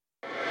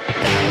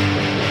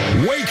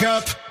wake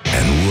up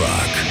and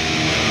rock.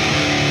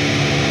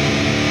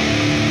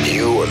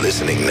 You are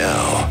listening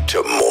now to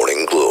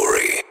Morning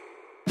Glory.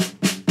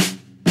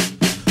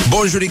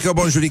 Bonjurică,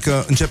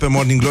 bonjurică, începe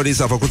Morning Glory,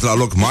 s-a făcut la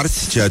loc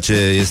marți, ceea ce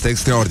este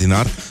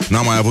extraordinar.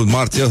 N-am mai avut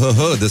marți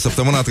de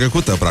săptămâna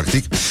trecută,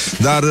 practic.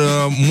 Dar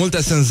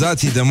multe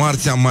senzații de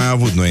marți am mai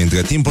avut noi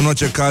între timp. În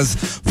orice caz,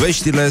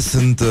 veștile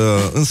sunt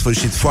în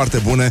sfârșit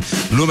foarte bune.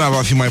 Lumea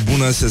va fi mai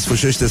bună, se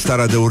sfârșește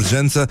starea de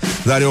urgență.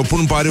 Dar eu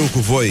pun pariu cu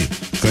voi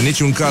că în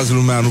niciun caz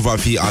lumea nu va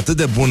fi atât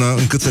de bună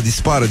încât să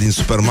dispară din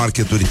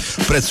supermarketuri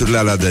prețurile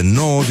alea de 9,99,99,99.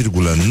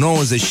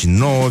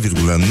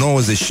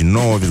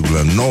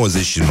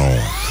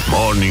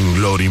 Morning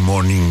Glory,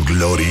 Morning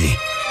Glory.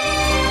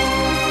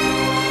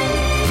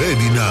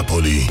 Vedi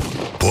Napoli,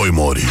 poi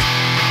mori.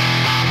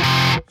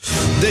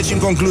 Deci, în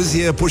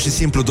concluzie, pur și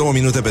simplu 2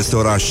 minute peste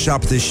ora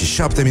 7 și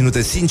 7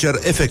 minute, sincer,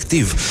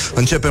 efectiv,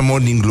 începe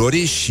Morning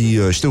Glory și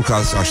știu că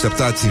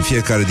așteptați în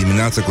fiecare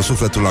dimineață cu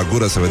sufletul la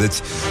gură să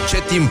vedeți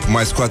ce timp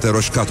mai scoate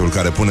roșcatul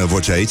care pune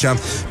vocea aici.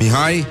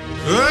 Mihai?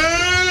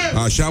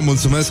 Așa,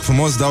 mulțumesc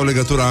frumos, dau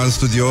legătura în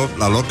studio,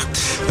 la loc.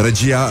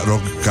 Regia,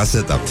 rog,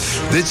 caseta.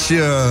 Deci,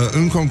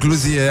 în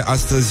concluzie,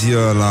 astăzi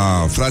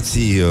la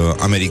frații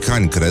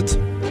americani, cred,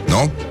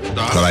 nu?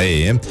 Da. Că la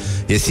ei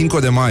e 5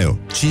 de maio,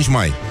 5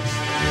 mai.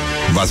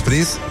 V-ați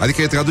prins?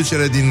 Adică e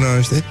traducere din,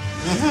 știi?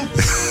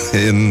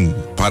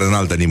 Pare în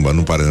altă limbă,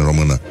 nu pare în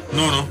română.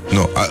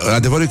 Nu.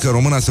 Adevărul e că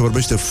româna se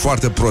vorbește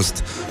foarte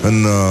prost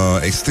în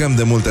extrem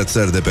de multe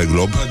țări de pe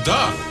glob.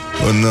 Da.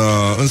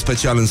 În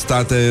special în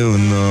state,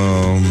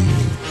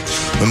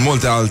 în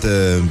multe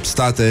alte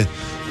state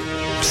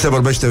se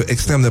vorbește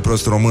extrem de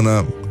prost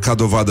română, ca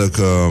dovadă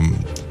că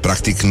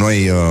practic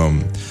noi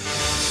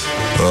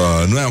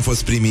am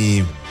fost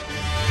primii,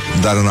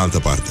 dar în altă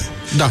parte.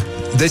 Da.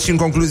 Deci, în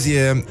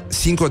concluzie,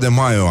 5 de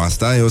maio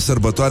asta e o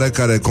sărbătoare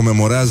care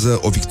comemorează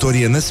o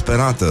victorie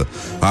nesperată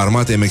a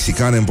armatei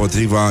mexicane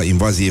împotriva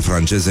invaziei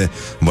franceze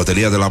în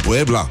bătălia de la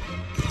Puebla.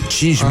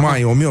 5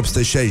 mai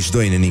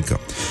 1862, nenică.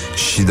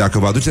 Și dacă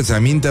vă aduceți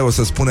aminte, o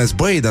să spuneți: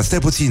 băi, dar stai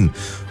puțin,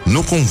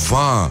 nu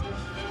cumva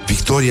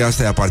victoria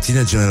asta îi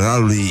aparține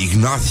generalului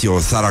Ignacio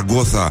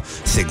Zaragoza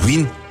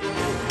Seguin?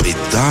 Păi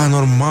da,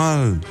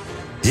 normal,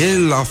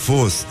 el a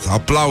fost.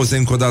 Aplauze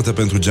încă o dată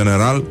pentru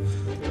general.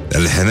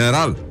 El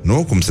general,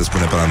 nu? Cum se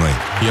spune pe la noi.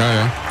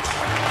 Ia.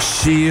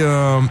 Și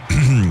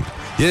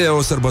e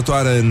o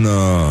sărbătoare în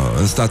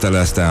statele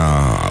astea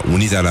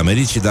Unite ale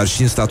Americii, dar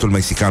și în statul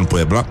mexican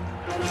Puebla.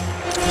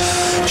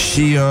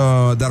 Și,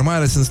 dar mai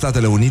ales în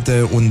Statele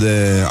Unite,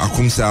 unde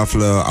acum se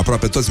află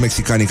aproape toți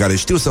mexicanii care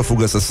știu să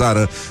fugă, să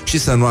sară și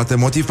să înoate,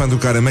 motiv pentru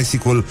care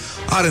Mexicul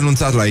a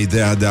renunțat la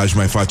ideea de a-și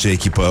mai face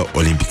echipă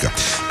olimpică.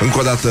 Încă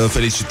o dată,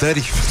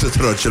 felicitări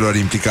tuturor celor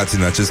implicați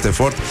în acest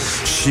efort.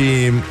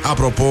 Și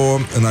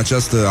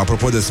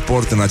apropo de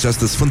sport, în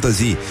această sfântă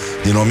zi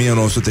din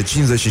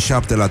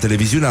 1957, la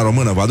televiziunea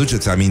română, vă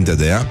aduceți aminte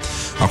de ea,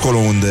 acolo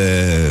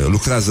unde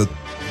lucrează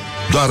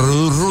doar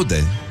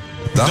rude.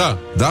 Da?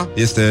 Da?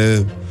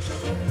 Este...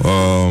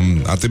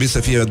 ar trebui să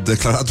fie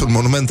declarat un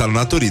monument al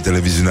naturii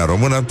televiziunea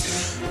română.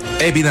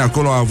 Ei bine,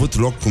 acolo a avut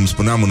loc, cum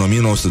spuneam, în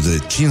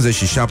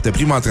 1957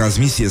 prima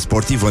transmisie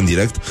sportivă în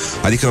direct,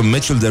 adică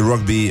meciul de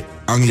rugby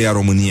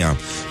Anglia-România.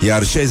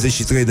 Iar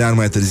 63 de ani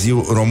mai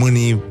târziu,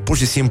 românii, pur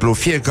și simplu,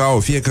 fie că au,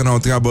 fie că n-au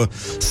treabă,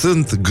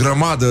 sunt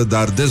grămadă,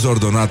 dar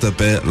dezordonată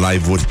pe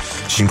live-uri.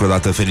 Și încă o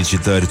dată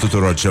felicitări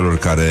tuturor celor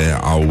care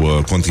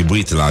au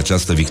contribuit la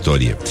această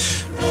victorie.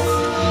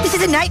 This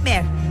is a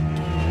nightmare.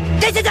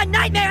 This is a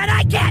nightmare and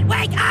I can't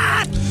wake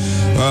up!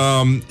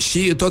 Și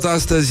tot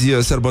astăzi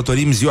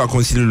sărbătorim ziua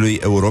Consiliului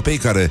Europei,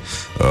 care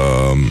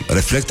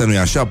reflectă, nu-i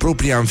așa,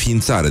 propria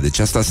înființare. Deci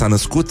asta s-a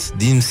născut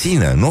din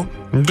sine, nu?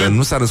 Că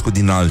nu s-a născut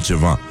din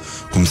altceva,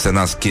 cum se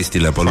nasc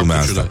chestiile pe lumea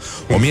asta.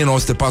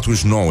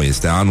 1949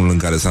 este anul în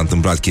care s-a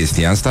întâmplat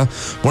chestia asta.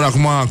 Bun,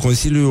 acum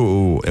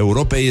Consiliul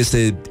Europei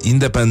este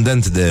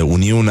independent de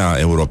Uniunea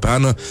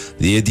Europeană,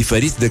 e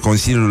diferit de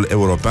Consiliul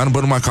European, bă,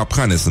 numai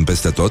capcane sunt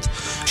peste tot.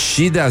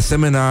 Și de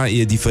asemenea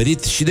e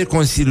diferit și de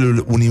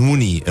Consiliul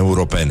Uniunii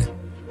Europene.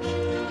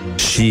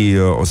 Și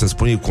o să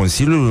spun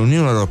Consiliul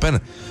Uniunii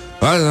Europene.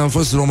 Am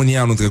fost în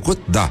România anul trecut?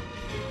 Da,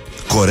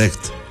 corect.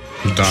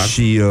 Da.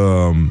 Și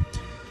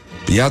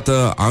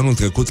iată, anul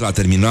trecut, la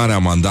terminarea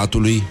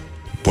mandatului,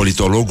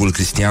 politologul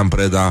Cristian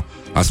Preda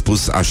a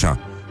spus așa: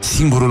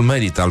 singurul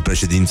merit al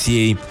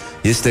președinției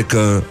este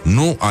că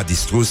nu a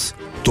distrus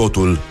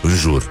totul în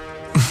jur.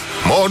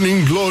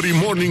 Morning Glory,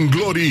 Morning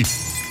Glory,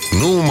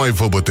 nu mai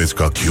vă bătesc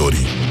ca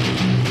chiorii.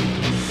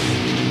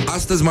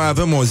 Astăzi mai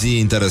avem o zi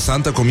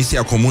interesantă.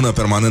 Comisia Comună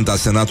Permanentă a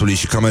Senatului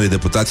și Camerei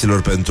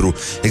Deputaților pentru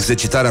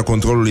exercitarea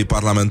controlului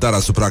parlamentar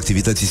asupra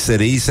activității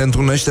SRI se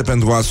întrunește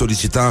pentru a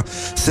solicita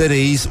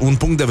SRI un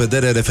punct de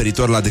vedere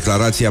referitor la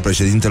declarația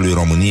președintelui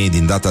României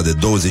din data de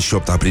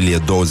 28 aprilie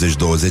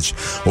 2020,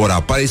 ora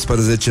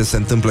 14. Se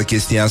întâmplă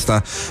chestia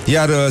asta,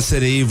 iar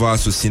SRI va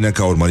susține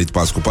că a urmărit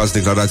pas cu pas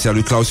declarația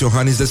lui Claus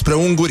Iohannis despre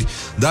unguri,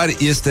 dar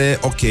este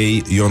ok,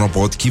 eu nu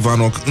pot,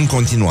 Chivanoc în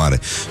continuare.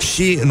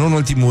 Și, în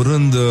ultimul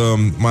rând,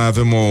 mai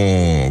avem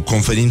o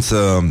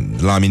conferință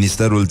la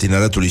Ministerul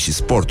Tineretului și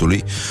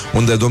Sportului,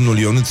 unde domnul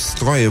Ionuț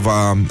Stroie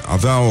va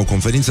avea o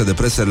conferință de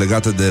presă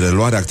legată de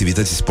reluarea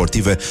activității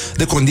sportive,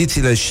 de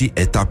condițiile și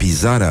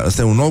etapizarea.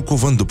 Ăsta e un nou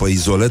cuvânt după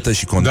izoletă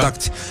și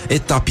contacti. Da.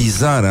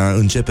 Etapizarea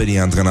începerii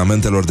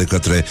antrenamentelor de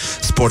către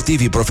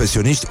sportivii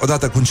profesioniști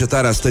odată cu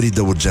încetarea stării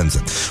de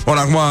urgență. Bun,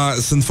 acum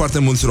sunt foarte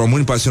mulți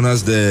români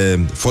pasionați de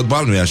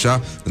fotbal, nu-i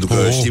așa? Pentru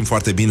că știm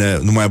foarte bine,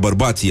 numai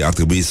bărbații ar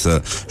trebui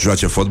să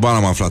joace fotbal.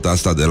 Am aflat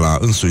asta de la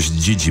însuși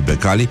Gigi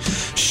Becali.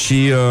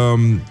 Și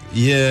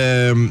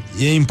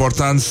e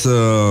important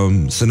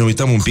să ne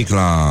uităm un pic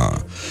la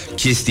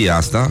chestia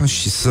asta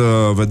și să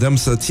vedem,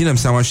 să ținem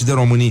seama și de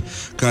românii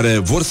care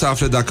vor să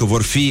afle dacă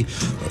vor fi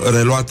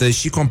reluate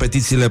și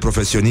competițiile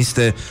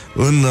profesioniste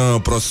în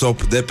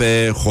prosop de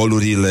pe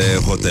holurile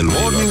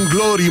hotelurilor. Morning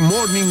Glory,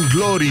 Morning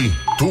Glory,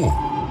 tu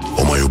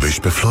o mai iubești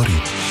pe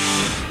Flori?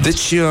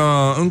 Deci,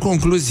 în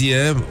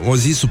concluzie, o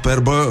zi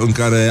superbă în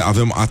care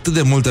avem atât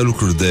de multe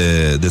lucruri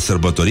de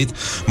sărbătorit.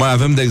 Mai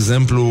avem, de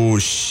exemplu,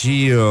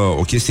 și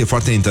o chestie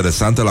foarte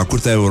interesantă. La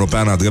Curtea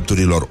Europeană a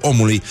Drepturilor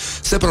Omului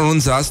se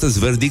pronunță astăzi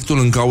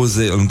verdictul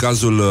în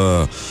cazul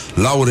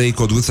Laurei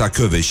Codruța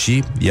Kövesi,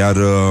 iar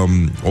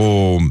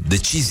o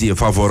decizie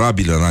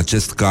favorabilă în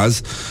acest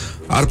caz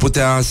ar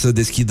putea să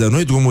deschidă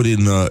noi drumuri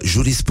în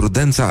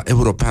jurisprudența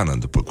europeană,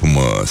 după cum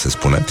se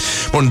spune.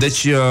 Bun,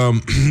 deci...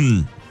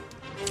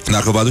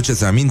 Dacă vă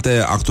aduceți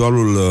aminte,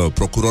 actualul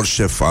procuror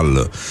șef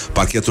al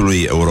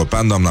parchetului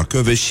european, doamna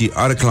Kövesi,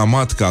 a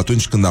reclamat că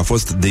atunci când a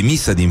fost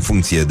demisă din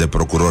funcția de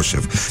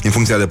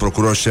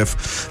procuror șef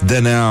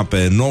DNA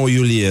pe 9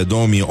 iulie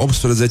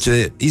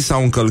 2018, i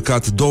s-au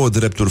încălcat două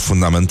drepturi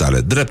fundamentale: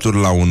 dreptul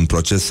la un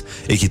proces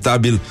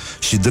echitabil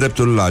și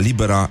dreptul la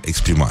libera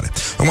exprimare.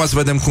 Acum să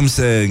vedem cum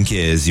se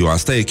încheie ziua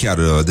asta. E chiar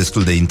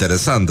destul de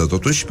interesantă,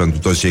 totuși, pentru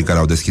toți cei care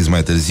au deschis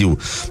mai târziu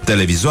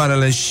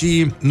televizoarele.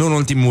 Și, nu în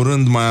ultimul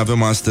rând, mai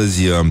avem astăzi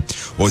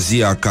o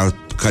zi a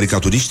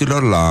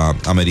caricaturiștilor la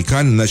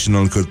americani,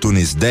 National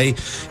Cartoonist Day.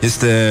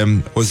 Este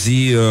o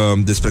zi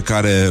despre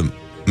care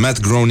Matt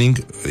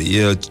Groening,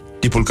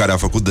 tipul care a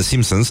făcut The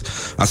Simpsons,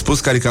 a spus: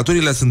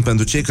 caricaturile sunt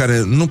pentru cei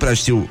care nu prea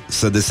știu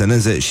să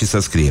deseneze și să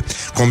scrie.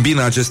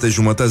 Combina aceste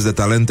jumătăți de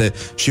talente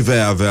și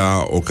vei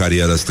avea o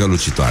carieră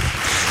strălucitoare.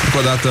 Încă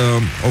o dată,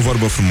 o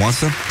vorbă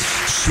frumoasă.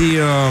 Și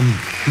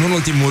nu în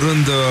ultimul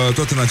rând,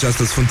 tot în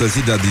această sfântă zi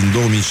din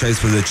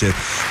 2016,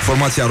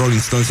 formația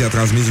Rolling Stones i-a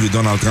transmis lui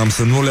Donald Trump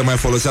să nu le mai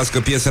folosească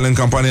piesele în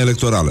campanie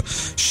electorală.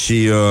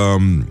 Și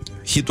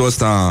hitul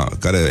ăsta,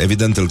 care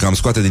evident îl cam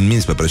scoate din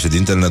minți pe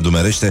președintele, ne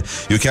dumerește,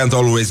 You Can't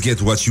Always Get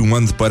What You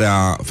Want,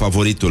 părea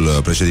favoritul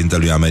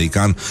președintelui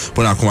american,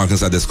 până acum când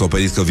s-a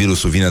descoperit că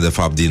virusul vine de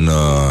fapt din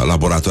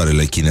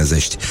laboratoarele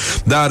chinezești.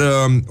 Dar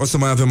o să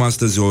mai avem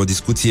astăzi o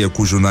discuție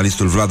cu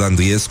jurnalistul Vlad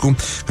Andriescu,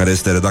 care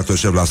este redactor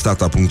șef la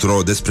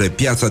startup.ro, despre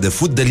piața de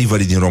food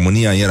delivery din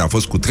România. Ieri a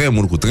fost cu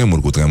tremur.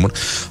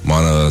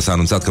 S-a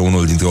anunțat că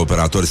unul dintre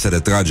operatori se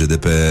retrage de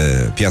pe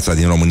piața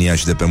din România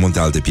și de pe multe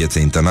alte piețe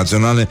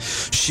internaționale.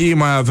 Și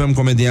mai avem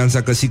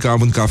comedianța Căsica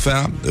având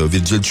cafea,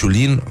 Virgil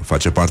Ciulin,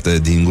 face parte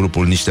din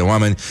grupul Niște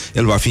Oameni.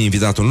 El va fi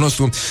invitatul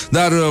nostru.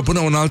 Dar până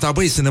una alta,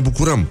 băi, să ne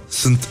bucurăm.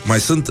 Mai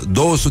sunt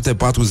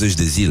 240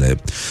 de zile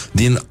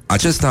din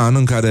acest an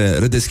în care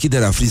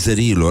redeschiderea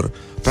frizeriilor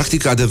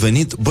practic a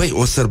devenit, băi,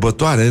 o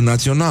sărbătoare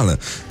națională.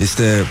 Îți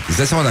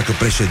dai seama dacă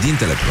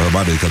președintele,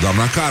 probabil că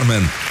doamna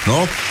Carmen, nu?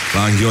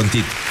 L-a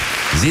înghiontit.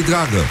 Zi,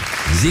 dragă,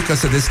 zi că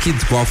se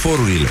deschid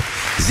coaforurile,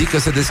 zi că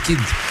se deschid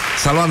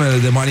saloanele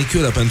de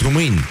manicură pentru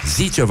mâini,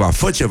 zi ceva,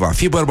 fă ceva,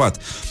 fii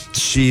bărbat.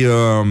 Și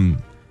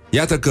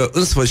iată că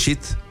în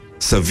sfârșit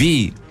să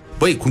vii.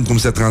 Băi, cum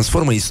se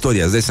transformă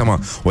istoria. Îți dai seama,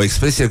 o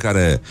expresie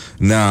care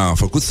ne-a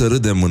făcut să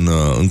râdem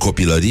în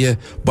copilărie,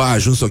 bă, a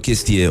ajuns o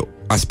chestie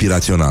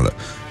aspirațională.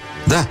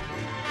 Da,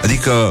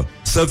 adică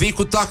să vii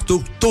cu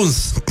tactul tuns,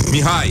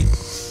 Mihai.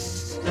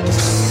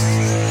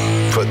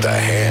 Put the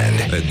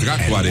hand. Pe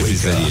dracu are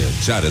frizerie.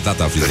 Ce are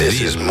tata frizerie? This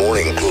is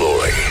Morning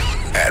Glory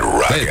at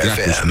Rock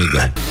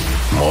FM.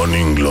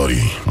 Morning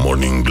Glory,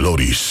 Morning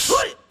Glories.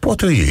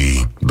 Poate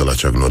ei de la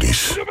Chuck Norris.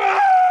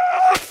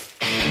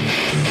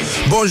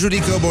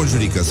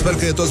 Bonjurică, sper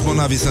că e toți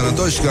bolnavii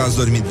sănătoși, că ați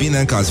dormit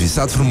bine, că ați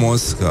visat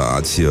frumos, că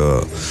ați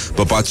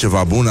păpat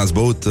ceva bun, ați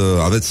băut,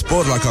 aveți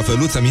spor la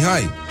cafeluță,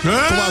 Mihai? Cum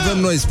avem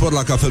noi spor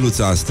la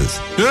cafeluță astăzi?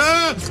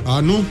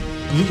 Nu.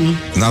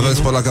 N-avem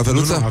spor la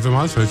cafeluță? Nu, avem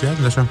altfel,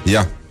 ia, așa.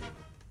 Ia.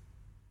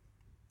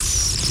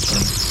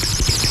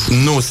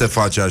 Nu se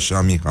face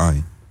așa,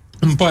 Mihai.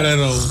 Îmi pare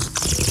rău.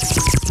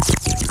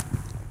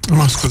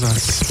 Mă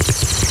scuzați.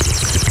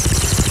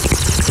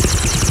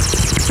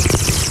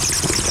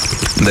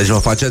 Deci vă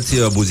faceți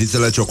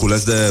buzițele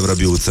cioculeți de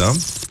vrăbiuță,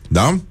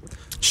 da?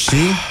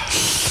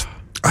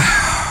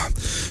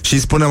 Și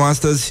spunem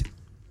astăzi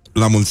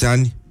la mulți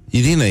ani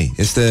Irinei.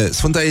 Este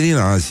Sfânta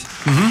Irina azi.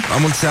 La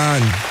mulți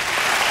ani.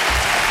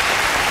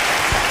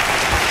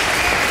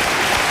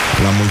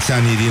 La mulți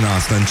ani, Irina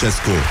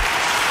Stăncescu.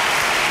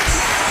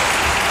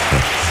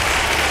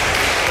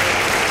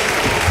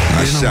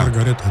 Irina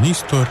Margareta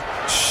Nistor.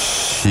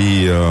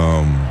 Și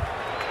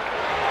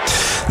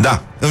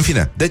Da, în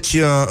fine. Deci,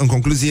 în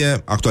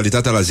concluzie,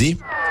 actualitatea la zi.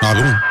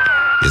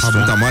 E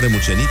Sfânta Mare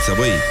Muceniță,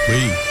 băi.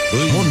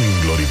 Morning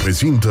Glory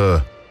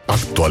prezintă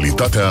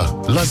actualitatea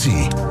la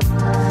zi.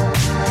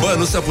 Bă,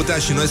 nu se putea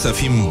și noi să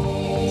fim...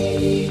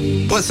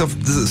 Bă,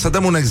 să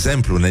dăm un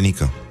exemplu,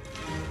 nenică.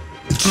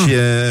 Deci,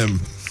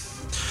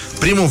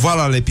 primul val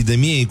al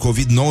epidemiei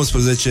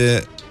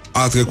COVID-19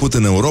 a trecut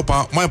în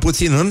Europa, mai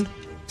puțin în...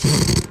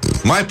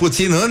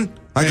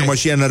 Hai că mă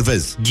și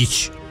enervez.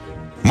 Ghici.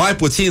 Mai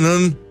puțin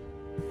în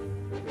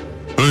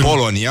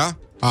Polonia.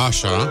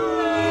 Așa.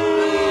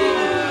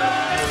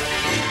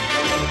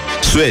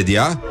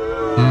 Suedia.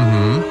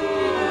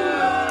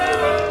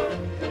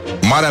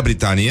 Marea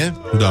Britanie.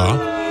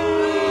 Da.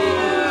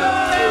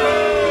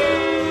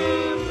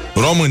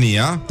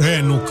 România.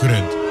 Nu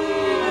cred.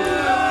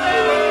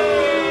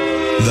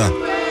 Da.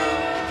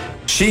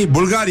 Și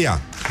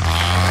Bulgaria.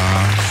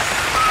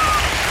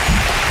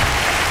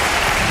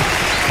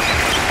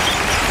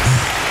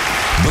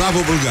 Bravo,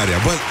 Bulgaria.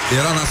 Bă,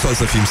 era nasol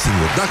să fim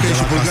singuri. Dacă e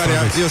și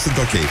Bulgaria, eu sunt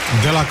ok.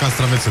 De la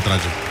castraveți se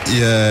trage.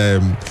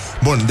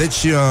 Bun,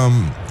 deci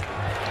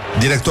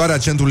directoarea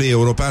Centrului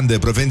European de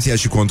Prevenție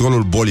și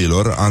Controlul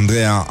Bolilor,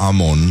 Andrea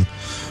Amon,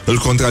 îl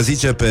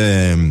contrazice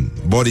pe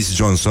Boris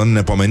Johnson,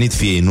 nepomenit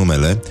fiei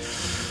numele,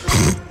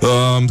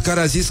 care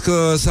a zis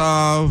că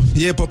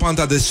e pe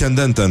panta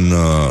descendentă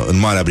în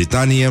Marea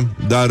Britanie,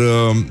 dar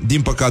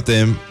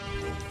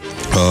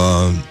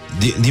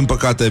din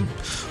păcate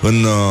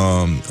în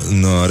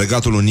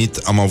Regatul Unit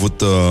am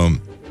avut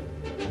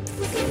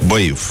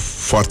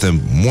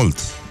foarte mult.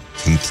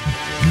 Sunt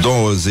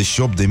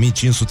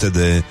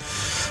 28.500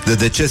 de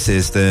decese.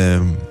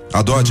 Este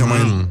a doua cea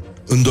mai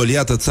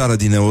îndoliată țară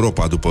din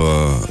Europa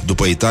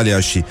după Italia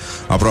și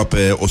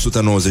aproape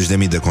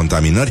 190.000 de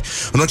contaminări.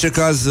 În orice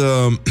caz,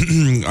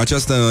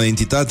 această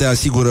entitate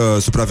asigură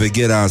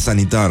supravegherea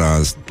sanitară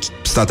a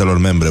statelor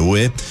membre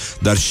UE,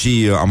 dar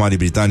și a Marii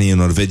Britanii,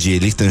 Norvegiei,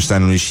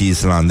 Liechtensteinului și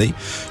Islandei.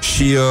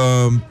 Și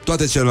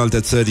toate celelalte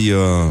țări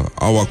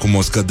au acum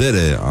o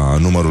scădere a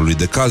numărului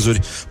de cazuri,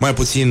 mai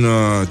puțin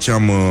ce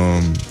am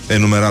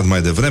enumerat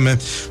mai devreme,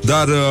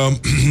 dar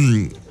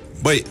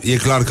băi, e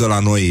clar că la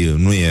noi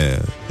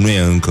nu e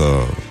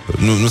încă,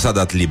 nu s-a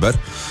dat liber,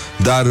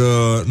 dar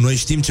noi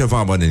știm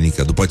ceva, bă,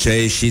 nenică. După ce a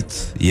ieșit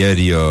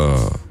ieri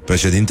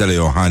președintele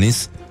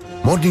Iohannis,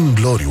 Morning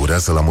Glory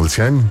urează la mulți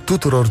ani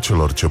tuturor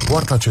celor ce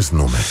poartă acest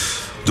nume.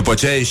 după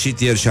ce a ieșit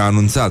ieri și a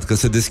anunțat că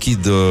se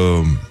deschid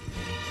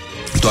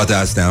toate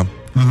astea,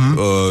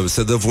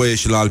 se dă voie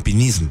și la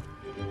alpinism.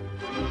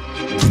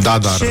 Da,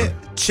 dar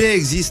Ce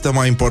există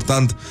mai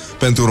important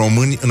pentru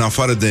români în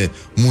afară de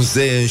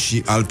muzee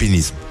și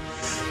alpinism?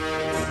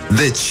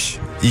 Deci,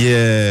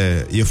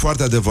 e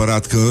foarte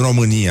adevărat că în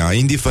România,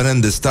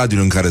 indiferent de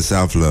stadiul în care se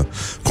află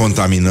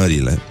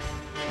contaminările,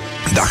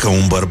 dacă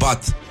un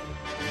bărbat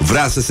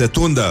vrea să se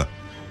tundă,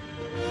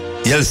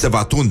 el se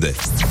va tunde.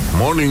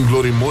 Morning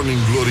Glory, Morning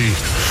Glory,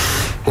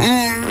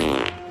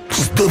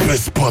 stă pe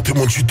spate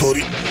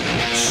muncitorii.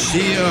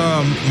 Și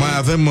mai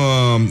avem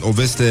o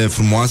veste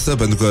frumoasă,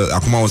 pentru că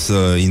acum o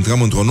să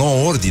intrăm într-o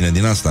nouă ordine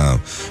din asta.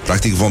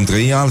 Practic vom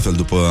trăi altfel,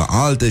 după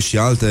alte și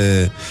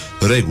alte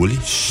reguli.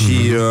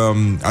 Și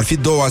ar fi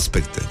două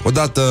aspecte.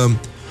 Odată,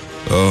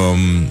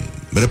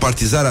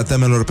 repartizarea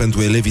temelor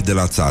pentru elevii de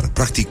la țară.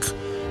 Practic,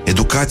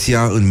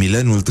 educația în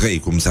mileniul 3,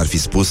 cum s-ar fi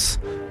spus,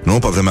 nu?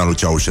 Pe vremea lui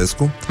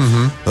Ceaușescu.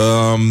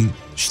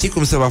 Știi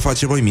cum se va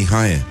face, voi,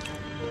 Mihai?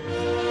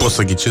 pot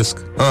să ghicesc.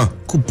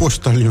 Cu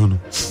poștalionul.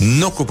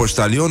 Nu cu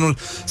poștalionul,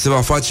 se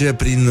va face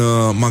prin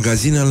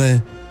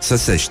magazinele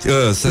Săsești.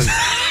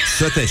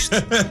 Sătești.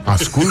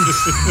 Ascult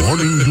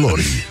Morning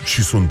Glory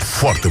și sunt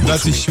foarte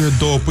mulțumit. Dați-și și mie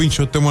 2 pâini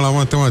și o temă la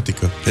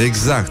matematică.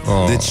 Exact.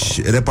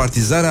 Deci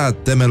repartizarea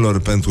temelor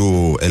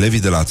pentru elevii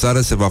de la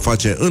țară se va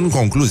face în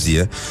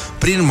concluzie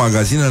prin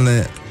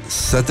magazinele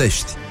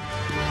Sătești.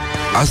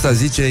 Asta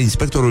zice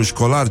inspectorul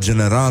școlar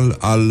general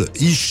al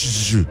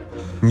ISJ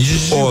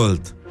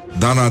Olt,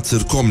 Dana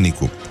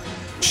Țârcomnicu.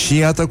 Și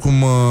iată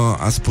cum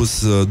a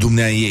spus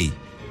dumnea ei.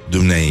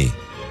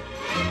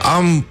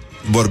 Am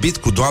vorbit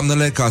cu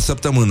doamnele ca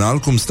săptămânal,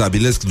 cum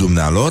stabilesc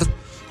dumnealor,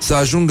 să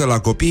ajungă la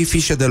copii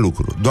fișe de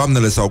lucru.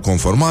 Doamnele s-au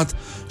conformat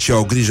și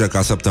au grijă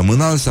ca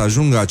săptămânal să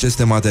ajungă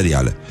aceste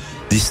materiale.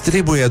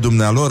 Distribuie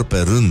dumnealor pe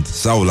rând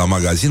sau la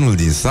magazinul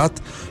din sat,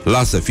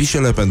 lasă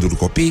fișele pentru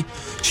copii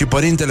și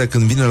părintele,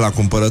 când vine la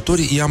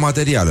cumpărături, ia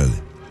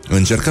materialele.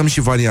 Încercăm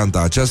și varianta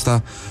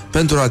aceasta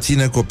pentru a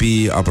ține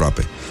copiii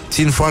aproape.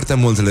 Țin foarte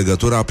mult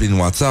legătura prin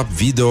WhatsApp,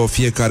 video,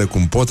 fiecare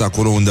cum pot,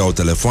 acolo unde au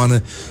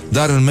telefoane,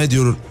 dar în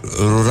mediul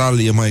rural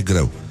e mai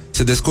greu.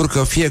 Se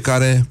descurcă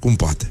fiecare cum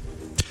poate.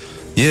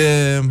 E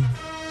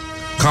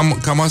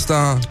cam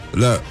asta,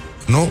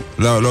 nu?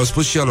 Le-au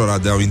spus și alora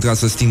de au intrat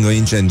să stingă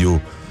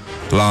incendiu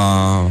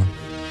la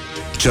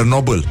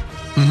Cernobâl.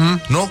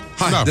 Nu?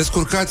 Hai, da.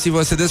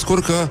 Descurcați-vă, se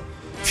descurcă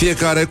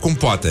fiecare cum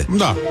poate.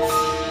 Da.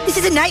 This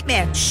is a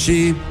nightmare.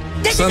 Și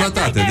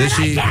sănătate,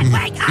 deși...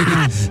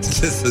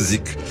 Ce să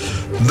zic?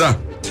 Da.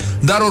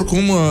 Dar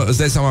oricum, îți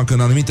dai seama că în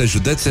anumite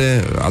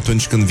județe,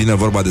 atunci când vine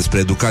vorba despre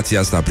educația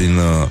asta prin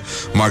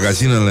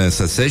magazinele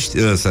sătești,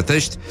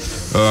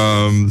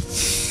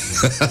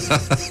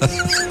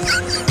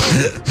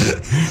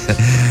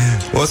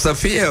 o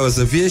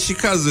să fie și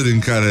cazuri în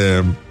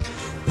care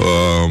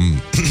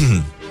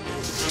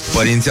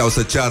părinții au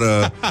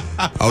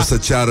să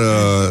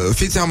ceară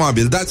fiți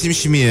amabili, dați-mi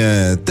și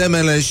mie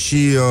temele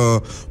și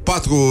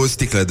 4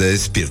 sticle de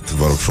spirit,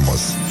 vă rog frumos.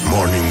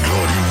 Morning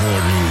glory,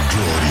 morning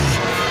glory,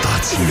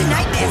 dați-mi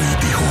înapoi,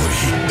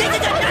 dihori.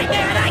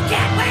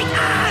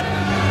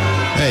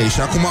 Ei, și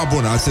acum,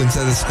 bun, ați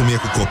înțeles cum e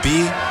cu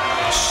copiii.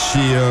 Și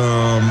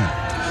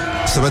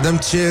să vedem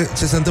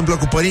ce se întâmplă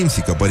cu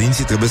părinții. Că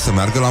părinții trebuie să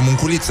meargă la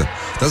munculiță.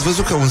 Dar ați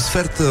văzut că un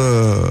sfert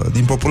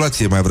din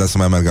populație mai vrea să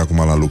mai meargă acum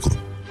la lucru.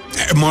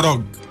 Mă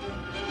rog,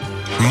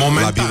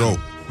 momentan, la birou.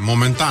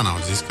 Momentan au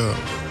zis că...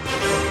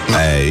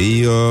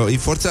 Îi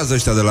forțează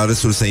ăștia de la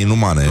resurse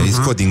inumane, îi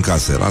scot din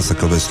case, lasă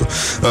că vezi tu.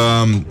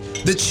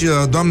 Deci,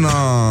 doamna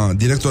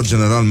director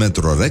general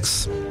Metrorex,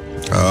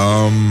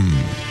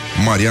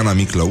 Mariana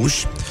Miclăuș,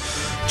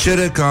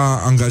 cere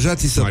ca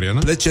angajații să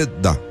plece...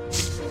 Da.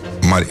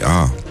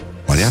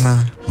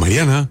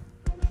 Mariana?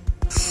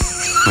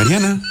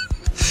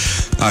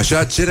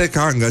 Așa, cere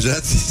ca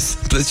angajații să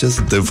plece.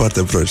 Suntem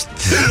foarte proști.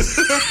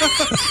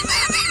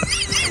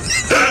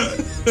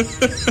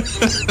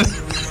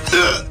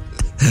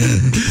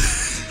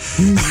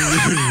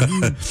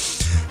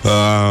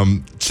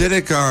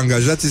 Cere ca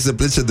angajații să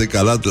plece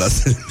decalat la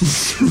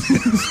serviciu.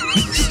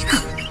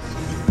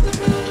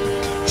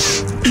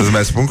 Să-ți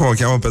mai spun cum o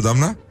cheamă pe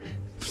doamna?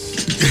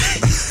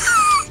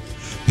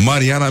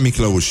 Mariana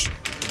Miclăuș.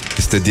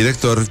 Este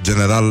director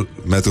general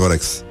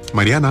Metrorex.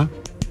 Mariana?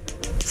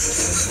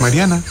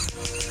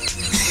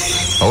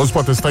 Auzi,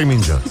 poate stai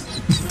mingea.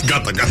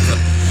 Gata.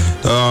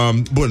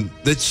 Bun,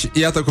 deci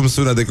iată cum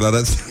sună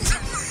declarația.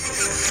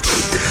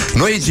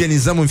 Noi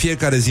igienizăm în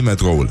fiecare zi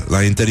metroul.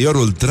 La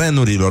interiorul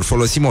trenurilor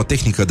folosim o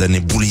tehnică de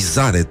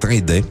nebulizare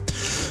 3D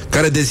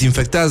care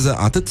dezinfectează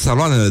atât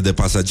saloanele de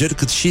pasageri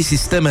cât și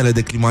sistemele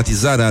de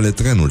climatizare ale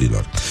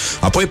trenurilor.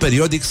 Apoi,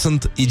 periodic,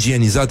 sunt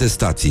igienizate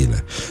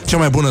stațiile. Cea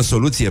mai bună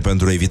soluție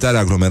pentru evitarea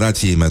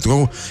aglomerației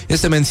metrou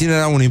este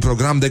menținerea unui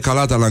program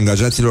decalat al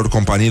angajaților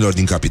companiilor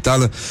din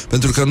capitală,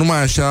 pentru că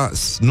numai așa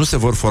nu se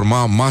vor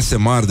forma mase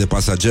mari de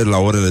pasageri la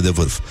orele de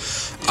vârf.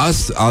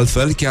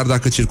 Altfel, chiar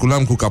dacă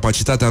circulăm cu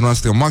capacitatea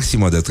noastră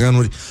maximă de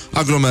trenuri,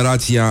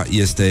 aglomerația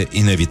este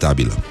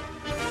inevitabilă.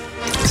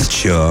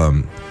 Deci,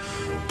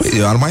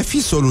 ar mai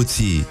fi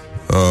soluții.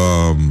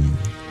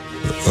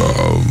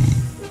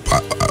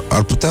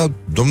 Ar putea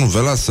domnul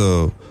Vela să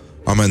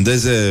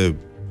amendeze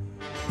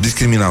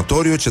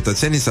discriminatoriu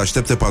cetățenii, să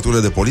aștepte patrule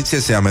de poliție,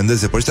 să-i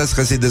amendeze pe ăștia,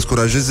 ca să-i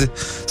descurajeze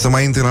să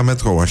mai intre la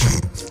metrou, așa.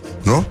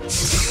 Nu?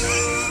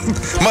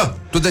 Mă,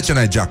 tu de ce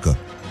n-ai geacă?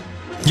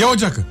 Ia o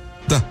geacă.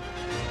 Da.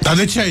 Dar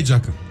de ce ai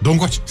geacă? Dă-o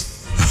încoace.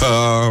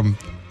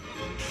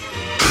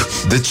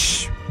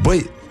 Deci,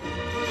 băi,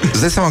 îți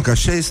dai seama că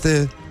așa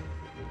este...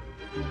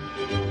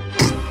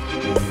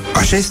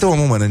 Așa este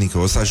omul, mănănică.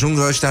 O să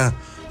ajungă ăștia,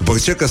 după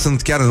ce că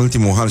sunt chiar în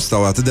ultimul hal și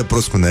stau atât de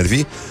prost cu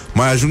nervii,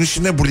 mai ajung și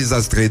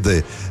nebulizați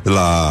 3D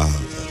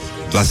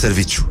la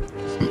serviciu.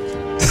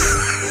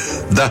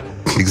 Da,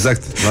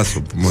 exact.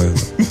 Lasă,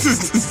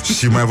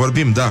 și mai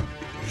vorbim, da.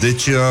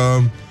 Deci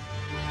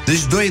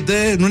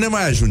 2D nu ne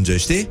mai ajunge,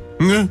 știi?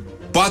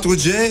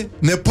 4G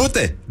ne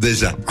pute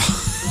deja.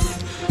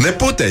 Ne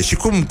pute. Și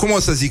cum o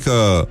să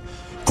zică...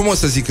 Cum o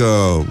să zică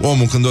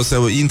omul când o să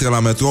intre la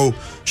metrou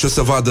și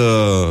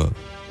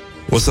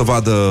o să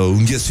vadă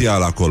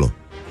înghesuială acolo?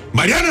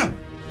 Mariana!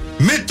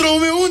 Metrou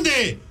meu unde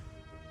e?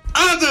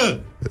 Adă!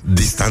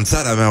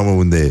 Distanțarea mea, mă,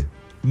 unde e?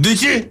 De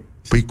ce?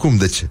 Păi cum,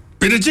 de ce?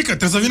 Păi de ce? Că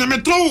trebuie să vină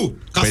metrou!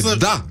 Ca păi să,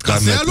 da, ca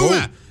să ia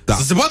lumea! Da.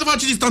 Să se poată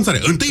face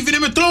distanțare. Întâi vine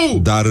metrou!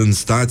 Dar în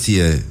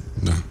stație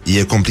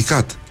e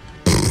complicat.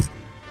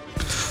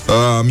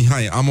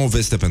 Mihai, am o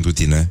veste pentru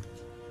tine.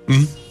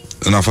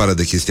 În afară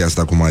de chestia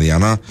asta cu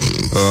Mariana,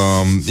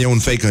 e un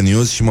fake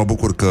news și mă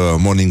bucur că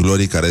Morning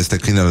Glory, care este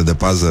câinele de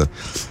pază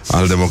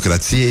al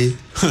democrației,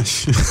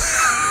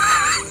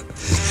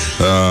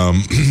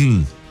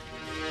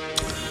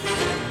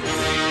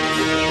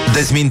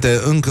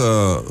 dezminte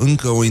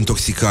încă o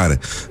intoxicare.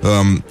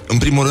 În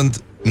primul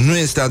rând, nu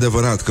este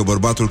adevărat că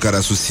bărbatul care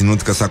a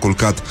susținut că s-a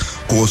culcat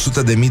cu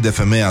 100.000 de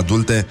femei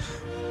adulte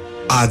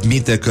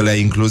admite că le-a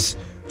inclus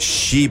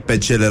și pe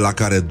cele la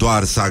care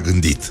doar s-a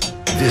gândit.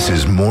 This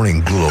is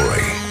Morning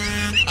Glory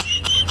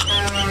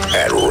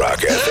at Rock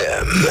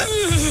FM.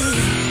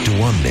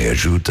 Doamne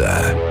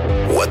ajută!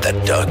 What the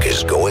duck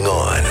is going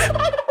on?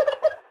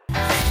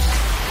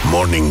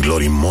 Morning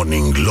Glory,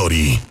 Morning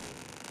Glory,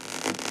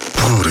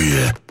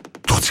 purie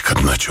toți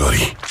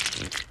cărnăciorii.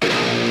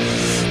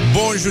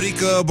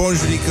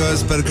 Bonjurică,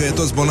 sper că e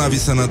toți bolnavi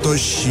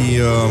sănătoși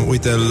și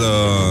uite,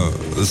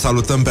 îl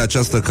salutăm pe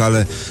această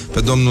cale pe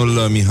domnul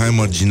Mihai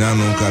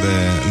Mărgineanu, care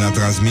ne-a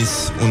transmis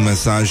un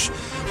mesaj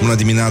Bună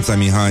dimineața,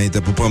 Mihai, te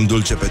pupăm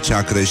dulce pe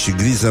ceacre și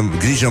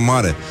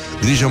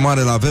grijă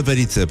mare la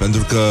veverițe,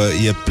 pentru că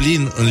e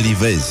plin în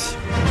livezi.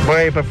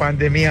 Băi, pe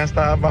pandemia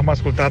asta v-am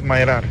ascultat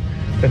mai rar,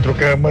 pentru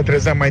că mă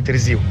trezeam mai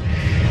târziu.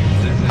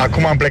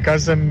 Acum am plecat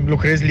să-mi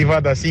lucrez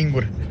livada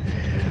singur,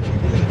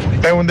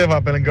 pe undeva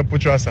pe lângă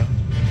Pucioasa.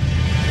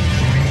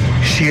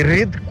 Și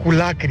râd cu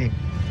lacrimi.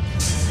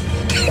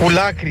 Cu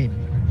lacrimi.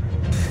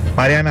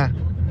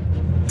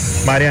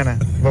 Mariana,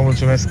 vă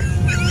mulțumesc,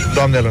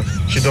 doamnelor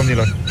și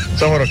domnilor.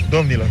 Sau mă rog,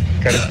 domnilor,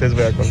 care sunteți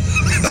voi acolo.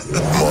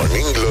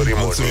 Morning Glory,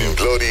 Morning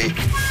Glory.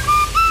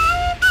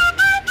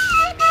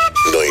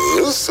 Noi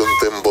nu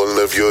suntem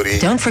bolnăviorii.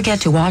 Don't forget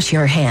to wash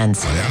your hands.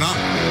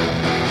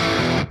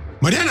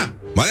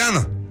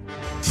 Mariana!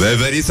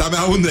 Veverița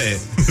mea unde e?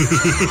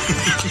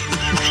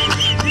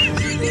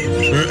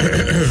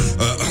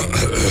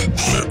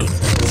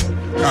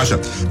 Așa.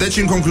 Deci,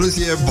 în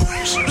concluzie,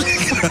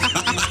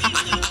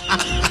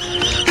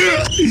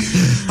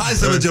 hai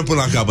să mergem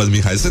până la capăt,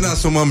 Mihai, să ne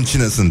asumăm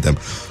cine suntem.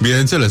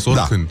 Bineînțeles,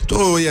 oricând. Da.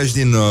 Tu ești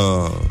din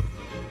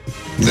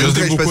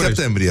 13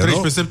 septembrie,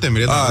 13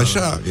 septembrie, da.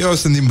 Așa, eu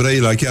sunt din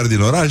Brăila, chiar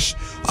din oraș.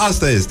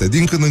 Asta este,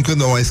 din când în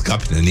când o mai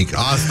scapi, nenic.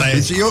 Asta e.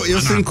 Deci eu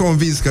sunt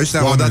convins că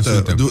ăștia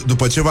odată,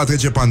 după ce va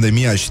trece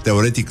pandemia și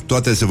teoretic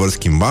toate se vor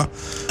schimba,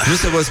 nu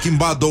se vor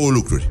schimba două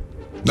lucruri.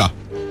 Da.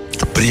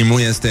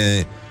 Primul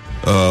este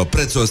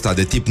prețul ăsta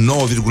de tip 9,99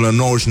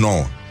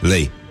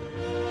 lei.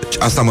 Deci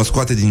asta mă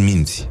scoate din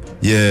minți.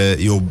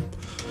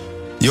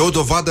 E o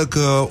dovadă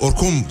că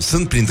oricum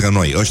sunt printre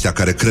noi ăștia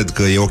care cred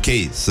că e ok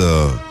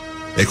să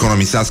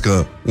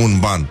economisească un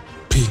ban.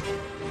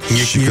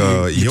 Și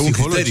că e un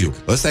criteriu.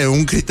 Ăsta e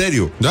un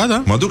criteriu.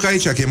 Da. Mă duc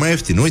aici că e mai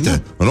ieftin.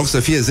 Uite, în loc să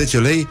fie 10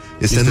 lei,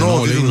 este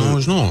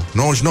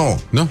 9,99.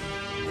 Da.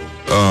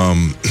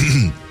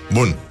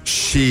 Bun.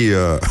 Și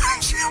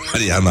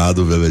Mariana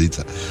adu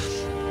veverița.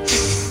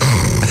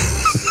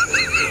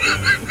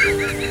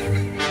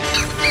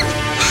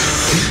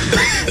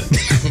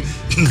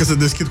 Că se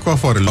deschid cu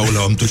afoarele.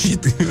 Aoleu, am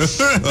tușit.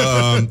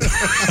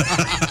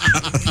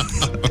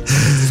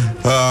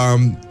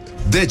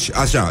 Deci,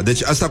 așa,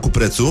 deci asta cu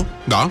prețul.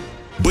 Da.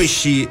 Băi,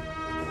 și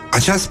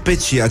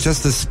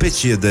această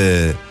specie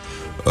de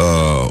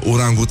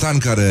urangutan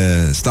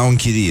care stau în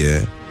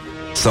chirie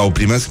sau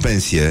primesc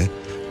pensie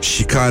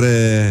și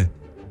care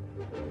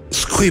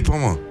scuipă,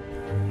 mă.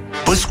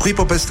 Bă,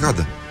 scuipă pe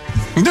stradă.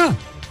 Da.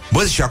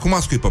 Bă, și acum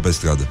scuipă pe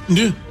stradă.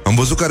 Am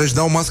văzut care își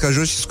dau masca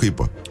jos și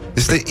scuipă.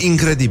 Este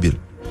incredibil.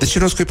 De ce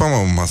nu scuipa, mă,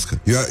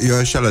 mască? Eu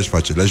așa le-aș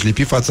face. Le-aș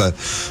lipi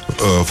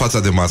fața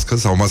de mască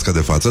sau masca de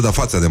față, dar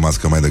fața de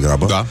mască mai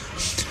degrabă. Da.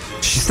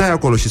 Și stai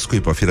acolo și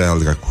scuipă, firea al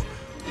dracu.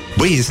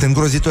 Băi, este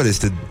îngrozitor,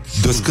 este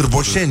de o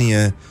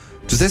scârboșenie.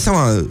 Tu-ți dai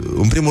seama,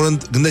 în primul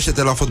rând,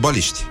 gândește-te la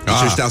fotbaliști. Deci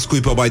ăștia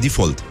scuipă by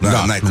default.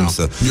 N-ai cum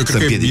să eu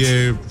cred că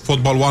e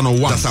fotbal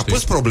 101. Dar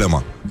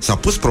s-a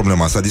pus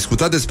problema, s-a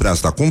discutat despre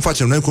asta. Cum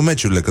facem noi cu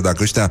meciurile? Că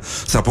dacă ăștia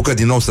se apucă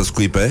din nou să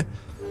scuipe,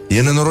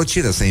 e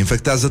nenorocire, se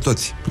infectează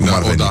toți.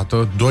 Da,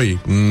 odată, doi.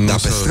 Da,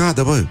 pe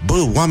stradă,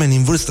 bă, oameni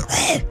în vârstă.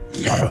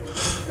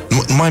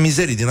 Numai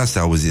mizerii din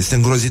astea auzi, este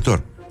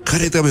îngrozitor.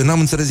 Care trebuie? N-am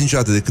înțeles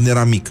niciodată de când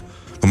eram mic.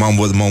 Că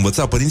m-au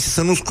învățat părinții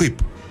să nu scuip.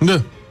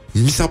 Da.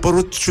 Mi s-a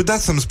părut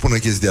ciudat să-mi spună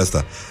chestia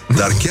asta.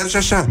 Dar chiar și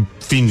așa.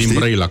 Fiind din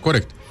Brăila,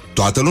 corect.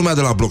 Toată lumea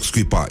de la bloc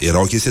scuipa. Era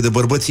o chestie de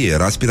bărbăție,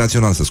 era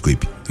aspirațional să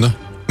scuipi. Da.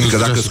 Că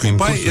dacă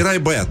scuipai, erai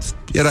băiat.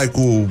 Erai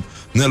cu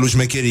Nelu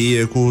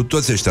Șmecherie, cu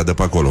toți ăștia de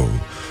pe acolo.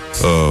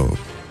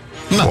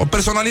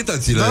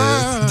 Personalitățile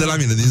de la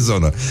mine, din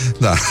zonă.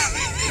 Da.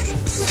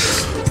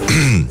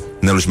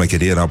 Nelu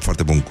Șmecherie era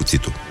foarte bun cu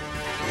cuțitul.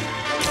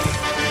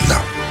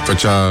 Da.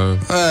 Făcea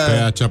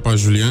pe ceapa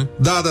Julien?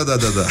 Da.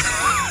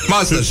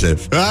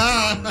 Masterchef.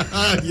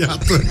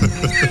 Iată.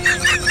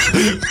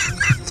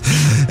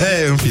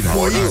 În fine.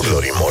 Morning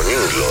Glory, Morning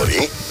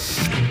Glory.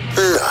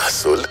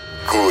 Nasul,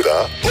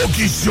 gura,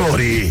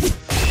 ochișorii.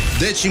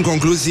 Deci, în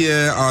concluzie,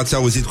 ați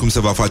auzit cum se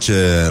va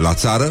face la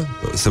țară.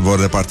 Se vor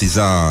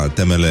repartiza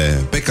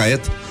temele pe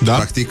caiet,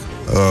 practic,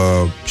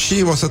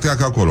 și o să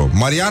treacă acolo.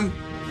 Marian?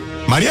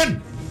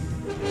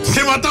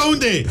 Tema ta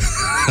unde e?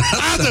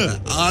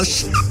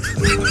 Așa.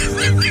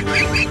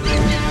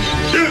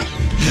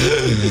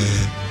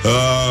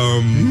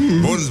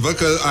 Bun, văd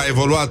că a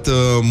evoluat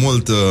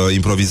mult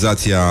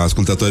improvizația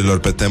ascultătorilor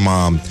pe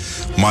tema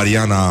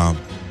Mariana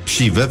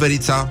și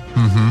veverița.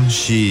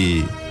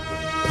 Și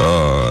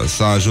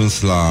s-a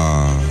ajuns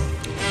la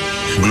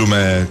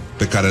glume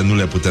pe care nu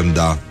le putem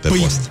da pe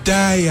post.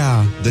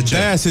 De-aia. De ce?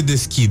 De-aia se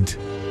deschid.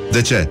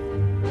 De ce?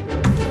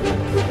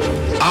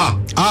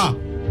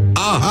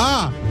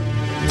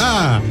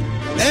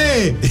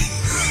 Ei!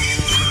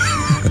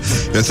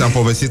 Eu ți-am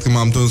povestit când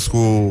m-am tuns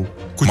cu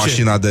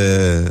mașina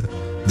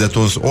de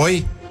tuns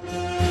oi?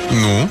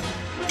 Nu.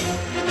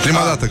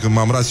 Prima dată când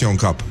m-am ras eu în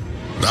cap.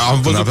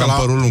 Am văzut că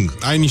părul lung.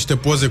 Ai niște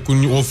poze cu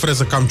o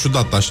freză cam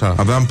ciudată așa.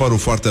 Aveam părul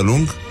foarte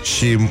lung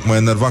și mă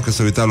enerva că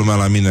se uita lumea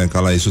la mine ca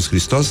la Iisus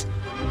Hristos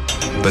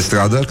pe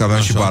stradă, că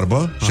aveam și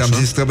barbă. Și am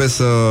zis trebuie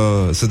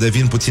să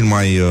devin puțin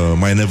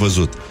mai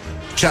nevăzut.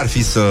 Ce-ar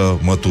fi să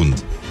mă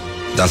tund?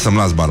 Dar să-mi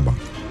las barba.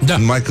 Da.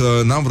 Numai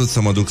că n-am vrut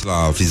să mă duc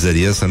la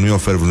frizerie, să nu-i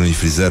ofer vreunui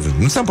frizer.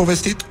 Nu ți-am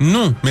povestit?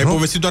 Nu, mi-ai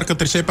povestit doar că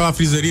treceai pe la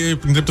frizerie,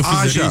 prin dreptul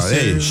frizeriei.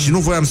 Așa, și nu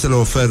voiam să le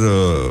ofer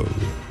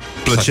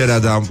plăcerea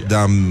de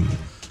a-mi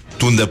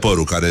tunde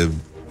părul, care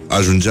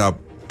ajungea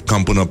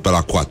cam până pe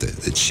la coate.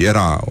 Deci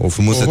era o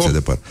frumusețe de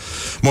păr.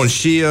 Bun,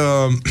 și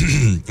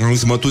am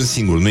zis, mă tund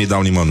singur, nu-i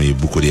dau nimănui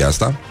bucuria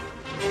asta.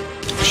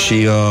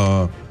 Și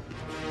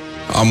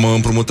am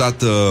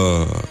împrumutat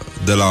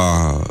de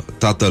la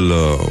tatăl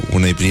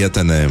unei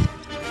prietene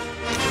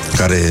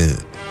care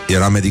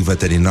era medic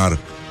veterinar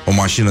o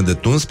mașină de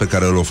tuns pe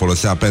care o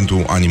folosea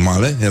pentru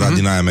animale. Era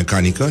din aia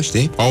mecanică,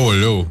 știi?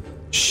 Aoleu.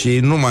 Și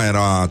nu mai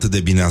era atât de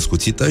bine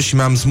ascuțită și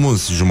mi-am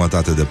smuls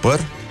jumătate de păr,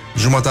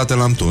 jumătate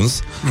l-am tuns,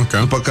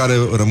 după care,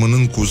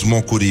 rămânând cu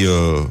smocuri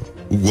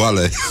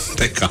goale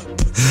pe cap,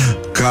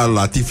 ca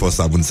la tifos,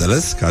 am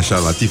înțeles, că așa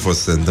la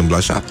tifos se întâmplă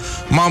așa,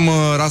 m-am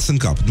ras în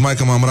cap. Numai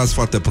că m-am ras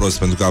foarte prost,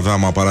 pentru că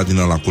aveam aparat din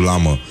ăla cu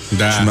lamă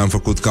și mi-am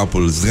făcut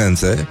capul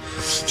zgrențe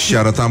și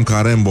arătam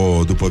ca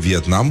Rambo după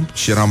Vietnam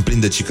și eram plin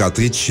de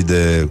cicatrici și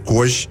de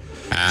coji.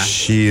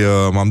 Și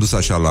m-am dus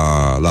așa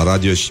la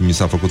radio și mi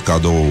s-a făcut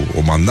cadou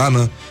o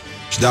bandană.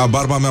 Și de-a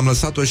barba mi-am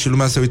lăsat-o și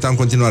lumea se uita în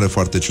continuare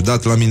foarte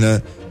ciudat la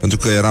mine, pentru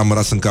că eram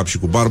ras în cap și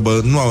cu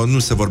barbă. Nu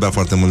se vorbea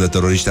foarte mult de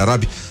teroriști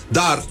arabi,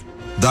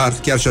 dar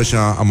chiar și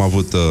așa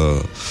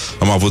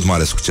am avut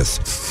mare succes.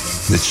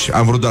 Deci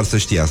am vrut doar să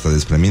știi asta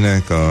despre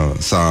mine, că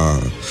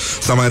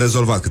s-a mai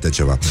rezolvat câte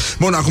ceva.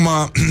 Bun, acum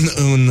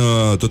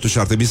totuși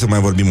ar trebui să mai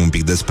vorbim un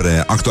pic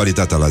despre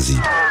actualitatea la zi.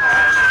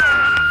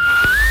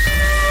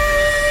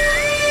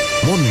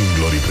 Morning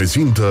Glory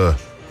prezintă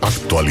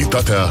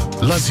actualitatea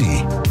la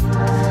zi.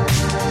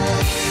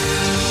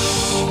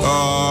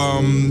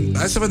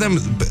 Hai să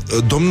vedem.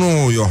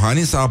 Domnul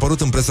Iohannis a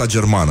apărut în presa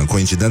germană.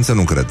 Coincidență?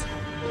 Nu cred.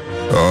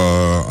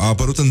 A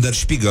apărut în Der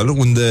Spiegel,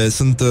 unde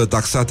sunt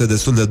taxate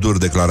destul de dur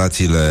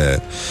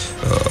declarațiile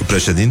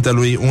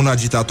președintelui. Un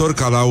agitator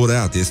ca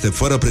laureat. Este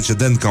fără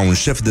precedent ca un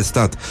șef de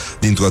stat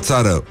dintr-o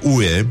țară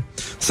UE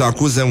să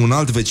acuze un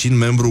alt vecin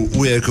membru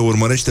UE că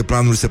urmărește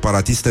planuri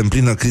separatiste în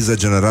plină criză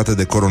generată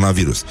de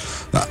coronavirus.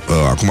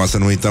 Acum să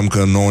nu uităm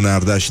că nouă ne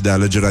ardea și de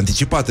alegeri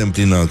anticipate în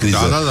plină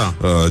criză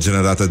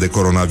generată de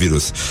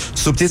coronavirus.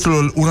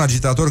 Subtitlul: Un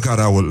agitator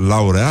care a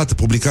laureat.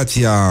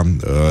 Publicația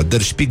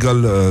Der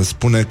Spiegel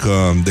spune că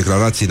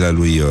declarațiile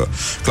lui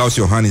Klaus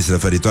Iohannis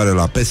referitoare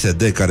la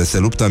PSD, care se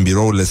luptă în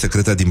birourile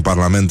secrete din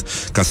Parlament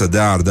ca să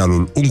dea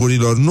ardealul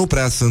ungurilor, nu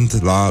prea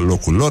sunt la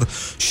locul lor.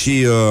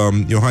 Și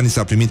Iohannis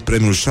a primit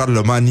premiul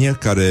Charlemagne,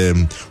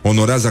 care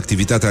onorează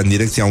activitatea în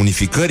direcția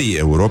unificării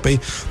Europei,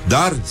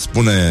 dar,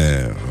 spune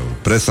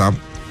presa,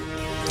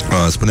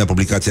 spune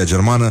publicația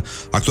germană,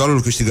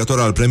 actualul câștigător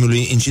al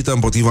premiului incită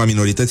împotriva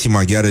minorității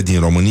maghiare din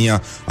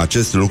România.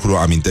 Acest lucru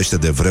amintește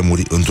de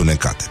vremuri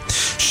întunecate.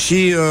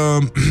 Și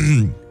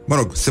mă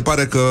rog, se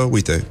pare că,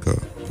 uite, că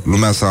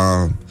lumea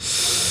s-a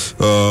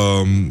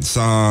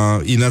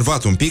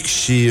enervat un pic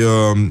și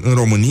în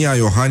România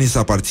Iohannis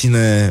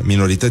aparține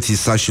minorității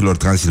sașilor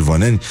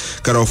transilvaneni,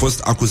 care au fost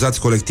acuzați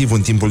colectiv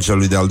în timpul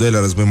celui de-al doilea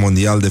război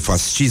mondial de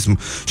fascism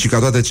și ca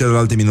toate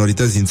celelalte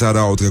minorități din țară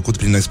au trecut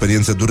prin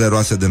experiențe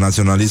dureroase de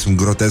naționalism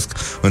grotesc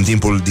în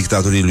timpul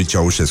dictaturii lui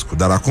Ceaușescu.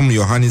 Dar acum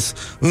Iohannis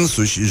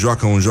însuși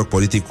joacă un joc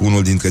politic cu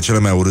unul dintre cele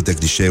mai urâte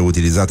clișee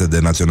utilizate de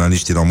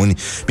naționaliștii români,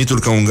 mitul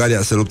că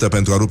Ungaria se luptă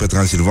pentru a rupe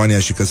Transilvania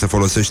și că se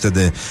folosește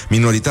de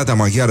minoritatea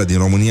maghiară din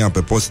România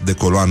pe post de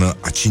coloană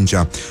a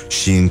cincea.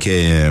 Și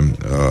încheie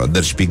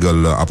Der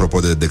Spiegel apropo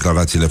de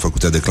declarațiile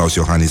făcute de Klaus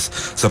Iohannis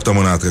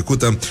săptămâna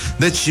trecută.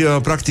 Deci,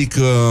 practic,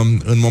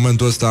 în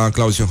momentul ăsta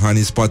Klaus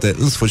Iohannis poate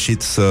în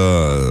sfârșit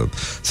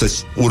să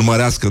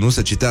urmărească, nu?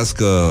 Să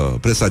citească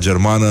presa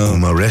germană.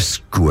 Urmăresc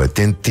cu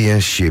atenție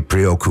și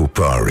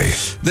preocupare.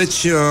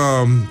 Deci,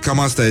 cam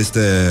asta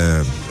este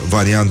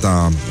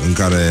varianta în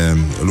care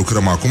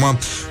lucrăm acum.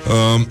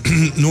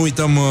 Nu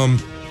uităm,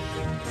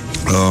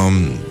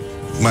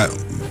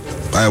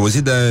 ai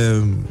auzit de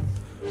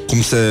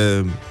cum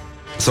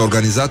s-a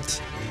organizat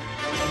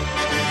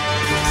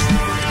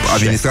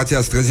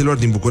administrația străzilor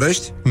din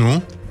București?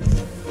 Nu.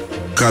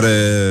 Care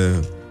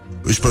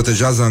își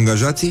protejează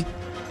angajații?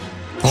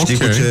 Okay. Știi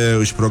cu ce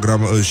își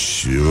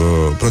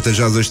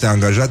protejează ăștia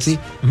angajații?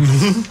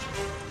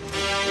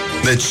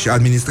 Deci,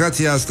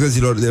 administrația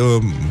străzilor...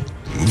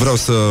 vreau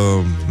să...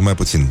 mai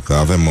puțin, că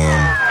avem...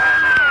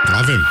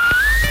 Avem.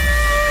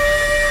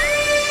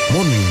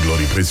 Morning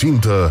Glory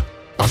prezintă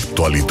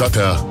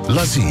actualitatea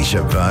la zi.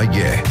 Ceva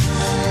e.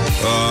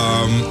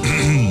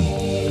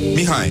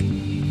 Mihai,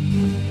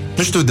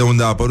 nu știu de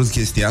unde a apărut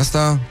chestia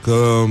asta,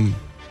 că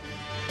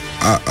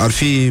ar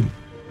fi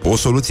o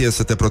soluție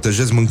să te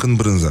protejezi mâncând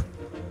brânză.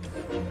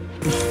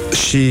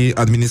 Și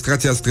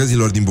administrația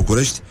străzilor din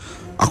București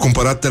a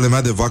cumpărat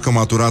telemea de vacă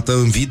maturată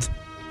în vid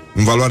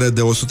în valoare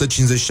de 157.240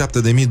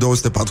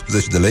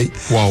 de lei.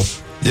 Wow.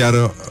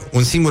 Iar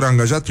un singur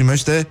angajat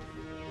primește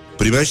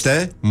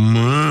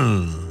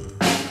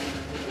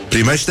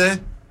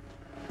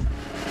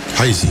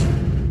Hai zi.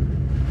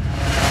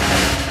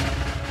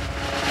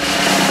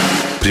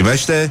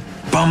 Primește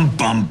Pam,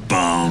 pam,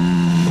 pam.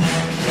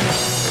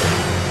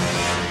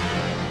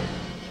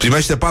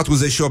 Primește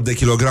 48 de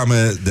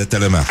kilograme de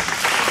telemea.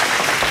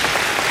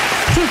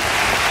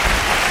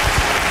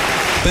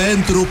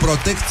 Pentru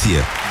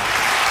protecție.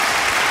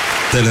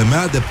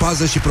 Telemea de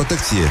pază și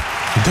protecție.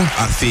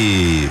 Da. Ar fi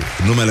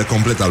numele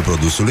complet al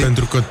produsului.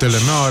 Pentru că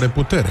telemea are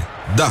putere.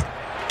 Da,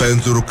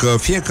 pentru că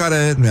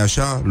fiecare, nu-i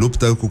așa,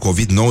 luptă cu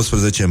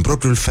COVID-19 în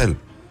propriul fel,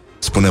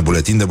 spune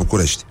Buletin de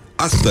București.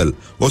 Astfel,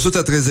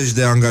 130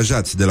 de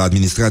angajați de la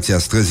administrația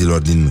străzilor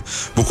din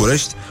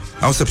București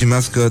au să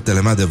primească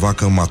telemea de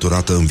vacă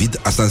maturată în vid.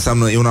 Asta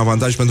înseamnă, e un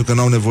avantaj pentru că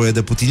n-au nevoie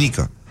de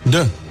putinică.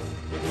 Da.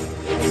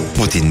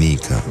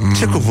 Putinică.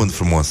 Ce cuvânt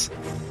frumos.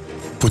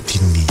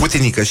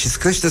 Putinică și îți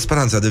crește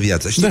speranța de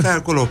viață. Știi că ai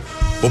acolo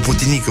o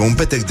putinică, un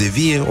petec de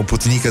vie, o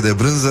putinică de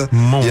brânză.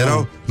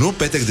 Erau, nu?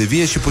 Petec de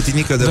vie și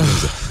putinică de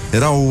brânză.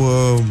 Erau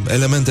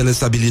elementele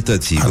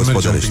stabilității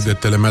gospodărești. Un pic de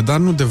telemea, dar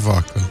nu de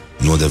vacă.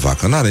 Nu de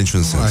vacă, n-are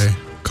niciun sens. Mai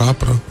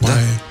capră, mai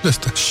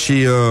de-astea.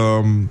 Și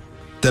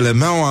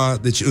telemeaua,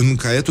 deci în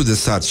caietul de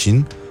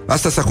sarcini,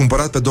 asta s-a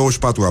cumpărat pe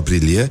 24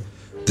 aprilie.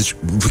 Deci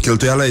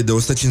cheltuiala e de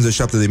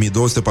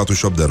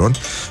 157.248 de ron.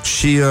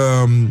 Și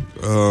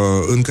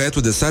în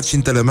caietul de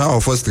sarcini telemeaua a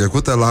fost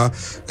trecută la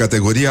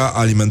categoria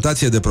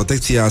alimentație de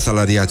protecție a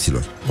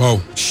salariaților.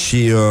 Wow.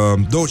 Și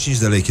 25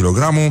 de lei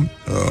kilogramul.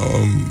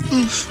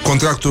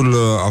 Contractul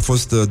a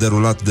fost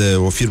derulat de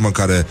o firmă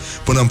care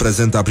până în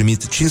prezent a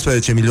primit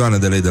 15 milioane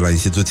de lei de la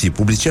instituții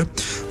publice.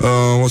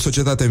 O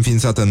societate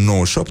înființată în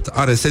 98,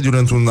 are sediul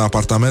într-un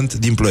apartament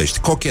din Ploiești.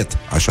 Cochet,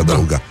 aș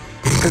adăuga.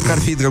 Cred că ar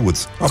fi drăguț.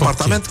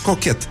 Apartament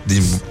cochet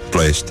din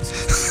Ploiești.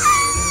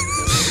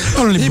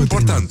 E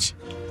important.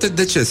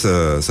 De ce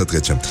să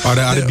trecem?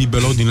 Are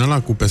bibelou din ăla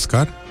cu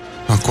pescar?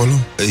 Acolo?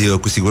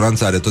 Cu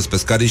siguranță are toți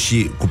pescarii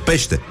și cu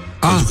pește.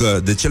 Pentru că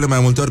de cele mai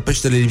multe ori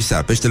peștele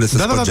lipsea. Peștele se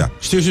spărgea.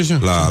 Știu.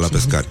 La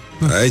pescari.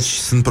 Aici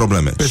sunt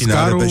probleme. Pescarul, cine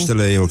are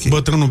peștele e ok.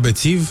 Bătrânul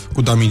bețiv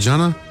cu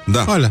damigeana.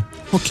 Da. Alea.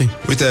 Ok.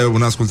 Uite,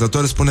 un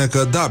ascultător spune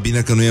că da,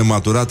 bine că nu e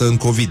maturată în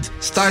COVID.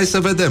 Stai să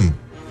vedem.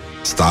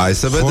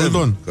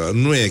 Că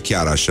nu e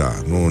chiar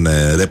așa. Nu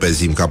ne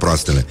repezim ca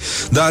proastele.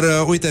 Dar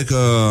uite că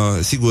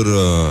sigur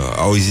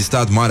au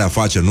existat mari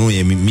afaceri. Nu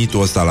e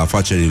mitul ăsta al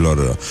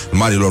afacerilor,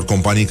 marilor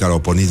companii care au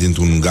pornit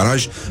dintr-un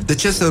garaj. De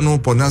ce să nu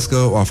pornească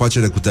o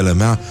afacere cu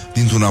telemea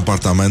dintr-un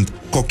apartament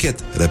cochet,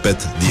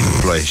 repet, din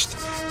Ploiești?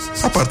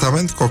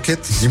 Apartament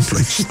cochet din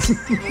Ploiești.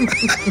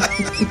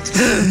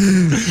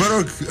 Mă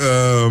rog,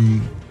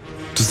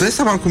 tu îți dai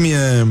seama cum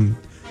e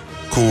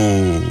cu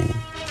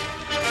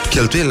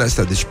cheltuielile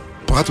astea? Deci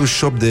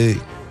 48 de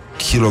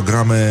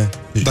kilograme.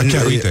 Da,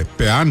 chiar, uite,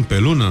 pe an, pe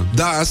lună.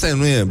 Da, asta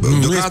nu e.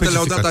 Deocamdată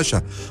le-au dat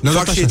așa.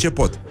 Fac și ce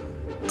pot.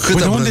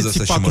 Câtă unde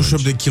ții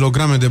 48 de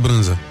kilograme de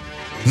brânză?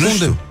 Nu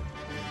știu.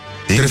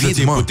 Trebuie să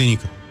ții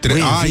putinică.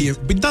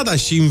 Da,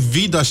 și în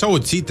vid așa o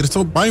ții.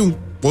 Trebuie să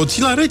o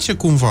ții la rece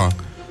cumva.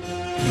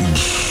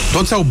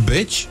 Toți au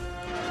beci?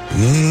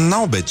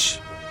 N-au beci,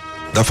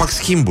 dar fac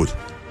schimburi.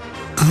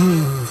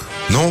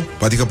 Nu?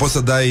 Adică poți să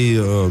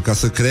dai, ca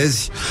să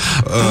crezi,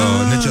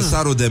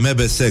 necesarul de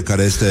MBS,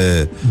 care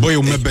este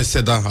un MBS,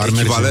 da,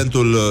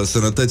 echivalentul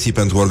sănătății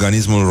pentru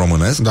organismul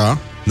românesc. Da.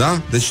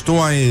 Da? Deci tu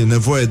ai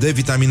nevoie de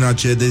vitamina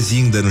C, de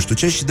zinc, de nu știu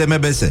ce și de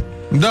MBS.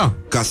 Da.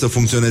 Ca să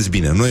funcționezi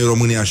bine. Noi în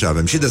România așa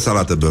avem. Și de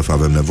salată băf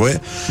avem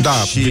nevoie. Da,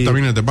 și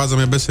vitamine de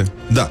bază MBS.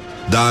 Da,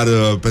 dar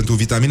pentru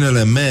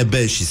vitaminele M, B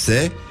și C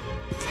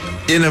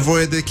e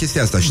nevoie de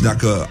chestia asta. Și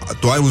dacă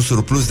tu ai un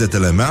surplus de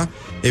telemea,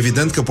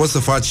 evident că poți să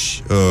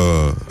faci,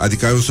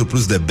 adică ai un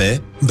surplus de B.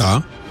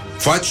 Da.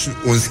 Faci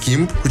un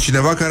schimb cu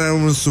cineva care are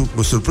un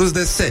surplus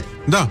de C.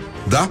 Da.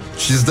 Da?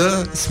 Și îți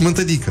dă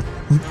smântădică.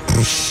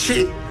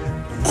 Și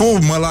cu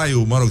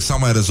mălaiul, mă rog, s-a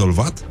mai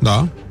rezolvat.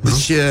 Da.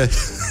 Deci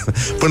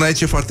până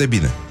aici e foarte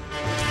bine.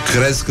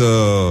 Crezi că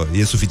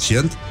e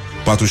suficient?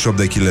 48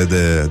 de kg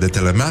de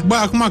telemea? Bă,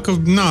 acum că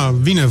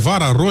vine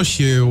vara,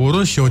 o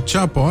roșie, o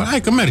ceapă,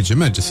 hai că merge,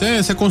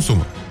 se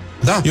consumă.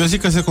 Da. Eu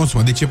zic că se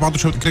consumă. Deci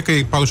cred că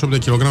e 48 de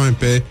kilograme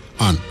pe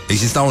an.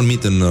 Exista un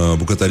mit în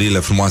bucătăriile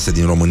frumoase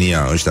din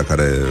România, ăștia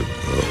care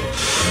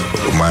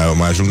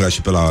mai ajung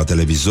și pe la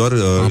televizor.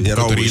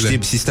 Erau, știi,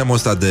 sistemul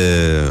ăsta de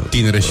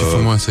tinere și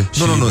frumoase.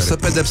 Nu,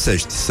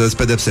 să-ți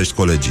pedepsești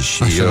colegii.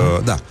 Și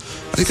da.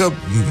 Adică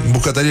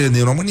bucătăriile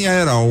din România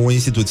erau o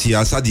instituție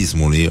a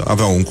sadismului,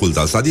 aveau un cult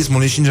al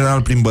sadismului și în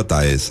general prin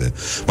bătaie se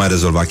mai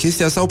rezolva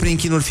chestia sau prin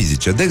chinuri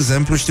fizice. De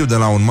exemplu, știu de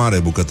la un mare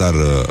bucătar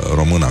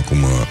român acum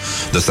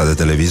de ăsta de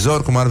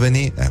televizor, cum ar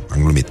veni,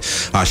 am glumit.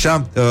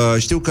 Așa,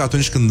 știu că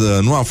atunci când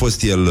nu a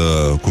fost el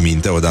cu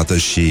minte odată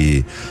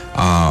și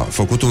a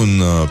făcut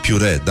un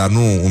piure, dar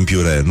nu un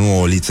piure, nu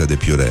o liță de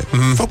piure,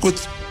 a făcut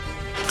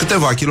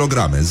câteva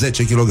kilograme,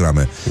 10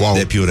 kilograme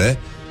de piure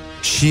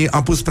și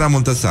a pus prea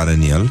multă sare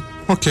în el.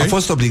 Okay. A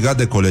fost obligat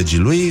de colegii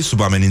lui,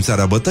 sub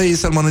amenințarea bătăii,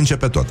 să-l mănânce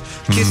pe tot.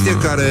 Chestie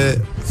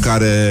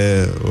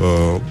care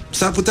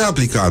s-ar putea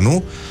aplica,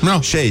 nu?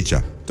 No. Și aici.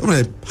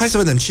 Dom'le, hai să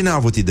vedem cine a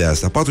avut ideea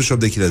asta.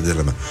 48 de kg de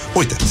telemea.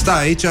 Uite,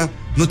 stai aici,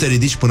 nu te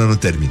ridici până nu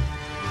termini.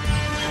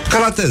 Ca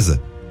la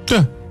teză.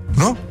 Da.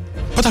 Nu?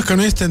 Bă, dacă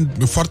nu este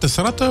foarte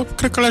sărată,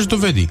 cred că l-aș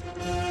dovedi.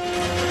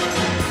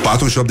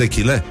 48 de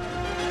kg?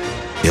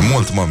 E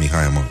mult, mă,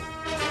 Mihai, mă.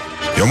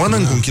 Eu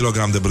mănânc 1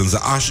 kilogram de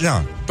brânză,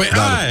 așa. Păi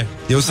dar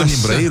eu sunt din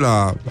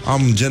Brăila,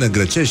 am gene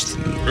grecești,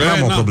 nu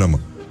am o problemă.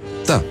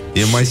 Da,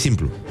 e mai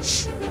simplu.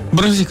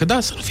 Brânzică, da,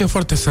 să nu fie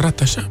foarte sărat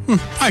așa.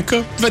 Hai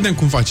că vedem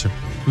cum facem.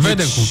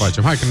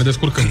 Hai că ne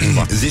descurcăm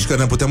cumva. Zici că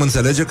ne putem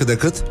înțelege cât de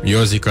cât?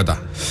 Eu zic că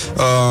da.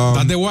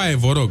 Dar de oaie,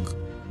 vă rog.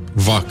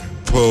 Vac.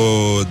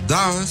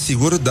 Da,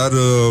 sigur, dar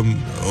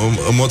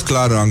în mod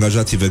clar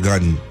angajații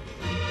vegani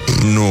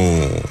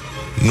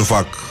nu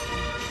fac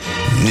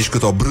nici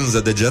cât o brânză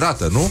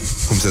degerată, nu?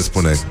 Cum se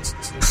spune?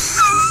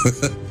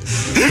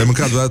 Ai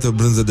mâncat vreodată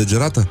brânză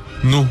degerată?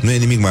 Nu. Nu e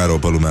nimic mai rău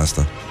pe lumea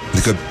asta.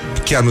 Adică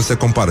chiar nu se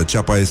compară.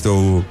 Ceapa este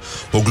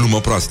o glumă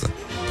proastă.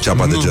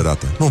 Ceapa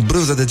degerată. Nu,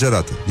 brânză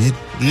degerată.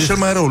 E cel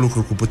mai rău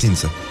lucru cu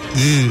putință.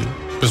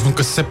 Păi spun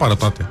că se separă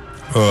toate.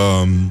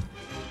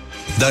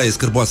 Da, e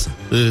scârboasă.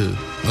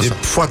 E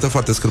foarte,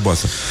 foarte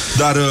scârboasă.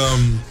 Dar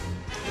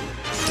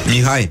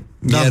Mihai,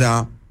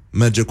 mierea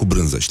merge cu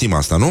brânză. Știm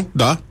asta, nu?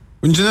 Da.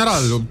 În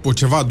general,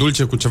 ceva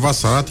dulce cu ceva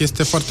sărat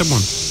este foarte bun.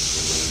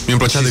 Mi-mi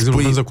plăcea, de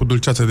exemplu, brânză cu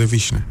dulceață de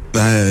vișine.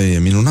 E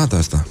minunat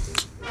asta.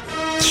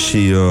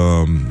 Și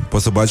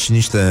poți să bagi și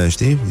niște,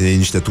 știi?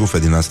 Niște trufe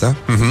din astea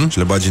și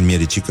le bagi în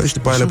miericică și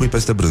după aia le pui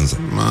peste brânză.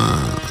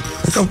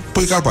 Adică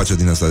pui carpaccio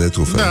din asta de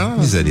trufe.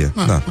 Mizerie.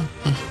 Da.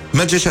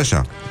 Merge și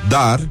așa.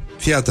 Dar,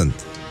 fii atent.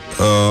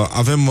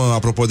 Avem,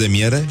 apropo de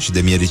miere și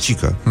de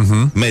miericică,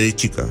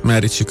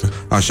 mericică.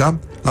 Așa,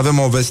 avem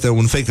o veste,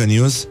 un fake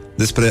news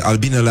despre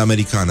albinele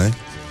americane.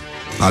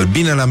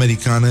 Albinele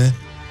americane,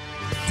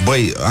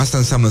 băi, asta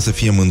înseamnă să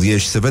fie mândrie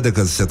și se vede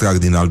că se trag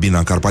din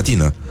albina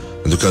carpatină.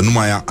 Pentru că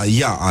numai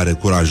ea are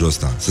curajul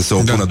ăsta să se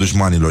opună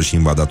dușmanilor și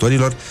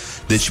invadatorilor.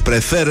 Deci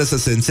preferă să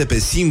se înțepe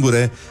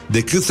singure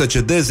decât să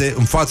cedeze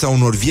în fața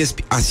unor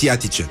viespi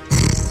asiatice.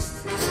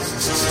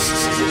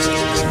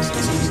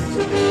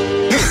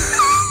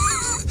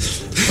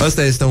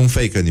 Asta este un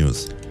fake news.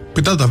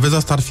 Păi da, dar vezi,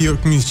 asta ar fi,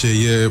 cum zice,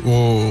 e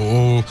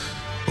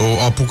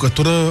o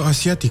apucătură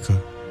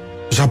asiatică,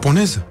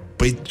 japoneză.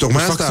 Păi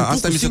tocmai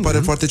asta mi se pare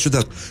foarte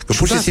ciudat. Că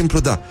pur și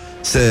simplu,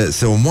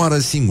 se omoară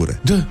singure.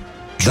 Da.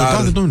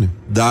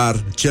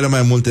 Dar cele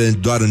mai multe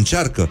doar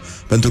încearcă,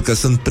 pentru că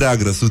sunt prea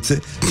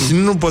grăsuțe și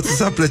nu pot să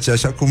se aplece,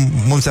 așa cum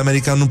mulți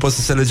americani nu pot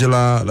să se lege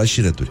la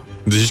șireturi.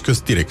 Deci că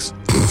sunt T-Rex.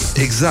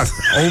 Exact,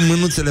 au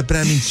mânuțele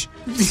prea mici.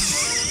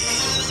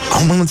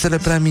 Au mânuțele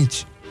prea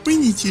mici.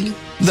 Mânicile.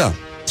 Da,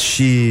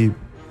 și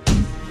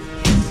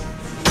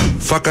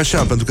fac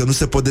așa, pentru că nu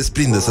se pot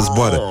desprinde să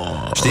zboare.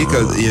 Știi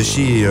că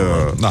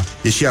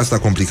e și asta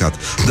complicat.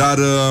 Dar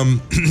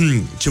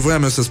ce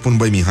voiam eu să spun,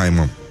 băi Mihai,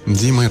 mă,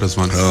 zi mai,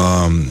 Răzvan.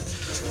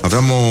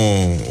 Aveam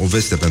o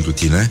veste pentru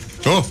tine.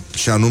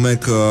 Și anume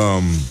că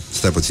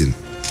stai puțin,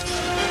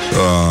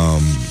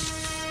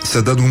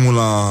 se dă drumul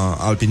la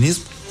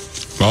alpinism.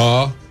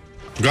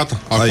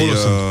 Gata, acolo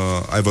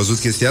ai văzut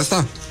chestia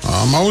asta?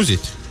 Am auzit.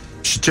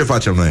 Și ce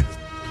facem noi?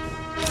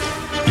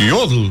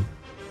 Iodl.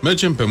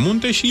 Mergem pe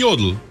munte și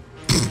iodl.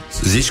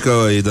 Zici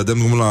că îi dădem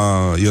drumul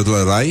la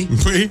Iodlerai?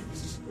 Păi?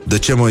 De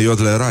ce, mă,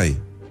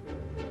 Iodlerai?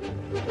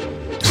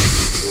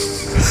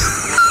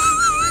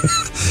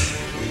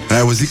 Ai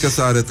auzit că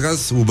s-a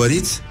retras Uber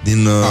Eats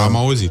din... Am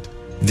auzit.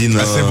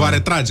 Se va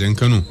retrage,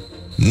 încă nu.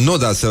 Nu,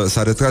 dar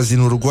s-a retras din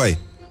Uruguay.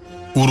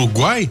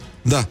 Uruguay?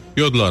 Da.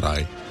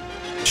 Iodlerai.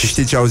 Și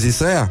știi ce au zis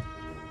ăia?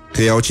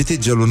 Că i-au citit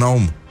gelul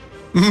Naum.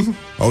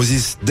 Au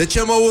zis, de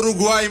ce, mă,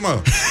 Uruguay,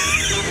 mă?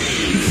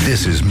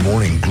 This is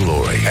Morning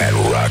Glory at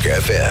Rock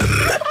FM.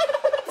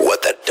 What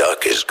the duck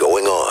is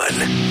going on?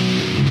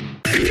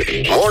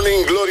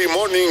 Morning Glory,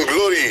 Morning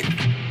Glory.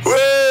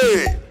 Uei,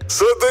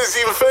 să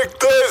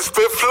dezinfectezi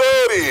pe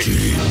Flori.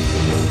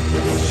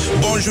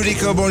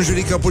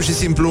 Bonjurică, pur și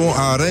simplu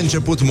a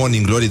reînceput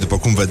Morning Glory, după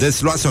cum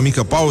vedeți. Luați o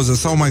mică pauză,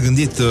 s-au mai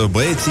gândit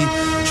băieții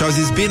și au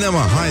zis, bine,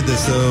 mă, haide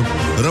să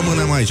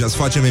rămânem aici, să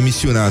facem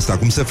emisiunea asta,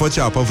 cum se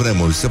făcea pe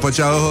vremuri. Se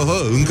făcea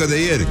încă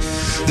de ieri.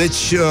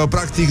 Deci,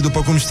 practic,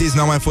 după cum știți,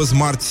 n-a mai fost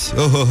marți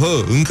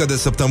încă de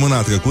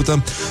săptămâna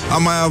trecută.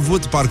 Am mai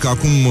avut, parcă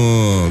acum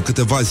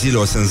câteva zile,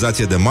 o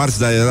senzație de marți,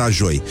 dar era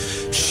joi.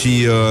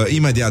 Și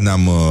imediat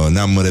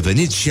ne-am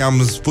revenit și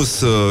am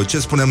spus, ce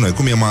spunem noi,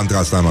 cum e mantra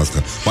asta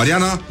noastră?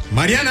 Mariana.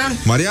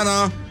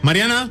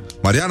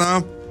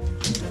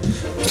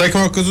 Stai că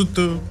m-au căzut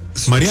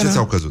Mariana. Ce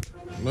ți-au căzut?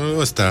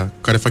 Ăstea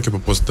care fac eu pe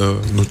post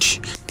nuci.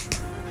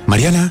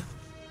 Mariana.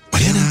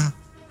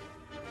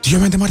 Ziua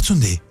mea de marți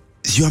unde e?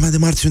 Ziua mea de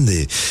marți unde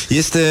e?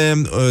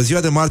 Este ziua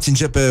de marți,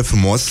 începe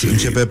frumos,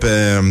 începe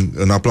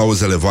în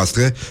aplauzele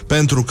voastre,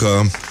 pentru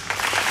că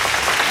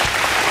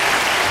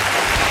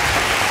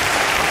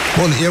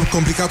bun, e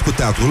complicat cu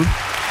teatrul.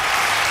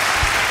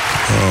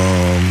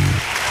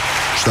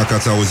 Și dacă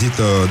ați auzit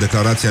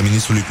declarația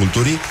Ministrului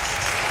Culturii?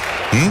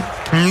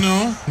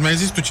 Nu, mi-ai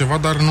zis tu ceva,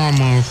 dar nu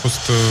am fost...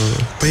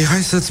 Păi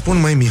hai să-ți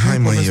spun,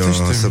 Mihai,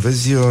 să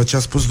vezi ce a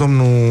spus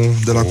domnul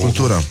de la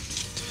Cultură.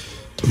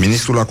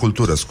 Ministrul la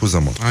Cultură,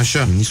 scuză-mă.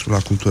 Așa. Ministrul la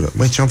Cultură.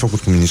 Băi, ce am făcut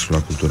cu Ministrul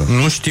la Cultură?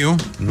 Nu știu.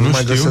 Nu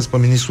mai găsesc pe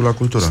Ministrul la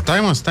Cultură.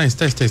 Stai.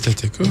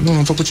 Că... Nu,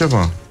 am făcut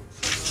ceva.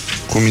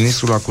 Cu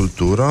ministrul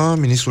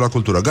la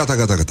cultură. Gata.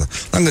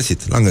 L-am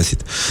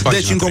găsit.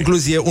 Deci, în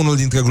concluzie, unul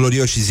dintre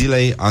glorioșii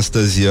zilei.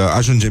 Astăzi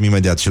ajungem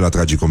imediat și la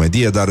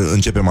tragicomedie, dar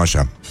începem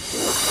așa.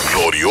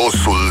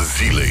 Gloriosul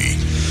zilei.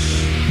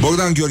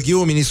 Bogdan Gheorghiu,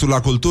 ministrul la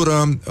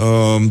cultură,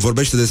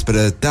 vorbește despre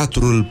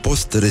teatrul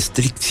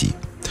post-restricții.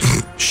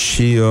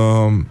 Și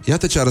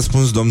iată ce a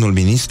răspuns domnul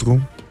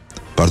ministru,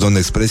 pardon de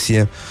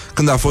expresie,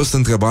 când a fost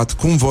întrebat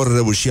cum vor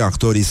reuși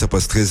actorii să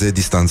păstreze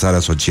distanțarea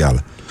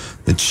socială.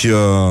 Deci,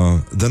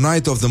 The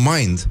Night of the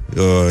Mind,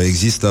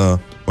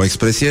 există o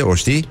expresie, o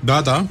știi?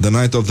 Da. The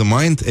Night of the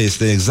Mind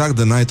este exact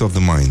The Night of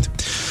the Mind.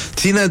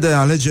 Ține de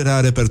alegerea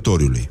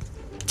repertoriului.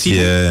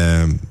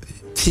 Ține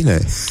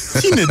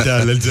de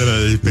alegerea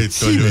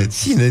repertoriului.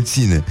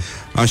 Ține.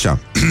 Așa.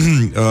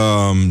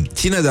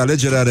 Ține de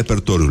alegerea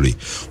repertoriului.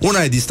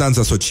 Una e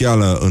distanța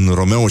socială în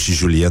Romeo și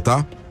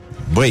Julieta.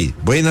 Băi,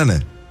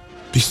 nene.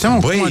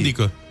 Cum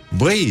adică?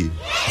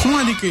 Cum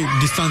adică e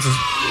distanța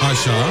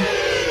așa?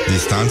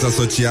 Distanța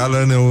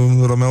socială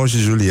în Romeo și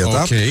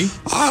Julieta. Ok.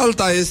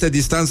 Alta este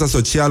distanța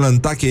socială în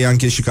Tache,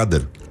 Ianche și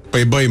Cader.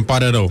 Păi băi, îmi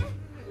pare rău.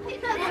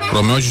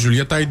 Romeo și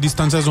Julieta îi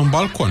distanțează un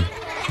balcon.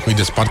 Îi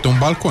desparte un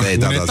balcon. Ei,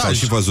 un etaj. S-au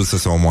și văzut să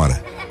se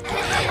omoare.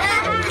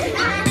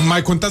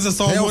 Mai contează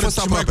sau omorât și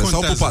mai contează.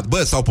 S-au pupat.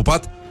 Bă, s-au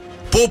pupat.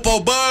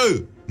 Pupo,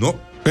 bă! Nu?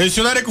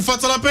 Pensionare cu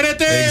fața la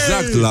perete!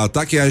 Exact, la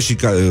Tache,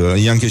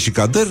 Ianche și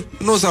Cader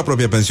nu se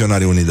apropie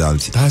pensionarii unii de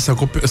alții. Da,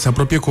 se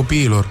apropie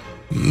copiilor.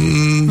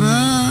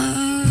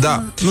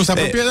 Da. Nu se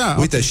apropie, da.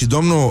 Uite, și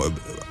domnul,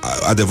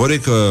 adevărul e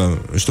că,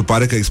 știu,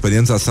 pare că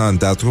experiența sa în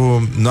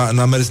teatru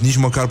n-a mers nici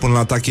măcar până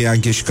la Tache,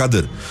 Ianche și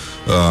Cader.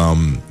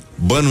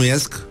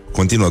 Bănuiesc,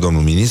 continuă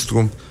domnul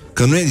ministru,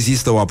 că nu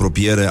există o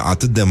apropiere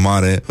atât de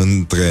mare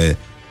între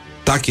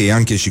Tache,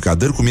 Ianche și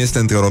Cader cum este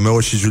între Romeo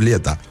și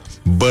Julieta.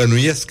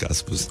 Bănuiesc, a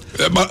spus.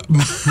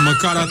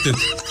 Măcar atât.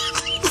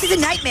 This is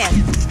a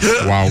nightmare.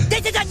 Wow. This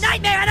is a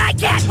nightmare and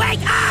I can't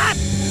wake up!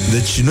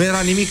 Deci nu era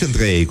nimic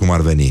între ei, cum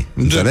ar veni.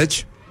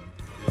 Înțelegi?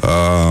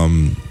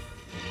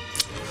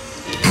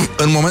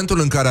 În momentul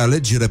în care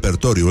alegi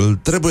repertoriul,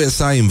 trebuie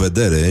să ai în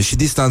vedere și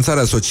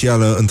distanțarea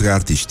socială între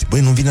artiști.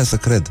 Băi, nu vine să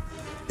cred.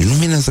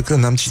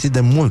 N-am citit de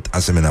mult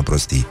asemenea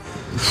prostii.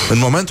 În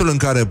momentul în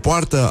care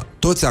poartă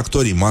toți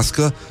actorii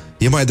mască,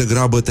 e mai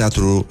degrabă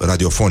teatru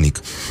radiofonic,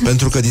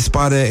 pentru că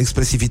dispare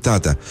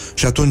expresivitatea.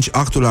 Și atunci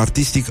actul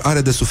artistic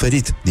are de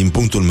suferit, din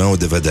punctul meu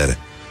de vedere.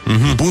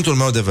 Din punctul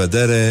meu de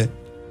vedere,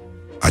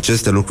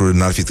 aceste lucruri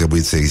n-ar fi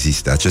trebuit să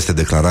existe. Aceste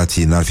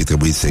declarații n-ar fi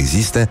trebuit să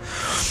existe.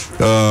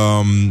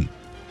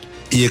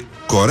 E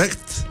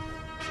corect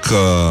că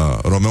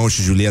Romeo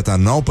și Julieta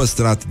n-au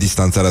păstrat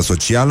distanțarea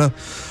socială,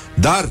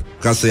 dar,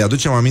 ca să-i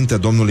aducem aminte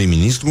domnului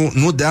ministru,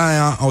 nu de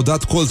aia au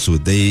dat colțul.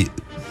 They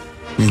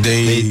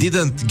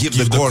didn't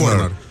give the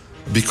corner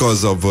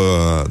because of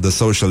the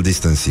social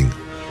distancing.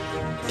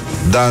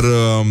 Dar,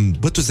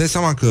 bă, tu îți dai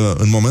seama că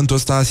în momentul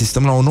ăsta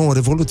asistăm la o nouă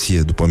revoluție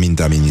după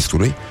mintea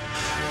ministrului.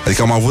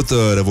 Adică am avut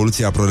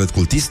revoluția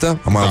proletcultistă,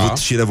 am avut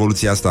și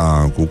revoluția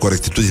asta cu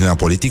corectitudinea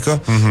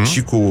politică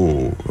și cu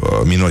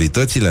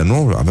minoritățile,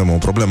 nu? Avem o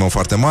problemă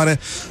foarte mare,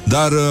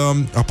 dar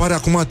apare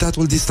acum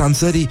teatrul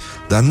distanțării,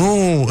 dar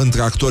nu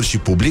între actori și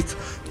public,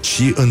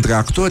 ci între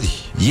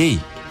actori, ei,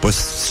 pe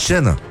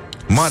scenă,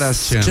 marea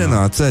scenă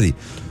a țării.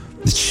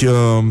 Deci,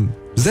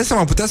 îți dai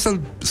seama,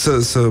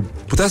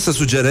 putea să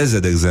sugereze,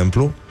 de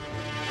exemplu,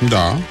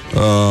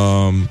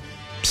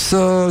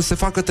 să se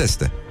facă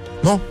teste.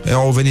 Nu?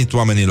 Au venit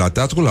oamenii la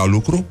teatru, la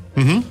lucru,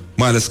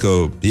 mai ales că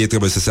ei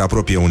trebuie să se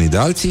apropie unii de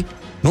alții,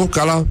 nu?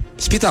 Ca la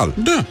spital.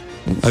 Da.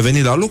 Ai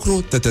venit la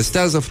lucru, te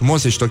testează,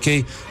 frumos, ești ok,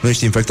 nu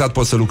ești infectat,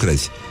 poți să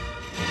lucrezi.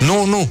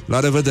 Nu, la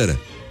revedere.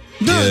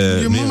 Da,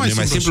 e mult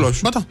mai simplu.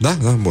 Da,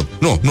 bun.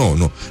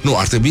 Nu,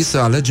 ar trebui să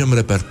alegem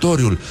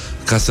repertoriul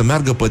ca să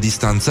meargă pe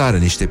distanțare,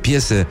 niște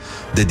piese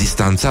de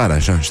distanțare,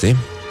 așa, știi?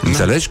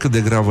 Înțelegi cât de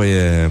gravă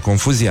e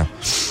confuzia?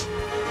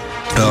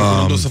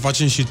 O să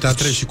facem și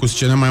teatre și cu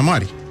scene mai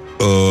mari.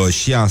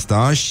 Și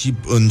asta. Și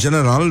în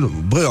general,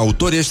 bă,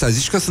 autorii ăștia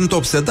zici că sunt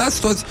obsedați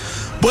toți.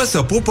 Bă,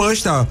 să pupă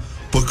ăștia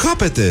pe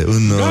capete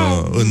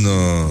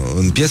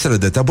în piesele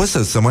de teatru.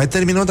 Bă, să mai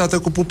termină odată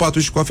cu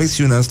pupatul și cu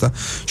afecțiunea asta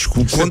și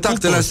cu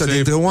contactele astea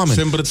dintre oameni.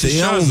 Se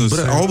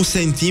îmbrățișează, au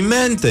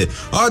sentimente.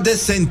 De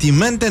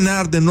sentimente ne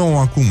arde nouă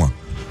acum.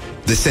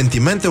 De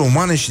sentimente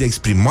umane și de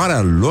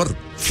exprimarea lor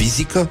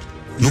fizică.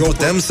 Nu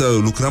putem să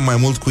lucrăm mai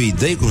mult cu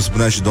idei, cum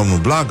spunea și domnul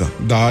Blaga?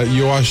 Da,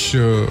 eu aș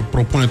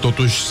propune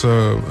totuși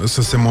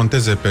să se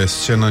monteze pe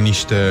scenă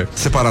niște...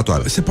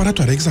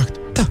 Separatoare, exact.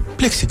 Da.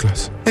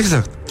 Plexiglas.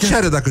 Exact. Ce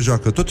are dacă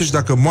joacă? Totuși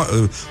dacă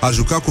ar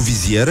juca cu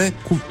viziere,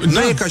 nu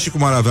e ca și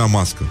cum ar avea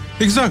mască.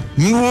 Exact.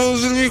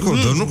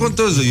 Nu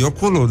contează, e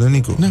acolo de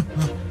Nico. Da.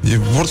 E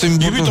foarte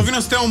important. Iubito, vină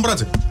să te iau în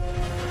brațe.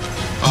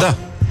 Da.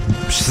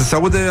 Și să se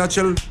aude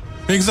acel...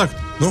 Exact.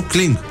 Nu?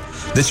 Cling.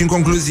 Deci, în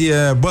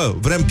concluzie, bă,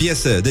 vrem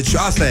piese. Deci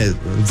asta e,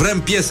 vrem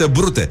piese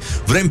brute.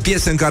 Vrem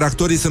piese în care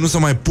actorii să nu se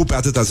mai pupe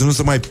atâta, să nu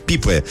se mai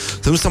pipe,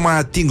 să nu se mai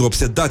atingă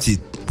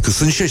obsedații. Că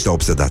sunt și ăștia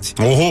obsedați.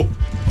 Oho!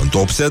 Sunt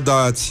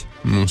obsedați.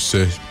 Nu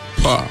se...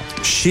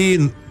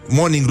 Și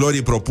Morning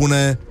Glory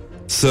propune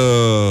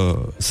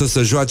să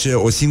se joace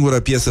o singură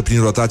piesă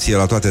prin rotație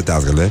la toate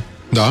teatrele.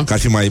 Da. Că ar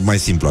fi mai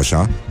simplu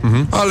așa.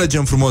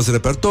 Alegem frumos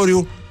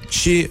repertoriu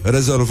și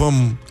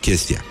rezolvăm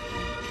chestia.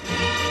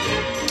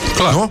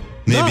 Clar. Nu?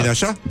 Nu e bine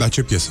așa? Dar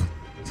ce piesă?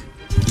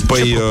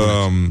 Păi,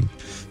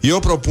 eu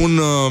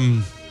propun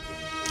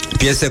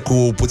piese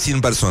cu puțin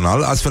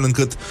personal, astfel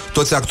încât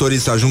toți actorii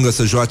să ajungă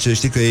să joace.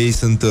 Știi că ei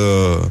sunt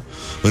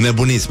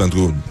înnebuniți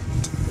pentru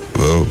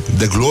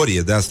de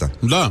glorie de asta.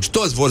 Da. Și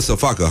toți vor să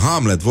facă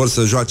Hamlet, vor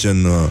să joace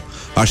în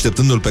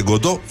Așteptându-l pe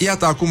Godot.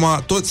 Iată, acum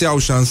toți au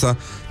șansa.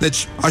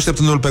 Deci,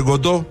 Așteptându-l pe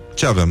Godot,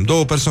 ce avem?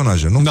 2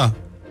 personaje, nu? Da.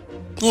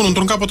 Unul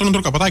într-un capăt, unul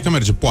într-un capăt. Hai că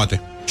merge,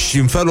 poate. Și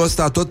în felul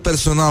ăsta tot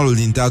personalul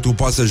din teatru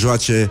poate să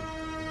joace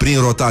prin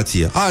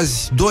rotație.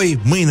 Azi 2,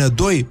 mâine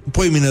 2,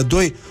 poimine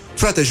 2.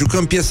 Frate,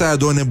 jucăm piesa aia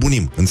de o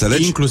nebunim,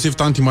 înțelegi? Inclusiv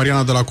tanti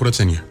Mariana de la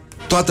curățenie.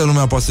 Toată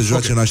lumea poate să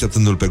joace în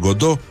Așteptându-l pe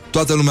Godot.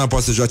 Toată lumea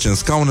poate să joace în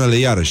scaunele,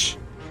 iarăși.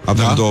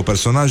 Avem 2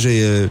 personaje,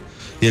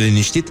 e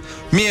liniștit.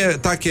 Mie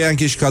Tachea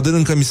Ianche și Cadâr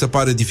încă mi se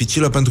pare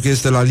dificilă, pentru că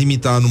este la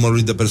limita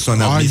numărului de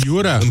persoane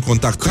în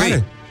contact.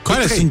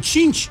 Care? Sunt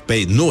 5?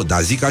 Păi nu,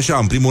 dar zic așa,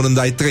 în primul rând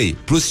ai 3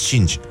 plus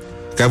 5.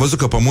 Că ai văzut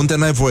că pe munte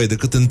n-ai voie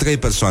decât în 3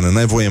 persoane,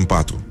 n-ai voie în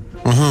 4.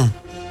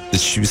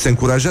 Deci se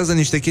încurajează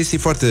niște chestii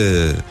foarte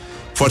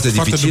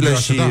dificile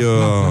dubioase, și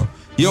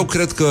eu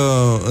cred că,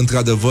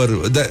 într-adevăr,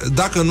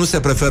 dacă nu se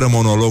preferă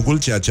monologul,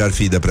 ceea ce ar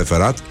fi de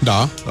preferat,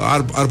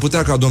 ar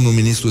putea ca domnul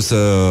ministru să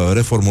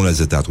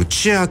reformuleze teatru.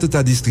 Ce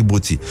atâtea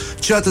distribuții?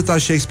 Ce atâta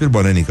Shakespeare,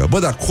 bănenică? Bă,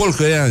 dar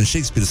colcă ea în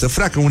Shakespeare, să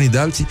freacă unii de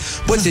alții,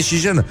 bă, ți-e și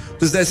jenă.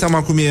 Îți dai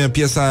seama cum e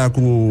piesa aia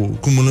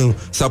cum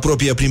se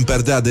apropie prin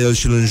perdea de el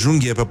și îl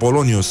înjunghie pe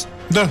Polonius?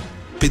 Da.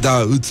 Păi,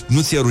 dar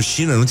nu ți-e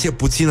rușine? Nu ți-e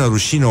puțină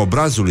rușine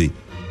obrazului?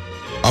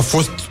 A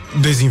fost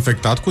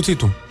dezinfectat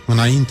cuțitul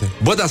înainte.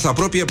 Bă, dar se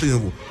apropie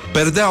prin...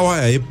 Perdeaua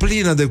aia e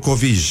plină de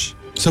coviji.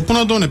 Să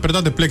pună, doamne,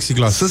 perdea de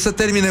plexiglas. Să se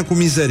termine cu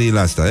mizeriile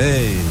astea.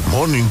 Ei.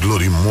 Morning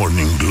Glory,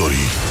 Morning Glory,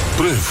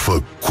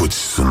 prefăcuți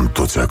sunt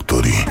toți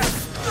actorii.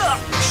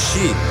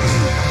 Și,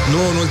 nu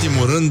în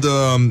ultimul rând,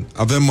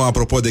 avem,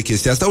 apropo de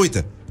chestia asta,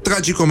 uite,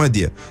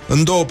 tragicomedie,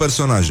 în 2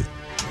 personaje,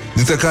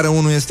 dintre care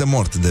unul este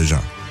mort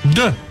deja.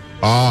 Da.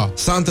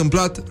 S-a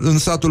întâmplat în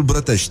satul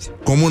Brătești,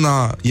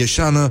 comuna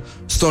Ieșană,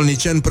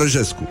 Stolnicen,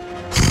 Prăjescu.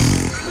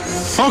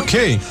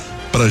 Ok.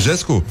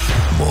 Prăjescu?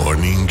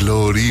 Morning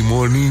Glory,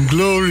 Morning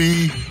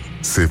Glory,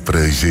 se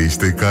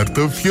prăjește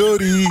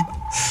cartofiorii.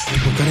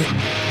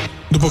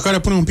 După care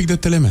punem un pic de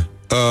teleme.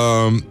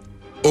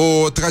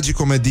 O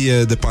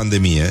tragicomedie de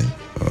pandemie.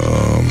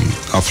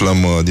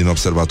 Aflăm din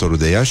Observatorul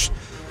de Iași.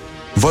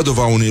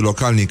 Văduva unui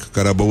localnic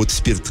care a băut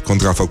spirit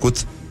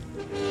contrafăcut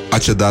a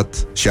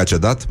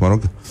cedat,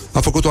 a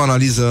făcut o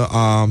analiză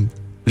a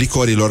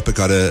licorilor pe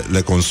care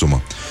le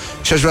consumă.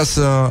 Și aș vrea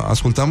să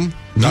ascultăm.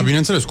 Da,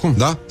 bineînțeles, cum?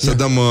 Da? Să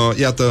dăm,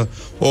 iată,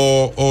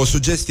 o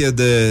sugestie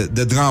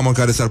de dramă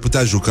care s-ar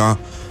putea juca,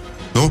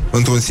 nu?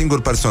 Într-un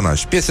singur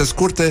personaj. Piese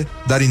scurte,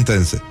 dar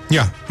intense.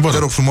 Te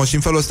rog frumos, și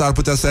în felul ăsta ar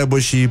putea să aibă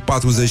și 40-50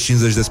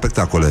 de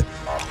spectacole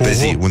pe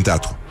zi, un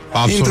teatru.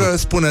 Absolut. Intră,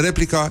 spune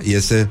replica,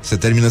 iese, se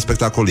termină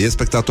spectacolul, ies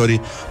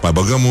spectatorii, mai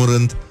băgăm un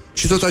rând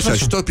și tot așa.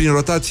 Și tot prin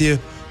rotație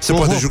se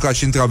poate juca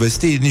și în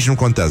travestii, nici nu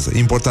contează.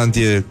 Important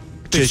e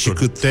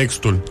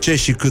ce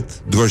și cât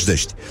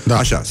drojdești.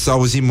 Așa, să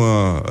auzim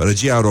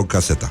regia, rog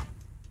caseta.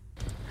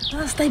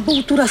 Asta e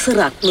băutura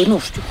săracului, nu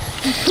știu.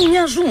 Nu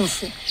mi-a ajuns.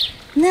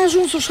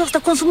 Neajunsul și asta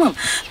consumăm.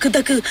 Că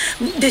dacă,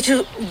 deci,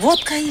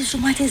 vodka e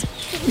jumate,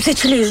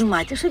 10 lei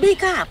jumate și bei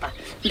ca apa.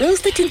 Dar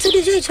ăsta te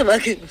înțelegeai ceva,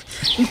 că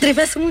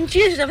trebuia să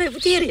muncești și aveai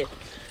putere.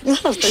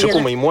 Asta și era.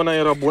 cum, mona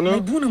era bună?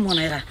 Mai bună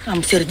mona era.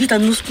 Am servit,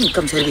 nu spun că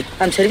am servit.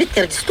 Am servit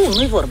chiar destul,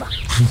 nu-i vorba.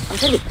 Am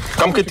servit.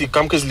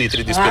 Cam câți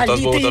litri de spirit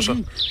ați băut așa?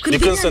 De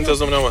când sunteți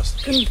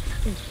dumneavoastră?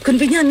 Când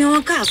veneam eu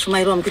acasă,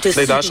 mai luam câte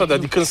sfinte. Da, așa, dar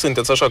de când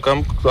sunteți așa? Că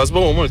ați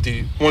băut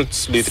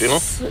mulți litri,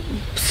 nu?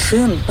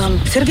 Am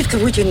servit că,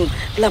 uite,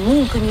 la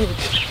muncă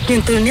ne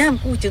întâlneam,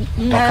 uite.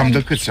 Dar cam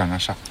de câți ani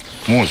așa?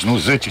 Mulți, nu?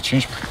 10,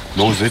 15,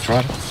 20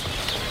 oare?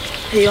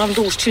 Eu am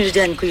 25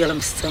 de ani cu el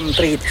am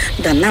trăit,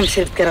 dar n-am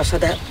servit că era așa,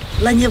 dar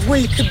la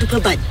nevoie cât după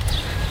bani.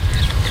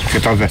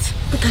 Cât aveți?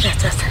 Cât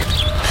aveați asta?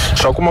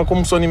 Și acum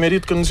cum s-a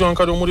nimerit când ziua în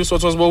care a murit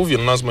soțul ați băut vin,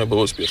 n-ați mai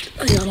băut spirit?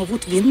 Eu am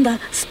avut vin, dar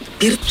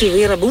spiritul,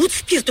 era băut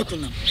spiritul cu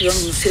noi. Eu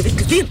am servit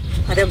vin,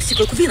 aveam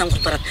sticlă cu vin, am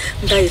cumpărat.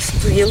 Dar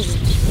el,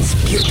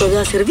 spiritul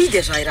avea servit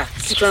deja, era.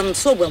 Sticla în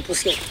sobă am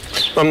pus eu.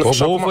 O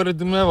băut fără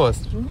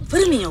dumneavoastră?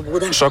 Fără mine o băut,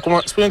 da. Și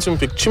acum, spuneți-mi un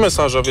pic, ce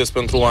mesaj aveți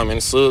pentru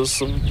oameni?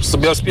 Să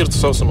bea spirit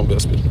sau să nu bea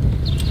spirit?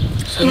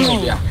 Să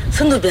nu bea.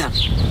 Să nu bea.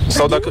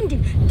 Sau dacă... De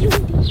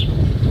unde?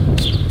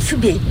 Să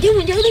bei. De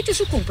unde? Uite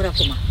și cumpăr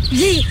acum.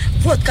 Ei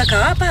vodka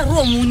ca apa,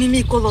 romul,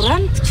 nimic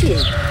colorant, ce e?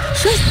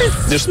 Și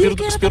asta... Deci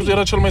spiritul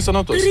era cel mai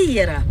sănătos.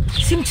 Tărie era.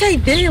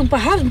 Simțeai bei un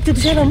pahar, te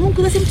duceai la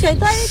muncă, dar simțeai,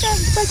 da,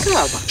 ca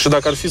apa. Și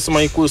dacă ar fi să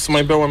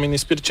mai bea oamenii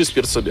spirit, ce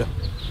spirit să bea?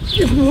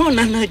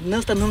 Mona,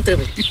 asta nu-mi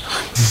trebuie.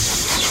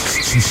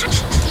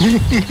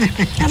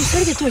 Am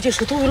servit, uite, și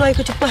tu luai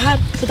câte pahar,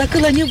 că dacă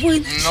la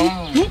nevoie...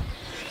 Nu?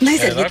 N-ai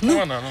servit, nu?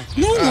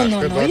 Nu,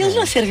 el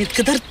nu a servit,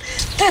 că doar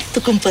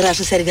tatu cumpăra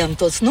și serveam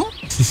toți, nu?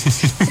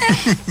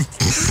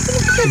 Nu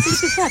puteți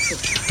să față.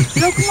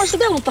 Eu acum aș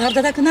bea un pahar,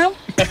 dar dacă n-am...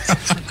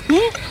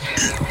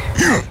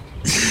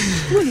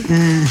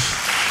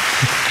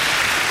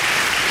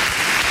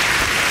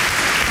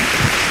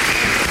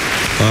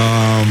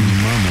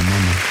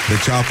 Mamă.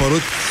 Deci a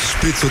apărut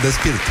șprițul de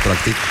spirit,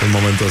 practic, în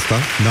momentul ăsta.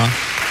 Da.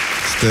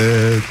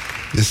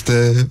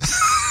 Este...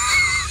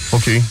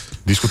 Ok,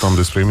 discutam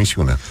despre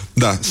emisiune.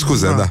 Da,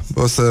 scuze, da.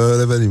 O să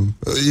revenim.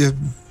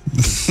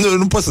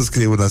 Nu pot să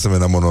scriu un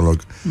asemenea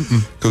monolog.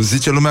 Că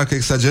zice lumea că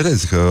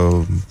exagerez, că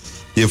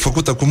e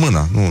făcută cu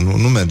mâna.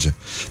 Nu merge.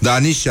 Dar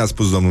nici ce a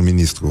spus domnul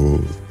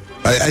ministru.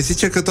 Ai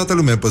zice că toată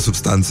lumea e pe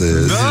substanțe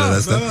zilele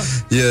astea.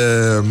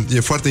 E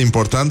foarte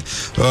important.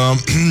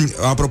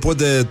 Apropo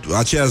de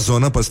aceeași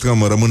zonă,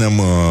 rămânem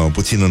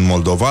puțin în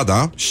Moldova,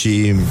 da?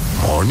 Și...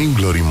 Morning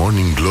glory,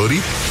 morning glory,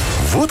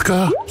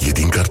 vodka e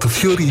din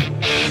cartofiorii.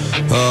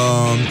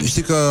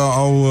 Știi că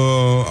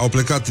au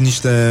plecat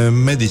niște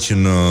medici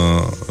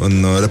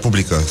în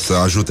Republică să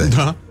ajute.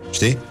 Da.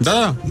 Știi?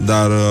 Da.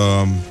 Dar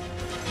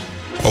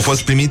au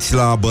fost primiți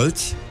la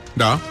bălți,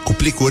 da, cu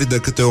plicuri de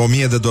câte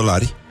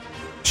 $1,000.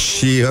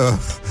 Și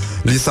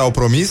li s-au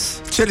promis.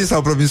 Ce li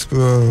s-au promis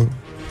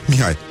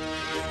Mihai?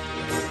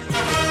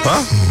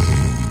 Ha?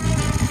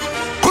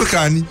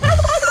 Curcani.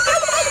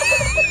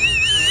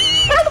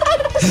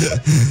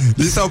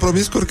 Li s-au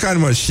promis curcani,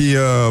 mă. Și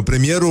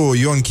premierul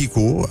Ion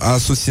Chicu a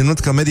susținut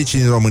că medicii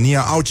din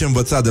România au ce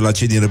învăța de la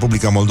cei din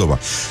Republica Moldova.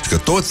 Și că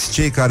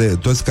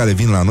toți care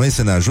vin la noi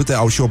să ne ajute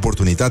au și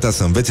oportunitatea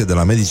să învețe de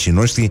la medicii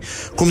noștri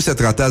cum se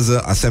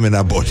tratează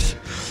asemenea boli.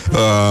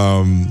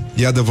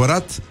 E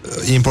adevărat,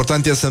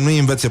 important e să nu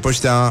învețe pe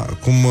ăștia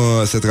cum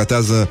se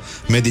tratează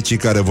medicii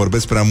care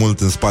vorbesc prea mult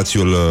în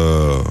spațiul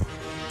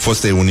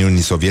fostei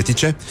Uniunii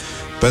Sovietice,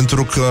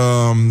 pentru că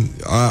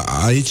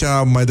aici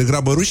mai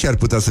degrabă rușii ar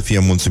putea să fie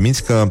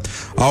mulțumiți că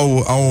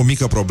au o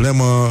mică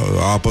problemă.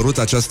 A apărut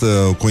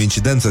această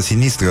coincidență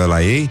sinistră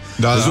la ei.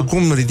 Văzut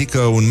cum ridică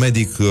un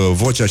medic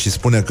vocea și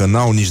spune că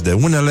n-au nici de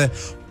unele.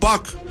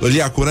 Pac, îl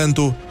ia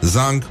curentul,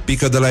 zang,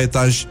 pică de la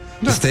etaj.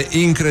 Da. Este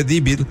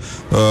incredibil.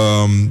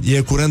 E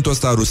curentul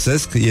ăsta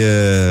rusesc.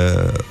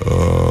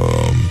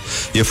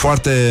 E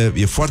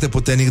foarte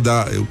puternic,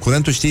 dar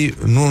curentul, știi,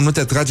 nu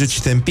te trage, ci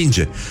te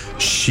împinge.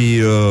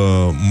 Și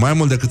mai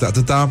mult decât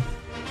atâta,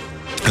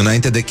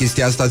 înainte de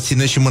chestia asta,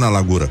 ține și mâna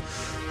la gură.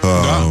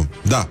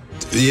 Da.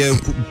 E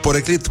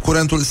poreclit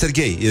curentul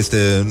Serghei.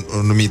 Este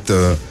numit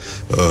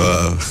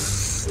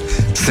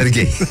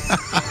Serghei.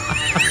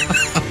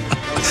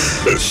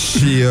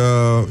 Și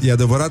e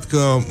adevărat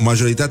că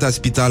majoritatea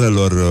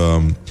spitalelor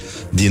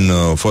din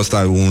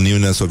fosta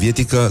Uniune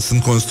Sovietică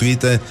sunt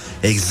construite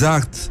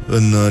exact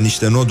în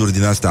niște noduri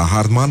din astea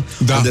Hartmann,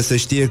 unde se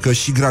știe că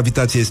și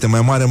gravitația este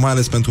mai mare, mai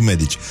ales pentru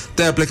medici.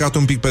 Te-ai plecat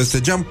un pic peste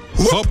geam,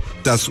 hop,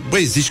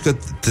 băi, zici că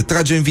te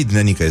trage în vid,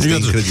 nenică. Este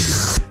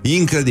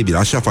incredibil,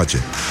 așa face.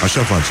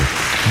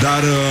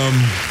 Dar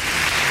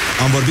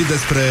am vorbit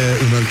despre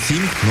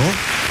înălțimi, nu?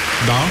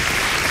 Da.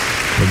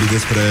 Vorbit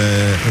despre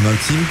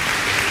înălțimi.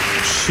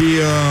 Și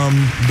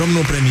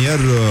domnul premier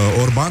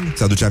Orban,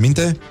 ți-aduce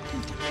aminte?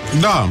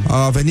 Da.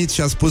 A venit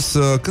și a spus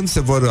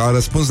a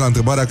răspuns la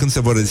întrebarea când se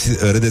vor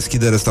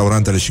redeschide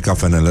restaurantele și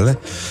cafenelele.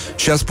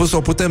 Și a spus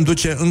o putem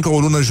duce încă o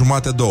lună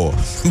jumate, 2.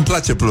 Îmi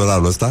place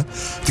pluralul ăsta.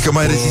 Adică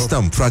mai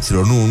rezistăm,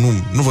 fraților.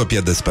 Nu vă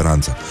pierde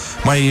speranța.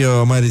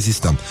 Mai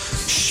rezistăm.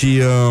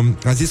 Și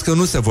a zis că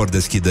nu se vor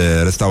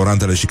deschide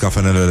restaurantele și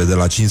cafenelele de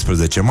la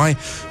 15 mai.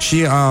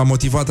 Și a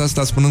motivat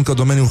asta spunând că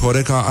domeniul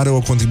Horeca are o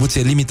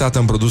contribuție limitată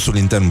în produsul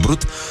intern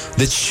brut.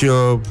 Deci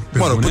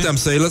putem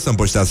să-i lăsăm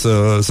pe ăștia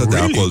să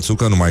dea colțul,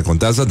 că nu mai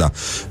contează, da.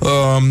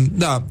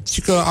 Da,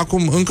 și că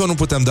acum încă nu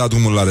putem da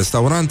drumul la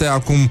restaurante.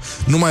 Acum,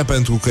 numai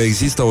pentru că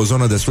există o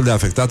zonă destul de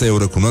afectată, eu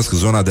recunosc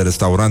zona de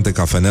restaurante,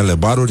 cafenele,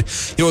 baruri,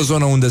 e o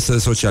zonă unde se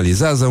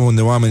socializează,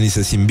 unde oamenii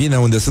se simt bine,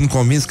 unde sunt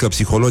convins că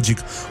psihologic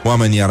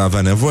oamenii ar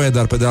avea nevoie,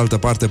 dar pe de altă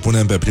parte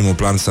punem pe primul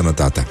plan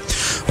sănătatea.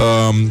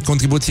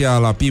 Contribuția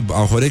la PIB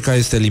a Horeca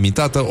este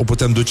limitată, o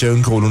putem duce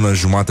încă o lună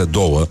jumate,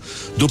 2.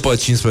 După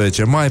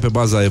 15 mai, pe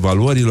baza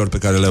evaluărilor pe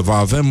care le va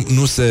avem,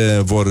 nu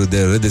se vor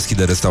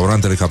redeschide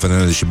restaurantele,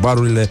 cafenele și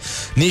barurile,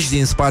 nici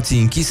din spații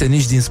închise,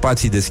 nici din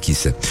spații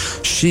deschise.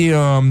 Și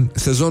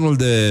sezonul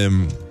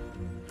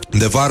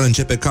de vară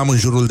începe cam în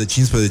jurul de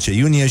 15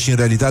 iunie și în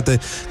realitate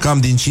cam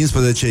din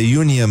 15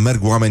 iunie merg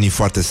oamenii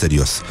foarte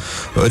serios.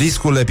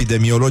 Riscul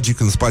epidemiologic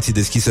în spații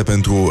deschise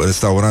pentru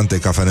restaurante,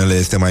 cafenele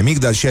este mai mic,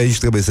 dar și aici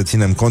trebuie să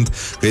ținem cont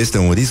că este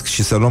un risc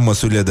și să luăm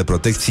măsurile de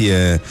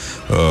protecție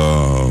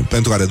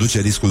pentru a reduce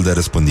riscul de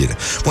răspândire.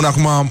 Până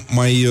acum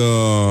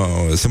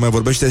se mai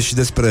vorbește și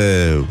despre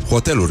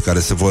hoteluri care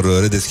se vor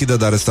redeschide,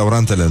 dar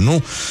restaurantele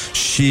nu,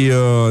 și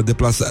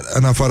deplasarea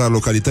în afara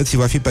localității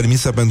va fi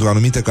permisă pentru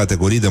anumite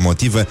categorii de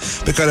motive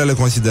pe care le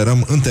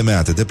considerăm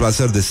întemeiate.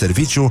 Deplasări de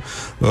serviciu,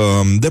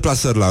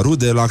 deplasări la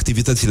rude, la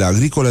activitățile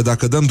agricole.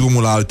 Dacă dăm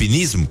drumul la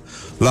alpinism,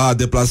 la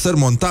deplasări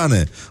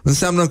montane,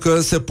 înseamnă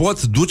că se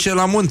pot duce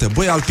la munte.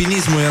 Băi,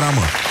 alpinismul era,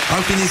 mă.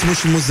 Alpinismul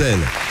și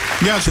muzeele.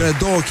 Cele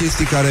două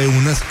chestii care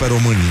unesc pe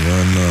români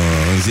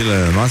în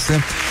zilele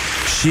noastre.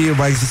 Și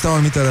va exista o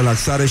anumită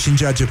relaxare și în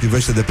ceea ce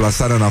privește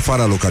deplasarea în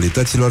afara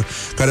localităților,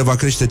 care va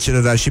crește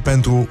cererea și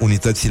pentru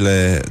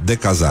unitățile de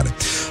cazare.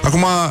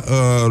 Acum,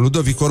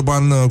 Ludovic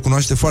Orban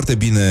cunoaște foarte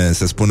bine,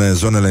 se spune,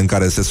 zonele în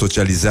care se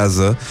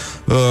socializează,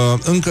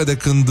 încă de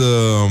când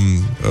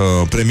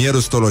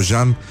premierul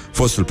Stolojan,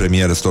 fostul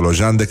premier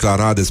Stolojan,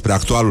 declara despre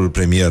actualul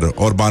premier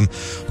Orban: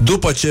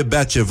 după ce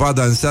bea ceva,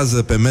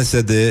 dansează pe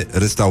mese de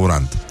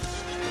restaurant.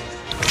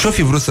 Ce-o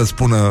fi vrut să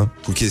spună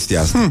cu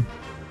chestia asta?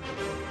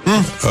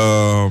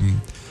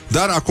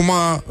 Dar acum,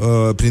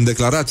 prin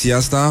declarația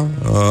asta,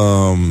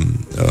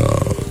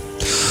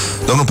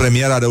 domnul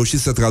premier a reușit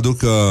să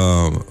traducă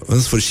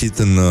în sfârșit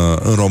în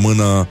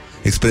română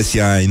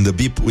expresia "in the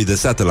beep with the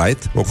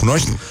satellite", o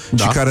cunoști?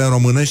 Da. Și care în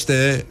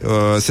românește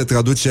se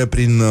traduce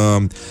prin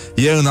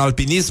 "e în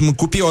alpinism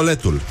cu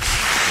pioletul".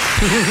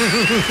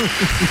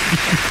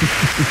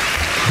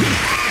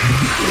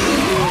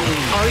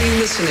 Are you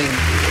listening?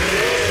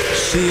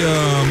 Și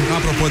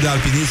apropo de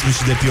alpinism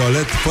și de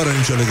piolet, fără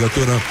nicio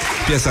legătură,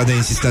 piesa de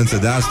insistență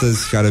de astăzi,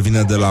 care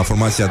vine de la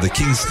formația The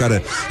Kings,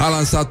 care a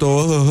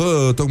lansat-o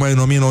tocmai în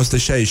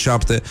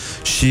 1967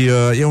 și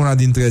e una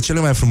dintre cele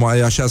mai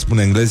frumoase, așa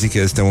spune englezii, că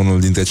este unul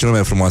dintre cele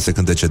mai frumoase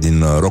cântece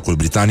din rockul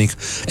britanic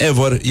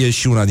ever. E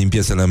și una din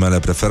piesele mele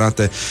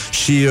preferate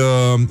și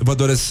vă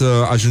doresc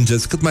să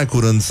ajungeți cât mai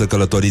curând să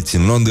călătoriți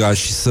în Londra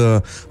și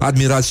să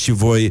admirați și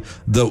voi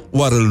The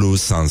Waterloo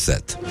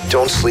Sunset.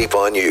 Don't sleep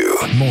on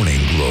you. Morning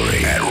Glory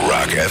at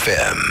Rock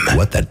FM.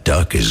 What the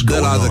duck is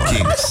going on? The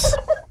Kings.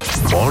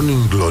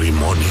 Morning Glory,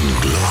 Morning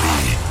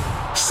Glory,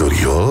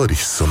 săriori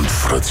sunt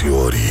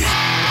frățiorii.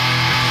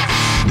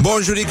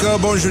 Bonjurică,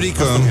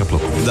 bonjurică.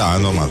 Da,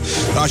 normal.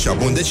 Așa,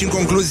 bun, deci în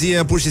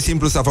concluzie, pur și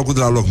simplu s-a făcut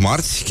de la loc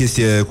marți,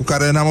 chestie cu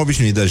care ne-am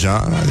obișnuit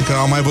deja. Adică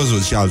am mai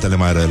văzut și altele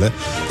mai rele.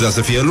 Putea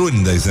să fie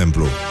luni, de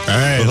exemplu.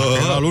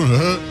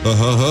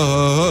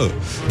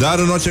 Dar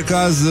în orice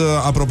caz,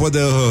 apropo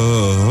de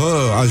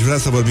aș vrea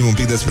să vorbim un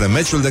pic despre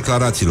meciul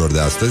declarațiilor de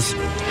astăzi.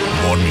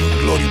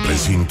 Morning Glory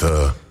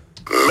prezintă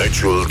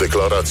meciul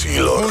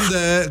declarațiilor,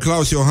 unde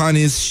Claus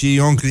Iohannis și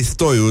Ion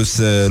Cristoiu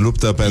se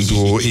luptă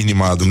pentru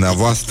inima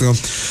dumneavoastră.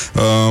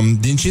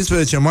 Din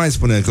 15 mai,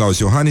 spune Claus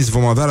Iohannis,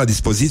 vom avea la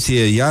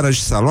dispoziție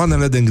iarăși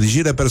saloanele de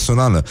îngrijire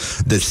personală.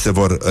 Deci se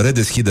vor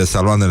redeschide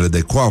saloanele de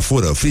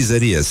coafură,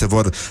 frizerie, se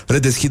vor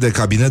redeschide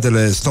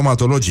cabinetele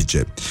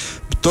stomatologice.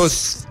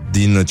 Toți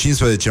din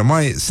 15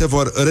 mai se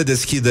vor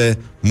redeschide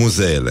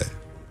muzeele.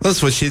 În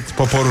sfârșit,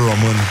 poporul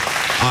român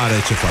are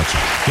ce face.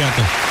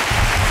 Iată,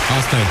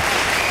 asta e.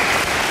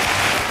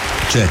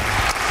 Ce?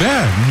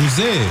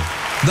 Muzee.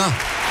 Da.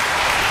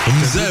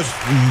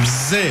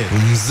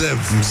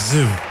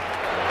 Muzeu.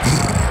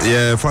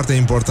 E foarte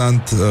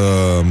important.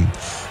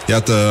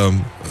 Iată,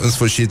 în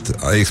sfârșit,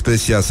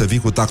 expresia "să vii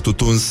cu tactul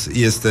tuns"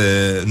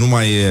 nu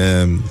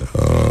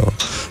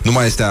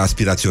mai este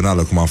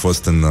aspirațională cum a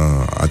fost în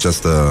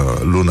această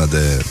lună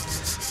de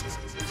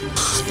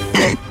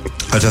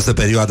această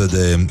perioadă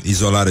de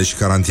izolare și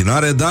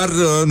carantinare, dar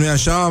nu e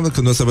așa,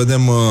 când o să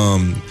vedem,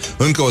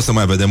 încă o să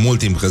mai vedem mult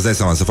timp, că îți dai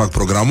seama, să fac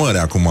programări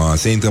acum,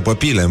 se intră pe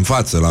pile, în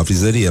față, la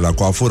frizerie, la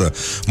coafură,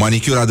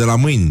 manicura de la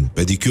mâini,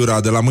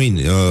 pedicura de la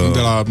mâini,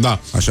 da.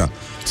 Așa.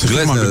 Să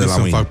știu, m-am gândit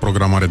să fac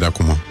programare de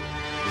acum.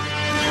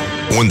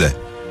 Unde?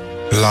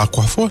 La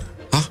coafor?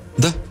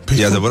 Da,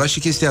 e adevărat și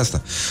chestia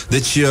asta.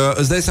 Deci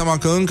îți dai seama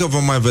că încă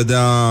vom mai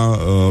vedea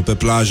pe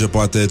plajă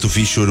poate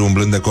tufișuri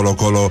umblând de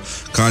colo-colo,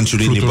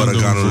 canciulinii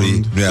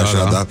Bărăganului. Nu e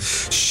așa, da?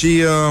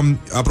 Și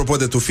apropo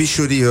de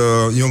tufișuri,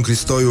 Ion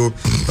Cristoiu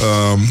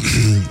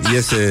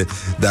iese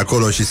de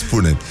acolo și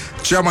spune: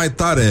 cea mai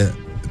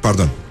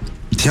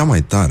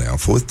tare a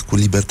fost cu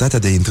libertatea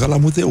de a intra la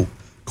muzeu,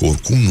 că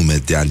oricum nu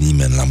mergea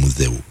nimeni la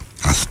muzeu.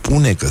 A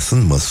spune că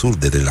sunt măsuri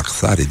de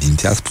relaxare din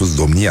ce a spus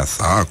domnia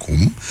sa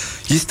acum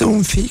este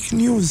un fake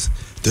news,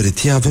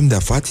 deoarece avem de-a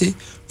face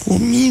cu o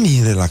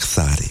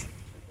mini-relaxare.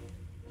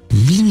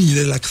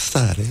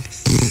 Mini-relaxare.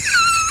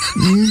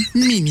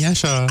 Mini,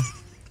 așa,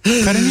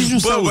 care nici nu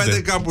se aude. Bă,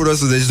 de capul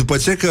nostru. Deci după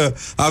ce că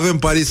avem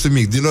Parisul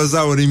mic,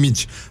 dinozaurii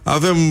mici,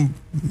 avem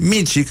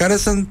micii care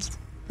sunt,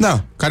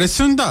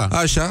 da,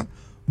 așa,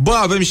 bă,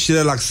 avem și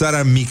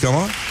relaxarea mică,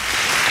 mă.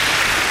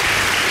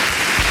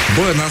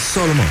 Bă,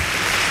 nasol, mă.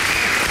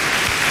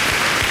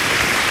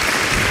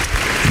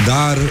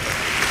 Dar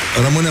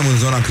rămânem în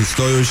zona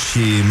Cristoiu și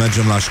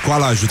mergem la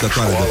școala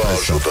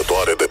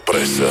ajutătoare de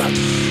presă.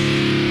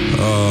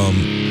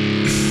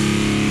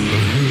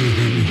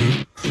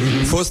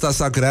 Fosta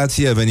sa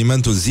creație,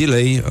 evenimentul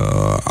zilei,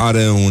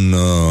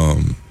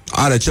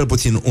 are cel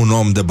puțin un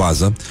om de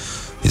bază.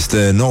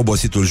 Este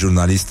neobositul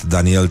jurnalist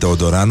Daniel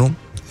Teodoreanu.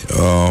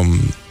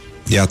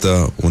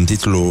 Iată un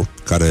titlu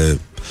care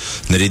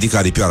ne ridică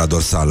aripioara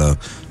dorsală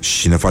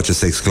și ne face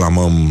să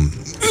exclamăm: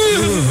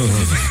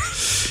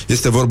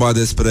 Este vorba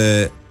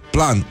despre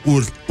plan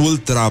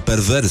ultra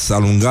pervers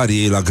al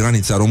Ungariei la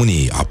granița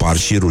României. Apar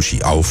și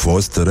rușii. Au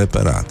fost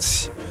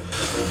reperați.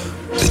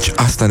 Deci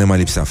asta ne mai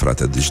lipsea,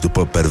 frate. Deci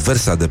după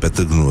perversa de pe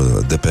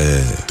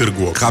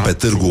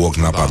Târgu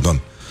Ocna, pardon,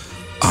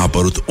 a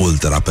apărut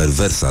ultra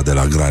perversa de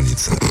la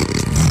graniță.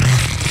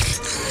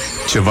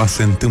 Ceva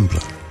se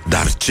întâmplă.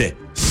 Dar ce?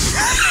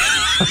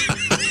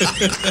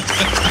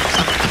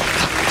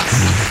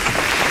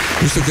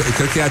 Nu știu,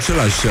 cred că e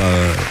același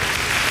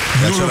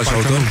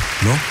autor?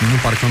 Nu,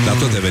 parcă nu. Dar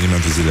tot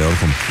evenimentul zilei,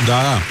 oricum.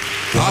 Da.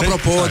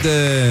 Apropo de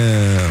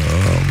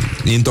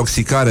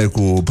intoxicare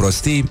cu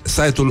prostii,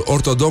 site-ul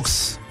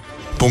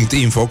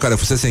ortodox.info, care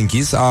fusese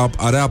închis, a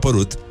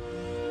reapărut.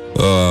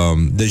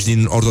 Deci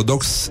din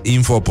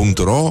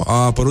ortodoxinfo.ro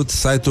a apărut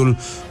site-ul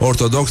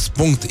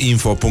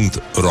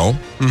ortodox.info.ro.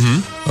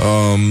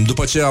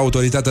 După ce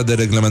Autoritatea de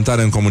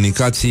Reglementare în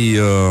Comunicații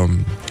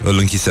îl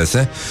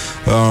închisese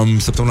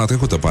săptămâna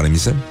trecută, pare mi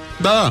se.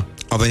 Da.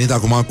 A venit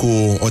acum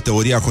cu o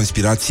teorie a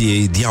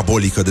conspirației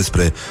diabolică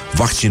despre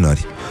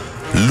vaccinări.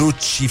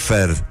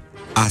 Lucifer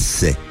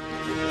AC,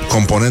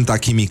 componenta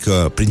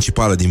chimică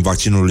principală din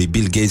vaccinul lui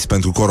Bill Gates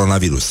pentru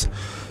coronavirus.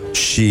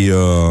 Și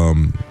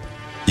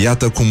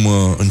iată cum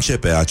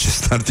începe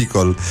acest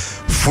articol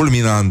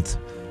fulminant.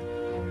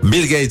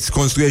 Bill Gates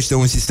construiește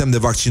un sistem de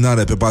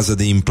vaccinare pe bază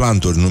de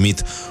implanturi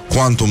numit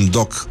Quantum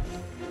Doc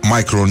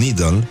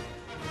Microneedle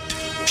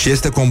și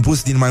este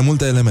compus din mai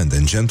multe elemente.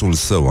 În centrul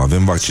său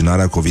avem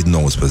vaccinarea COVID-19,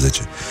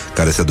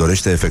 care se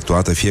dorește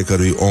efectuată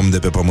fiecărui om de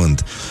pe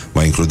pământ.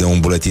 Va include un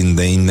buletin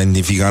de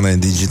identificare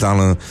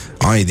digitală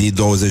ID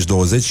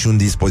 2020 și un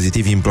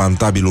dispozitiv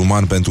implantabil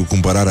uman pentru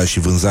cumpărarea și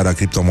vânzarea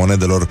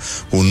criptomonedelor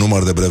cu un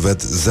număr de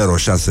brevet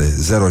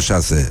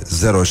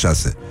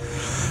 060606.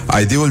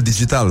 ID-ul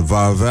digital va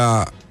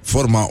avea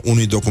forma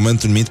unui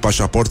document numit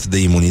pașaport de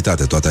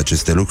imunitate. Toate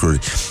aceste lucruri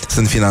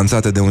sunt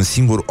finanțate de un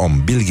singur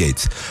om, Bill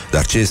Gates.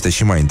 Dar ce este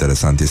și mai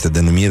interesant este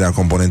denumirea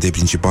componentei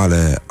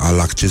principale al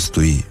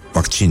acestui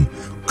vaccin,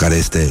 care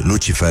este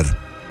Lucifer.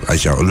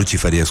 Aici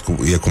Lucifer e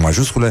cu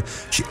majuscule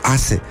și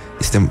ASE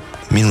este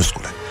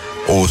minuscule.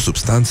 O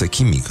substanță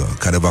chimică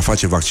care va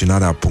face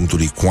vaccinarea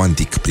punctului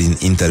cuantic prin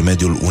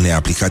intermediul unei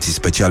aplicații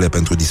speciale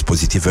pentru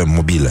dispozitive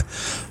mobile.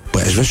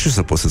 Păi aș vrea și eu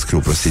să pot să scriu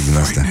prostii din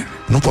astea.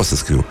 Nu pot să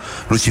scriu.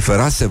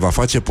 Luciferase va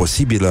face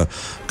posibilă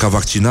ca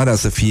vaccinarea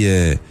să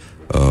fie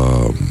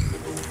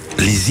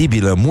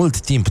lizibilă mult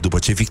timp după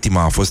ce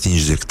victima a fost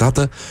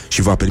injectată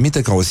și va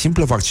permite ca o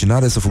simplă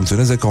vaccinare să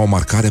funcționeze ca o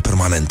marcare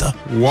permanentă.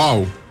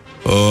 Wow!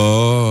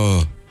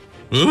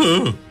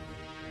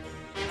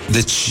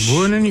 Deci,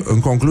 în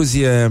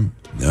concluzie,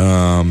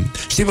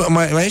 știi,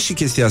 mai e și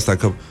chestia asta,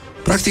 că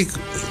practic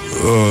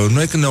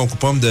noi când ne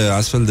ocupăm de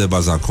astfel de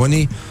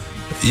bazaconii,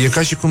 e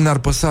ca și cum ne-ar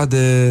păsa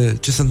de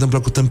ce se întâmplă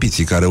cu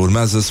tâmpiții care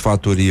urmează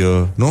sfaturi,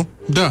 nu?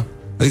 Da.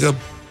 Adică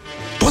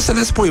poți să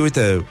le spui,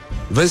 uite,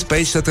 vezi, pe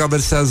aici se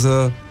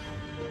traversează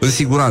în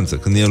siguranță.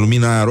 Când e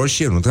lumina aia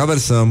roșie, nu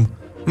traversăm.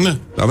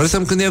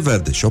 Traversăm când e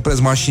verde și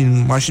opresc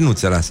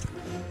mașinuțele astea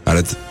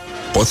care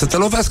pot să te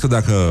lovească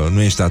dacă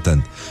nu ești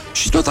atent.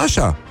 Și tot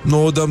așa,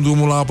 nu o dăm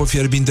drumul la apă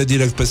fierbinte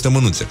direct peste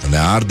mânuțe, că ne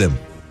ardem.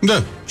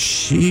 Da.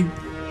 Și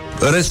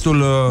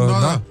restul,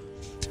 da.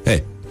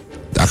 Hey,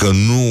 dacă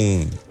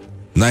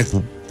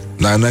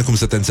n-ai cum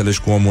să te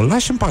înțelegi cu omul,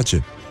 lași în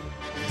pace.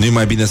 Nu-i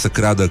mai bine să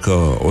creadă că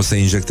o să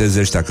injecteze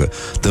ăștia, că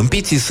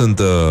tâmpiții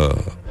sunt,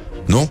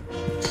 nu?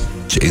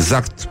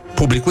 Exact,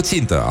 publicul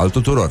țintă al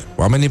tuturor.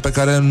 Oamenii pe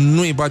care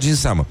nu îi bagi în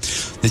seamă.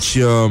 Deci,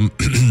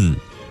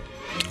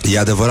 e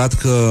adevărat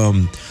că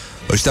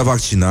ăștia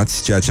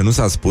vaccinați, ceea ce nu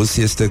s-a spus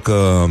este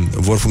că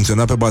vor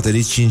funcționa pe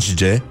baterii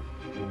 5G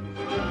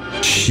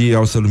și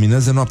au să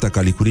lumineze noaptea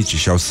ca licuricii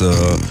și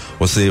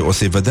o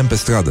să-i vedem pe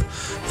stradă.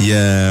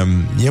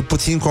 E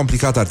puțin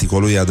complicat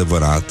articolul, e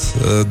adevărat,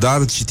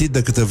 dar citit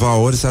de câteva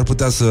ori s-ar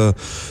putea să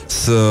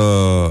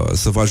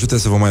vă ajute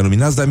să vă mai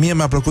luminați. Dar mie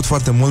mi-a plăcut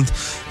foarte mult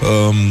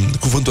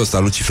cuvântul ăsta,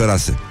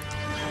 luciferase.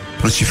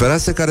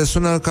 Luciferase, care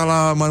sună ca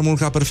la mai mult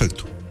ca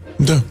perfectul.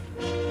 Da.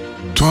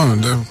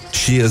 Doamne, da.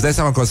 Și îți dai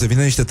seama că o să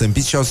vină niște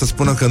tâmpiți și o să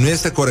spună că nu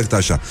este corect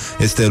așa.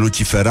 Este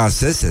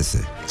luciferase.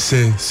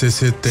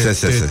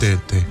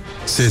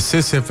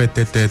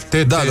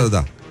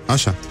 Da.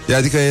 Așa.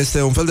 Adică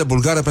este un fel de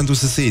bulgară pentru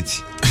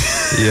săsăiți.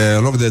 E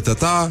în loc de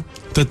tăta,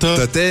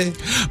 tete.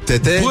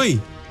 Băi,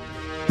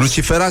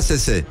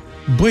 luciferase.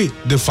 Băi,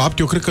 de fapt,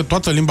 eu cred că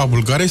toată limba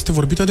bulgară este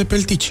vorbită de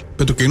peltici.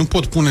 Pentru că ei nu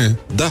pot pune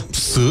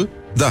s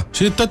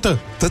și tătă.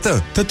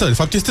 De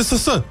fapt este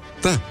să.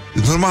 Da, e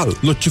normal.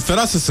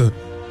 Lucifera să.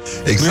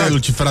 Exact. Nu e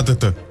lucifera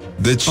tătă.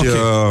 Deci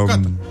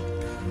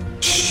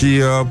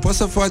și poți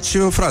să faci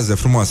fraze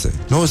frumoase.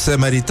 Nu se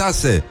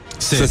meritase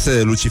să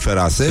se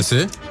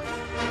luciferase.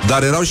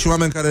 Dar erau și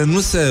oameni care nu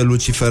se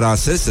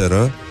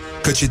luciferaseseră,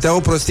 că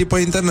citeau prostii pe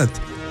internet.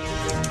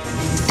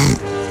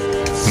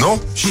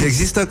 Nu? Și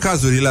există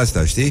cazurile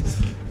astea, știi?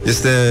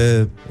 Este,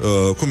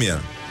 cum e?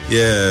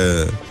 E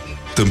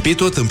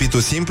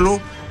tâmpitul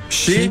simplu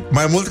și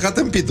mai mult ca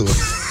tâmpitul.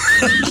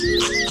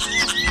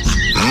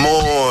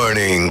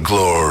 Morning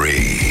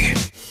Glory.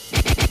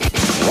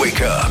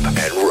 Wake up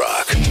and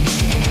rock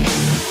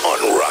on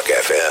Rock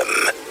FM.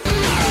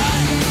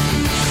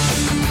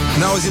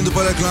 Ne auzim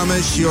după reclame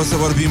și o să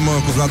vorbim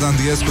cu Vlad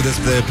Andriescu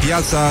despre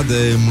piața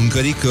de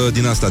mâncărică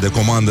din asta, de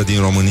comandă din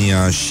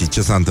România și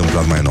ce s-a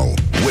întâmplat mai nou.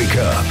 Wake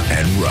up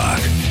and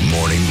rock.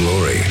 Morning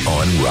Glory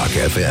on Rock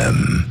FM.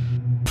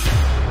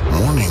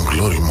 Morning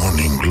Glory,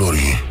 Morning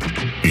Glory.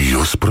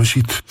 Eu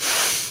sprășit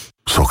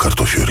sau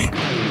cartofiuri?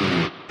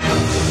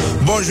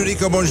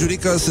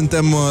 Bonjurică,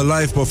 suntem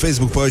live pe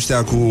Facebook pe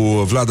ăștia cu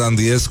Vlad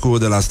Andriescu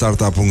de la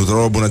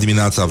startup.ro. Bună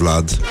dimineața,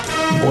 Vlad!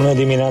 Bună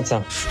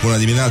dimineața! Bună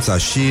dimineața!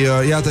 Și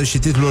iată și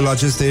titlul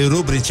acestei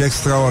rubrici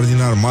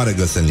extraordinar, mare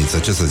găselniță,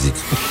 ce să zic?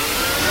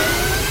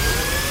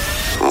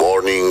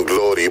 Morning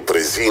Glory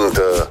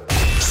prezintă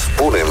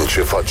Spune-mi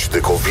ce faci de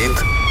COVID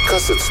ca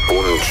să-ți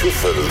spun ce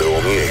fel de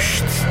om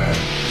ești.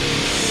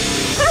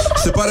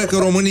 Se pare că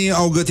românii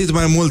au gătit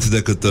mai mult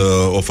decât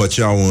o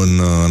făceau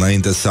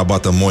înainte să se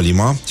abată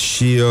molima.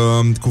 Și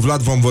cu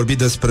Vlad vom vorbi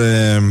despre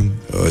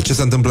ce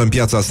se întâmplă în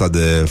piața asta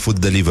de food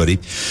delivery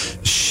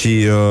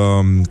și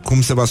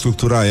cum se va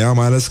structura ea,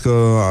 mai ales că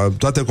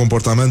toate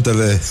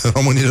comportamentele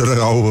românilor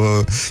au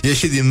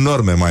ieșit din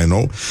norme mai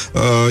nou.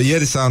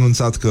 Ieri s-a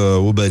anunțat că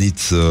Uber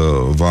Eats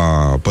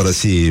va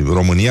părăsi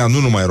România, nu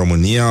numai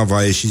România,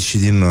 va ieși și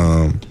din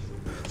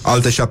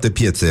alte 7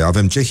 piețe.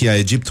 Avem Cehia,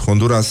 Egipt,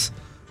 Honduras,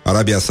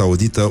 Arabia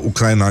Saudită,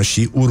 Ucraina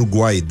și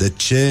Uruguay. De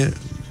ce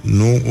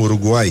nu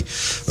Uruguay?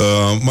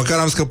 Măcar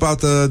am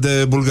scăpat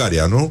de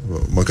Bulgaria, nu?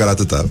 Măcar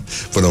atâta,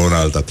 până una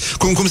alta.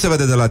 Cum se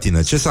vede de la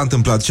tine? Ce s-a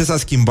întâmplat? Ce s-a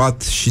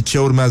schimbat și ce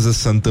urmează să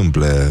se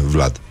întâmple,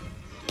 Vlad?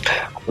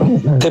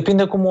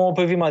 Depinde cum o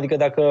privim. Adică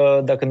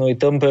dacă ne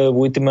uităm pe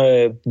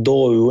ultimele 2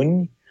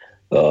 luni,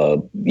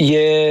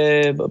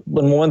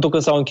 în momentul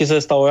când s-au închis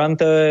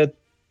restaurante,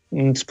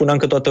 spuneam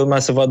că toată lumea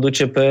se va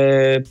duce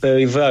pe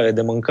livrare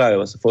de mâncare,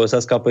 o să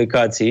folosească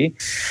aplicații,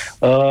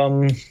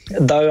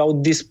 dar au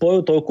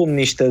dispărut oricum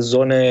niște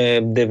zone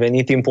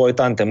devenite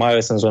importante, mai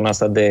ales în zona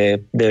asta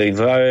de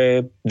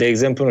livrare, de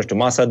exemplu, nu știu,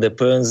 masa de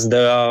prânz de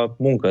la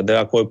muncă, de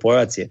la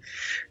corporație,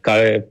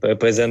 care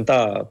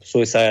reprezenta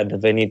sursa aia de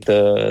venit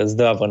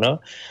zdravănă.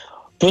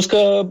 Plus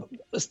că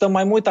stăm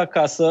mai mult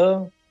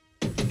acasă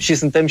și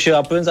suntem și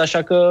la prânz,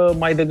 așa că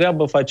mai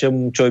degrabă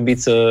facem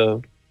ciorbiță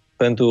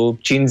pentru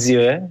 5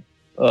 zile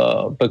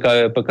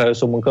pe care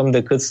să o mâncăm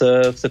decât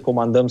să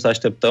comandăm, să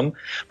așteptăm.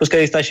 Plus că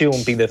exista și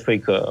un pic de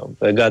frică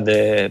legat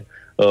de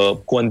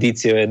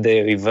condițiile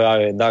de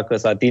livrare, dacă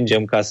să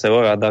atingem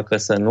caserola, dacă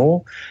să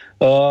nu.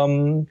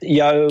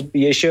 Iar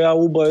ieșirea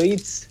Uber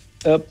Eats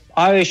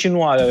are și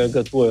nu are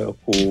legătură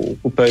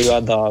cu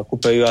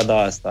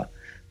perioada asta.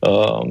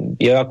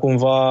 Era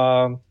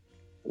cumva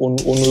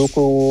un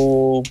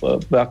lucru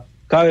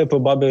care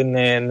probabil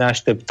ne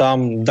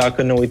așteptam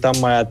dacă ne uitam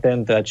mai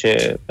atent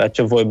la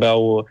ce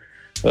vorbeau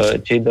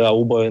cei de la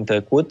Uber în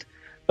trecut,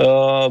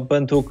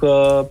 pentru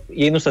că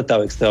ei nu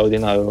stăteau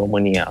extraordinar în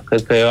România.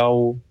 Cred că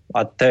erau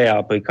a 3-a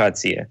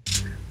aplicație.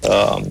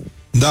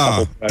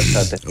 Da,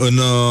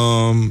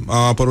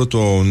 a apărut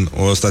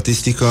o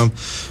statistică,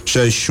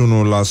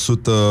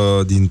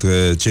 61%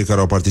 dintre cei care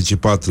au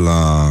participat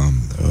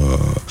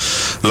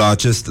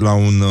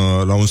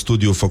la un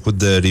studiu făcut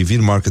de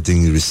Reveal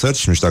Marketing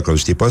Research, nu știu dacă îl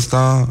știi pe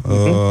ăsta,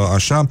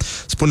 așa,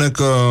 spune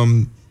că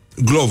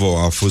Glovo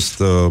a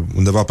fost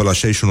undeva pe la 61%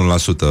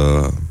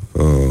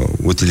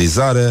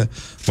 utilizare,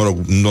 mă rog,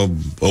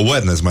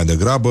 awareness mai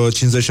degrabă,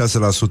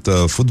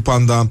 56%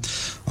 Foodpanda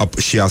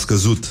și a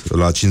scăzut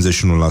la 51%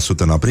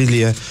 în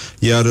aprilie,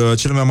 iar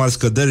cele mai mari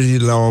scăderi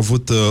le-au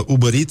avut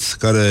Uber Eats,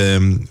 care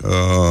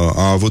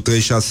a avut 36%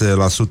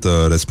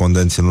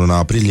 respondenți în luna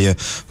aprilie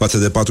față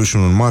de 41%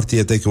 în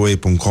martie,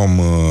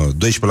 Takeaway.com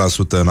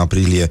 12% în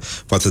aprilie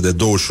față de 21%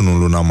 în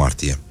luna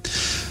martie.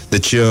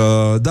 Deci,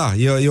 da,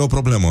 e o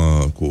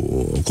problemă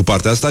cu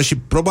partea asta și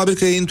probabil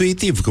că e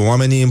intuitiv, că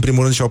oamenii, în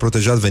primul rând, și-au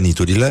protejat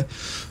veniturile.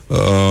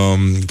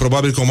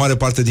 Probabil că o mare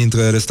parte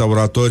dintre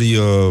restauratori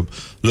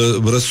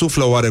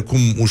răsuflă oarecum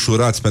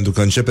ușurați, pentru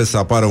că începe să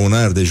apară un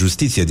aer de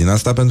justiție din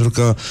asta, pentru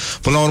că,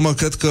 până la urmă,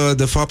 cred că,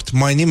 de fapt,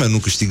 mai nimeni nu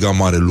câștiga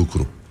mare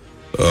lucru.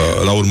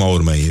 La urma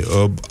urmei,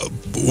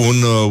 un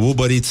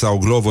Uber Eats sau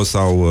Glovo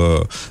sau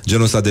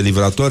genul ăsta de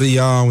livratori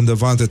ia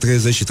undeva între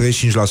 30 și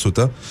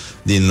 35%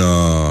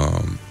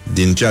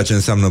 din ceea ce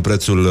înseamnă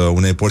prețul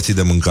unei porții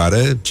de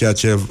mâncare, ceea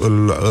ce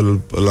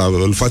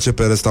îl face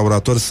pe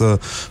restaurator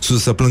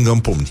să plângă în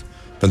pumni.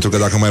 Pentru că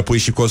dacă mai pui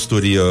și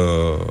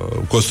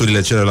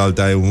costurile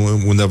celelalte, ai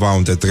undeva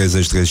între 30-35%,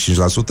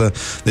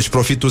 deci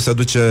profitul se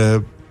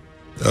duce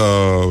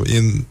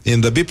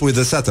in the beep with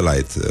the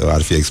satellite,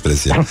 ar fi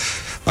expresia.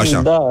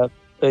 Așa. Da,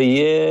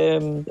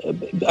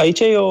 aici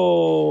e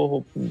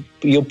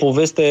o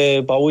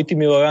poveste a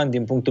ultimilor ani,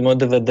 din punctul meu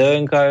de vedere,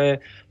 în care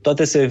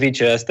toate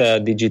serviciile astea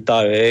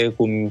digitale,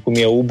 cum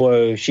e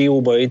Uber și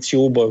Uber Eats și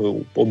Uber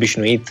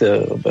obișnuit,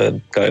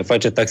 care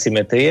face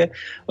taximetrie,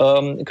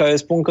 care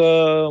spun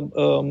că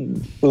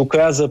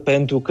lucrează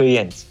pentru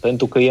clienți,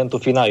 pentru clientul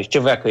final. Și ce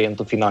vrea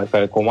clientul final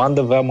care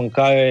comandă? Vrea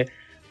mâncare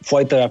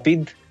foarte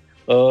rapid,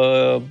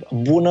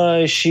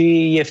 bună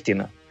și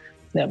ieftină.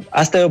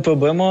 Asta e o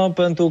problemă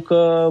pentru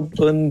că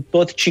în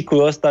tot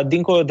ciclul ăsta,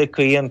 dincolo de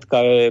client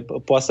care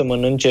poate să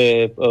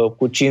mănânce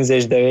cu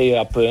 50 de lei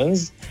la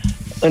prânz,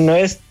 în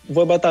rest,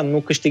 vorba ta, nu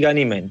câștiga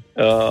nimeni.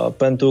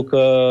 Pentru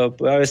că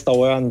la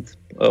restaurant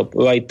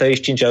ai 35%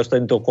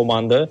 dintr-o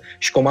comandă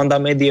și comanda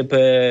medie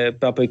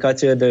pe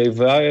aplicațiile de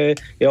livrare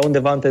era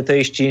undeva între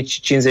 35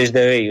 și 50 de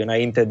lei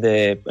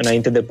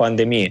înainte de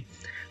pandemie.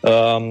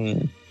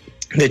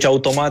 Deci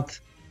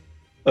automat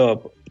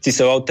ți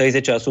se luau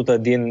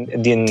 30%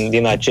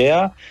 din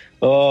aceea.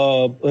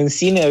 În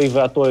sine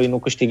livratorii nu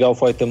câștigau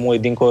foarte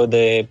mult, dincolo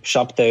de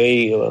 7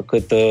 lei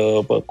cât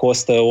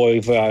costă o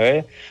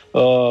livrare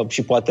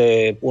și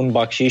poate un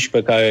bacșiș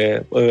pe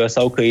care îl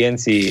lăsau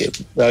clienții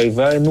la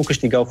livrare, nu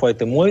câștigau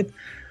foarte mult.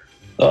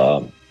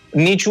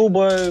 Nici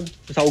Uber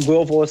sau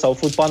Glovo sau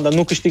Foodpanda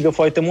nu câștigă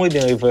foarte mult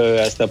din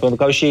livrările astea, pentru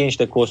că au și ei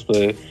niște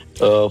costuri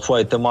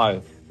foarte mari.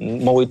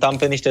 Mă uitam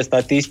pe niște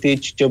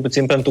statistici, cel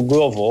puțin pentru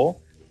Glovo,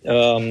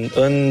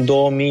 în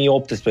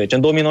 2018.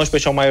 În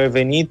 2019 și-au mai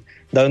revenit,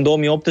 dar în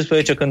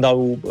 2018, când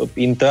au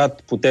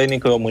intrat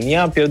puternic în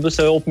România,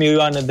 pierduse 8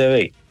 milioane de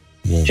lei.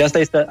 Și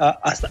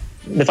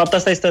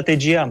asta e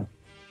strategia.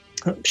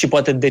 Și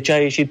poate de ce a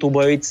ieșit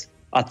Uber Eats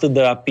atât de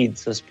rapid,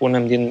 să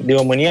spunem, din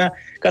România,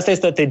 că asta e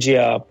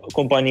strategia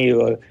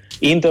companiilor.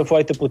 Intră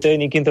foarte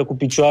puternic, intră cu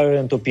picioarele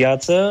într-o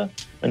piață,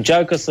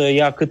 încearcă să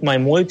ia cât mai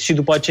mult și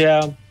după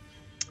aceea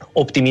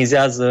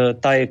optimizează,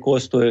 taie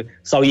costuri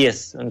sau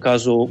ies,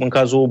 în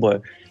cazul Uber.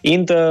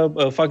 Intră,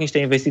 fac niște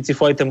investiții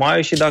foarte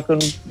mari și dacă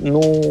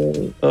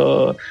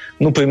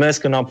nu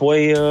primesc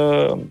înapoi,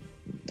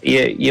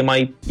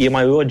 e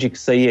mai logic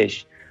să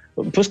ieși.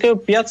 Plus că e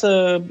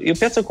o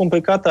piață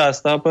complicată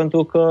asta,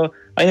 pentru că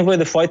ai nevoie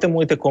de foarte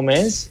multe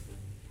comenzi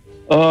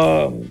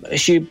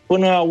și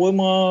până la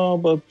urmă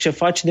ce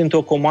faci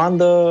dintr-o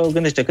comandă,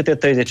 gândește cât e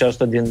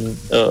 30% din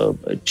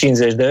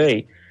 50 de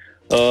lei.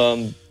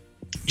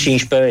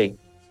 15 lei.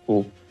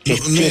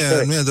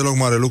 Nu e deloc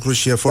mare lucru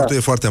și efortul e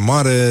foarte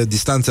mare,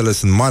 distanțele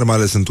sunt mari, mai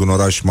ales într-un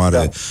oraș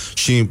mare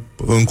și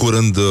în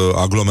curând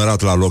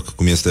aglomerat la loc,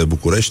 cum este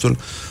Bucureștiul.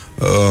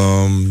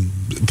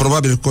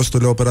 Probabil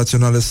costurile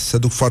operaționale se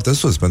duc foarte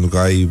sus, pentru că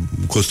ai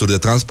costuri de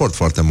transport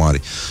foarte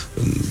mari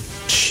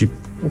și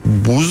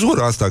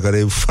buzura asta care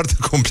e foarte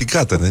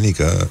complicată,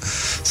 nenică.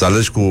 Să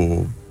alegi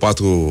cu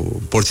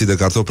 4 porții de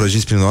cartofi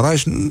prăjiți prin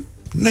oraș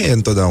nu e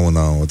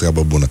întotdeauna o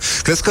treabă bună.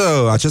 Crezi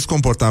că acest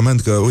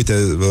comportament, că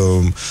uite,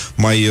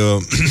 mai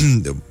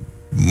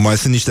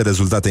sunt niște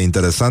rezultate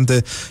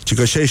interesante, ci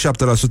că 67%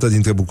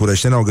 dintre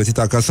bucureșteni au gătit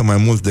acasă mai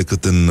mult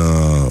decât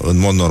în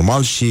mod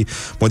normal și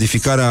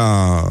modificarea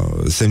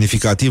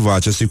semnificativă a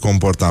acestui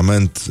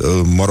comportament,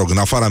 în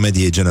afara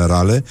mediei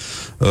generale,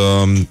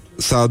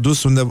 s-a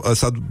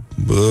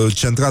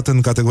centrat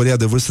în categoria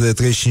de vârstă de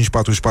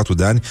 35-44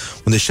 de ani,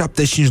 unde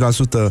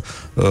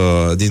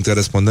 75% dintre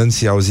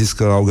respondenții au zis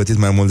că au gătit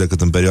mai mult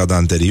decât în perioada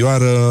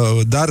anterioară,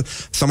 dar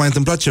s-a mai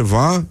întâmplat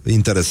ceva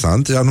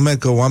interesant, anume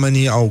că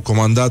oamenii au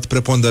comandat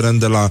preponderent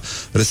de la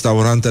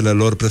restaurantele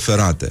lor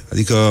preferate.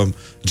 Adică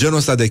genul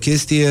ăsta de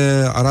chestie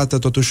arată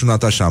totuși un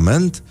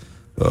atașament,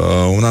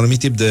 un anumit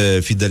tip de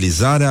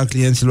fidelizare a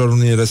clienților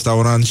unui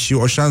restaurant și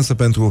o șansă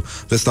pentru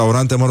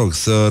restaurante,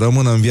 să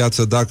rămână în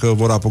viață dacă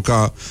vor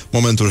apuca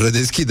momentul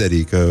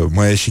redeschiderii, că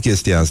mai e și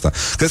chestia asta.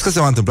 Crezi că se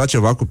va întâmpla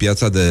ceva cu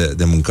piața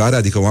de mâncare?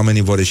 Adică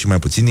oamenii vor ieși mai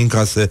puțin din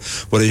case,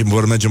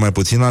 vor merge mai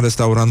puțin la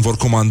restaurant, vor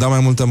comanda mai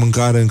multă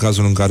mâncare în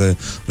cazul în care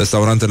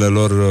restaurantele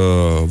lor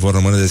vor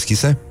rămâne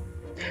deschise?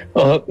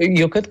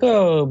 Eu cred că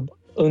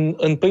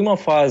în prima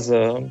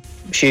fază,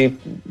 și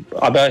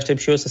abia aștept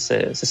și eu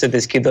să se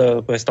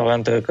deschidă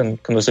restaurantele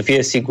când o să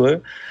fie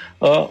sigur,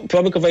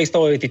 probabil că va exista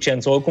o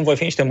reticență, oricum vor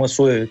fi niște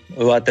măsuri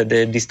luate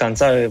de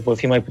distanțare, vor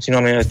fi mai puțini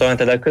oameni în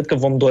restaurante, dar cred că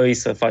vom dori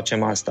să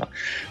facem asta,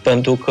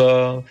 pentru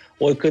că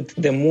oricât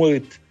de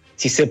mult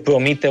ți se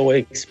promite o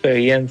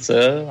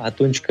experiență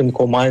atunci când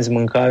comanzi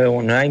mâncare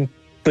online,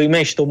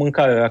 primești o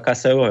mâncare la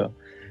caserolă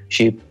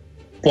și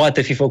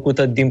poate fi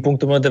făcută din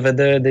punctul meu de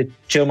vedere de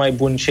cel mai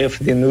bun șef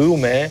din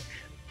lume,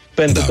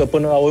 pentru că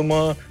până la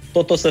urmă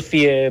tot o să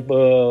fie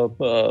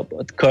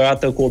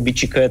cărată cu o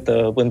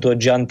bicicletă într-o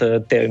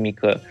geantă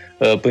termică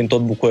prin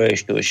tot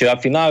Bucureștiul și la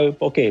final,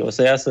 o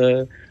să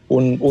iasă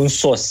un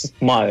sos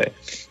mare.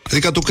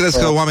 Adică tu crezi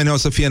că oamenii o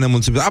să fie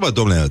nemulțumiți?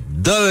 Dom'le,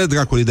 dă-le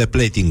dracului de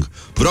plating.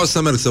 Vreau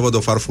să merg să văd o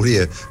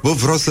farfurie.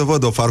 Vreau să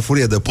văd o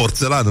farfurie de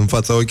porțelan în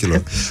fața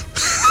ochilor.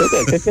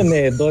 Cred că ne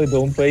e dor de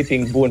un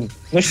plating bun.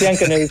 Nu știam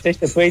că ne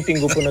lipsește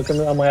plating-ul până când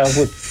nu l-am mai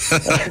avut.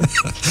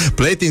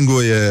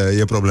 Plating-ul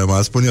e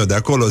problema, spun eu. De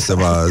acolo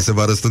se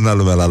va răstârna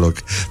lumea la loc.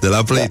 De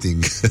la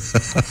plating.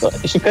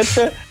 Și cred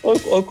că,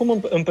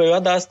 oricum, în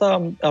perioada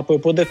asta,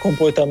 apropo de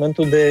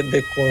comportamentul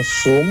de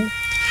consum,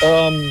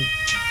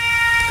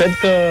 cred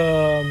că...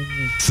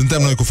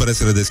 Suntem noi cu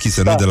ferestrele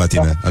deschise, nu de la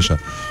tine, așa.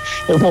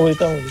 Eu mă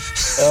uitam.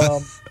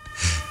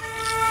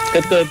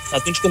 Cred că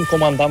atunci când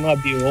comandam la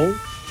birou,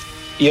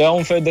 era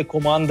un fel de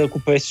comandă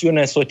cu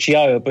presiune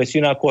socială,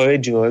 presiunea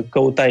colegilor,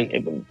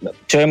 căutai.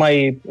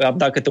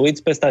 Dacă te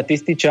uiți pe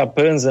statistici, a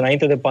prânz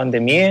înainte de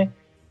pandemie,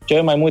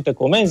 cele mai multe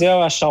comenzi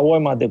era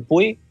shawarma de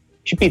pui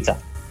și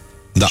pizza.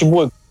 Da. Și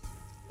burger.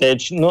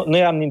 Deci nu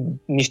eram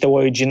niște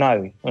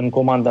originali în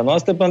comanda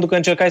noastră, pentru că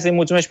încercai să-i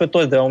mulțumești pe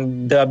toți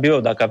de la birou.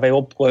 Dacă aveai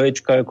 8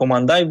 colegi care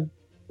comandai,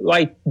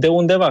 ai de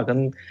undeva, că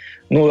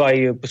nu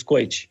ai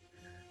scoici.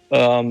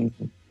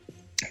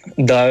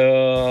 Dar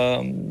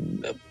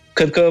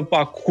cred că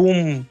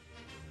acum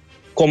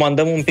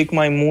comandăm un pic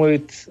mai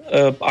mult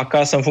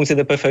acasă în funcție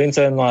de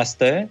preferințele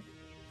noastre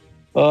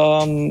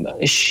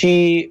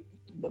și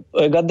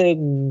legat de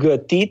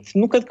gătit,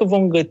 nu cred că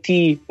vom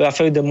găti la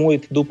fel de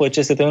mult după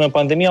ce se termină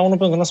pandemia, unul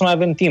pentru că nu o să mai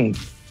avem timp.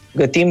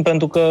 Gătim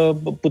pentru că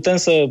putem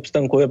să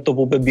stăm cu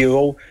laptopul pe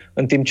birou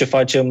în timp ce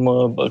facem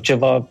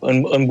ceva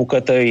în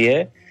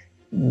bucătărie,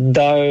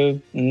 dar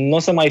nu o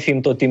să mai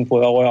fim tot timpul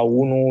la ora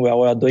 1, la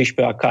ora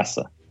 12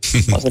 acasă.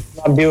 O să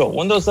fim la birou.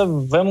 Unde o să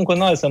vrem în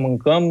continuare să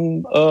mâncăm,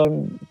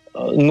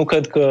 nu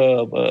cred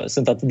că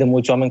sunt atât de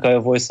mulți oameni care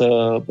vor să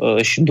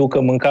își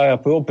ducă mâncarea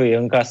proprie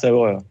în casele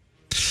lor.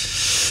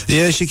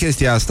 E și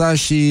chestia asta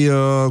și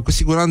cu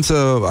siguranță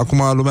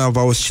acum lumea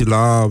va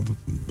oscila,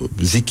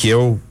 zic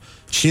eu,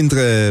 și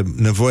între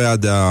nevoia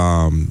de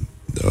a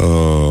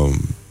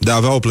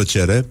avea o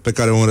plăcere pe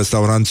care un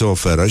restaurant ți-o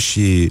oferă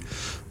și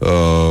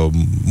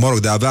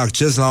de a avea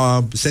acces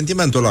la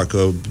sentimentul ăla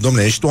că,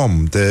 dom'le, ești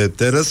om,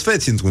 te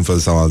răsfeți într-un fel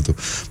sau altul.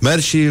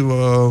 Mergi și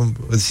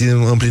îți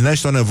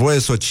împlinești o nevoie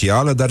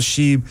socială, dar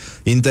și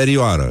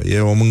interioară. E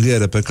o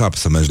mângâiere pe cap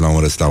să mergi la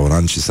un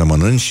restaurant și să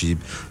mănânci și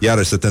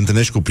iarăși să te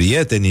întâlnești cu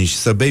prietenii și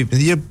să bei.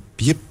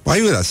 E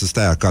aiurea să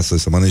stai acasă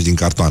să mănânci din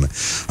cartoane.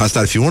 Asta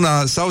ar fi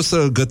una, sau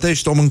să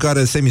gătești o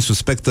mâncare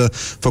semi-suspectă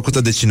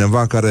făcută de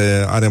cineva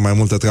care are mai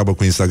multă treabă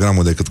cu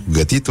Instagramul decât cu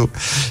gătitul.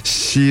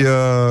 Și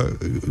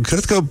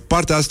cred că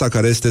partea asta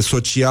care este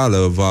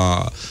socială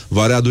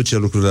va readuce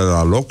lucrurile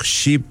la loc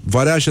și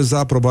va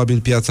reașeza probabil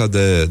piața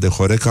de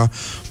Horeca.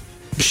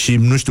 Și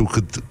nu știu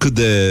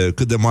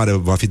cât de mare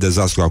va fi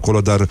dezastru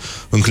acolo, dar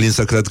înclin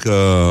să cred că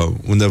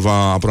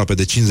undeva aproape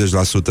de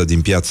 50%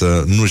 din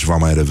piață nu-și va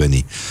mai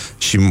reveni.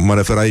 Și mă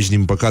refer aici,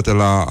 din păcate,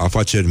 la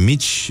afaceri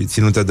mici,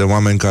 ținute de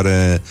oameni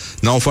care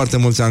n-au foarte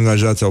mulți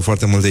angajați, au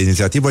foarte multă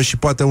inițiativă și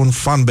poate un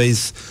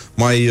fanbase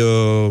mai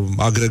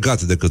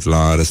agregat decât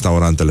la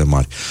restaurantele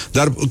mari.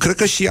 Dar cred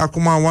că și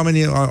acum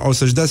oamenii au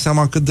să-și dea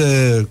seama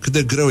cât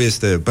de greu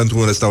este pentru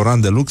un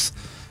restaurant de lux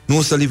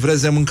nu să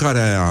livreze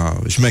mâncarea aia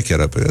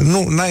șmecheră.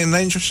 Nu,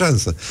 n-ai nicio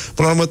șansă.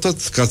 Până la urmă,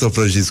 tot cartofi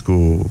prăjiți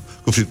cu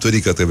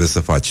fripturică trebuie să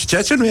faci.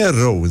 Ceea ce nu e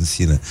rău în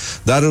sine.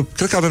 Dar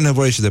cred că avem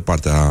nevoie și de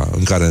partea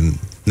în care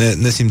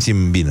ne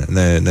simțim bine,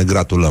 ne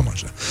gratulăm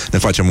așa. Ne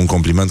facem un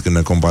compliment când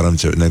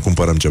ne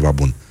cumpărăm ceva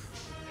bun.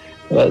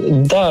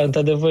 Da,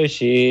 într-adevăr,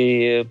 și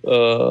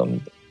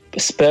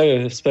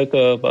sper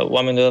că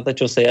oamenii deodată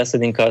ce o să iasă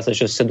din casă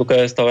și o să se ducă la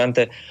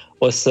restaurante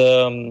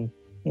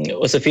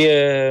o să fie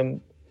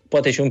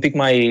poate și un pic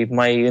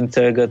mai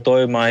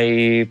înțelegători,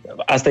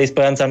 asta e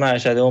speranța mea,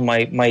 așa,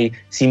 mai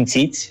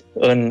simțiți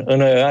în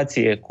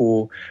relație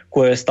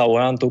cu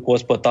restaurantul, cu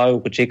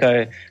ospătarul, cu cei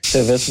care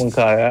servesc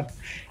mâncarea.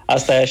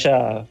 Asta e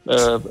așa,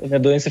 ne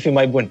dorim să fim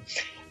mai buni.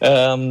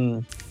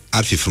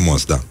 Ar fi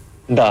frumos, da.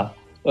 Da.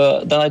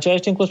 Dar în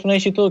același timp, cum spuneai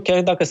și tu,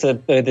 chiar dacă se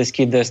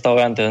redeschid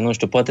restaurantele, nu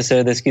știu, poate se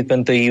redeschid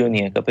pe 1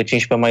 iunie, că pe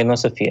 15 mai nu o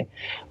să fie.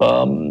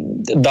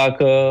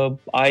 Dacă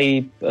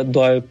ai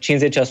doar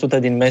 50%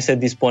 din mese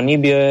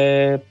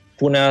disponibile,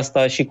 pune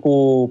asta și cu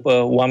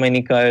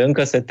oamenii care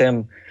încă se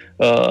tem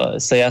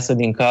să iasă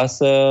din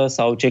casă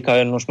sau cei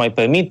care nu-și mai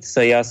permit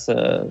să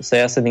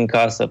iasă din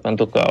casă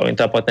pentru că au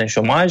intrat poate în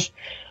șomaj.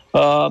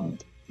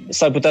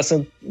 S-ar putea să,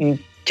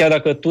 chiar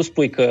dacă tu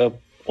spui că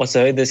o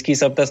să redeschizi,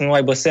 s-ar putea să nu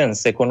aibă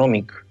sens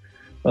economic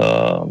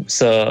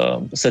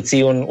să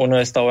ții un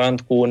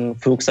restaurant cu un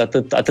flux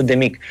atât de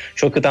mic.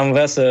 Și oricât am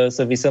vrea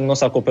să visăm, nu o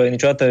să acopere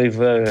niciodată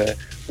livrările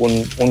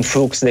un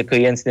flux de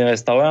clienți din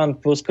restaurant,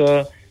 plus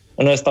că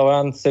în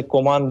restaurant se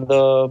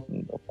comandă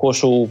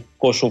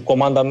coșul,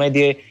 comanda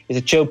medie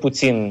este cel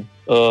puțin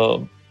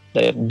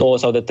de 2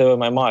 sau de 3 ori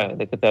mai mare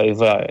decât la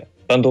livrare.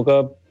 Pentru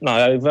că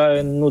la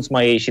livrare nu-ți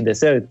mai iei și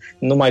desert,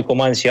 nu mai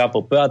comanzi și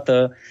apă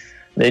plată.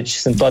 Deci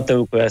sunt toate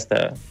lucrurile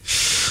astea.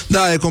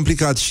 Da, e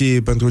complicat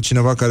și pentru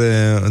cineva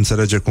care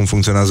înțelege cum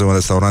funcționează un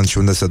restaurant și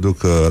unde se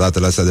duc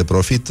ratele astea de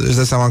profit, își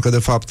dă seama că de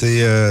fapt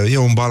e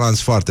un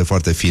balans foarte,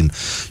 foarte fin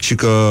și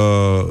că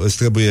îți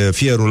trebuie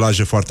fie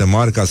rulaje foarte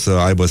mari ca să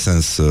aibă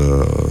sens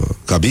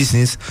ca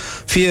business,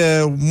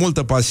 fie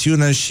multă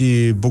pasiune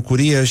și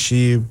bucurie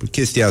și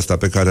chestia asta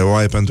pe care o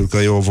ai pentru că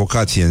e o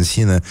vocație în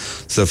sine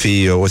să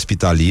fii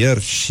ospitalier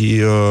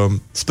și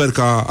sper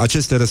ca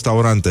aceste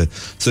restaurante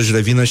să-și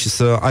revină și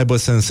să aibă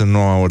sens în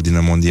noua ordine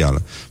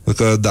mondială.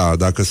 Pentru că da,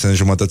 dacă se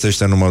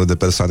înjumătățește numărul de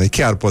persoane,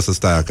 chiar poți să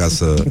stai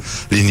acasă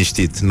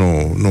liniștit.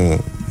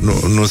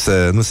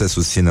 Nu se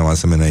susține o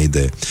asemenea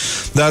idee.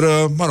 Dar,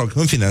 mă rog,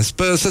 în fine,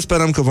 să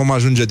sperăm că vom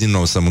ajunge din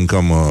nou să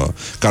mâncăm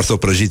cartofi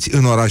prăjiți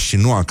în oraș și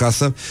nu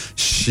acasă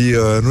și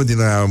nu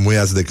din aia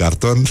muiați de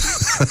carton.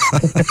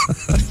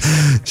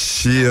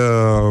 Și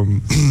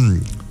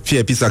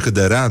fie pizza cât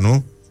de rea,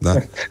 nu? da?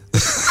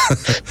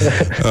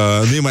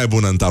 Nu e mai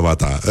bună în tava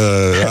ta.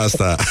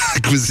 Asta,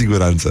 cu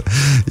siguranță.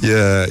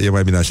 E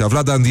mai bine așa.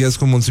 Vlad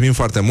Andriescu, mulțumim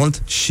foarte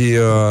mult și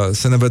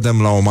să ne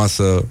vedem la o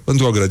masă,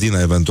 într-o grădină,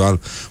 eventual,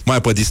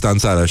 mai pe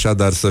distanțare, așa,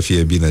 dar să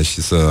fie bine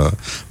și să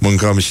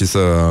mâncăm și să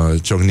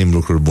ciocnim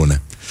lucruri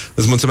bune.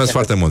 Îți mulțumesc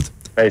foarte mult.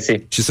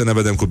 Și să ne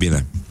vedem cu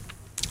bine.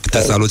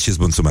 Te salut și îți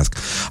mulțumesc.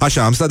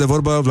 Așa, am stat de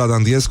vorbă, Vlad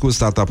Andriescu,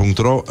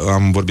 startup.ro.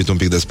 Am vorbit un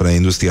pic despre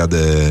industria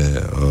de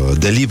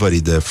delivery,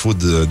 de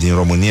food din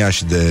România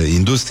și de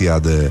industria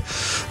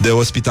de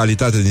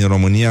ospitalitate din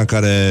România,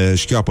 care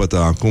șchioapătă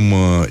acum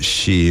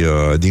și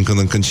din când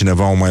în când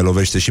cineva o mai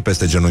lovește și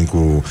peste genunchi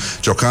cu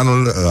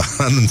ciocanul,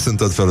 anunțând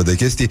tot felul de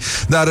chestii.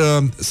 Dar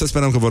să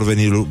sperăm că vor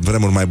veni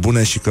vremuri mai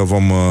bune și că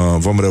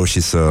vom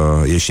reuși să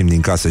ieșim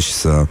din casă și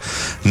să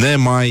ne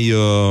mai...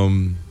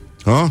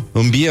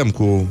 îmbiem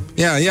cu...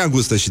 Ia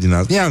gustă și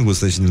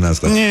din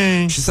asta.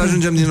 Și să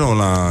ajungem din nou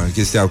la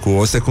chestia cu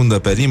o secundă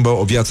pe limbă,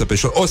 o viață pe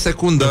șor. O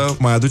secundă,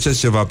 mai aduceți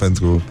ceva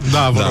pentru...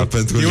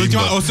 pentru limbă.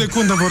 O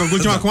secundă, vă rog,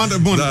 ultima comandă.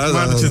 Bun,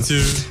 mai aduceți...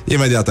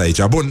 Imediat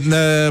aici. Bun,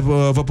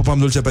 vă pupăm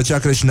dulce pe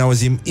ceacră și ne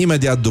auzim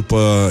imediat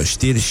după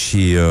știri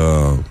și...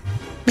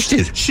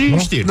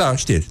 Știri. Da,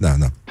 știri, da.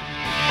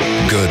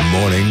 Good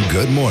morning,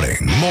 good morning.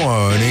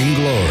 Morning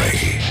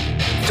Glory.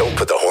 Don't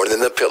put the horn in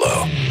the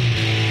pillow.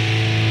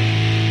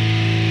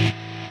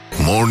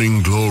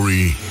 Morning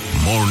Glory,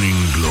 Morning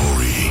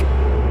Glory.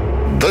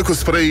 Dă cu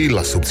spray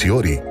la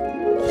subțiorii.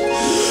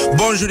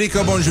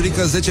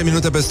 Bonjurică, 10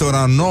 minute peste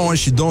ora 9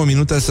 și 2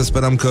 minute. Să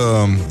sperăm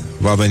că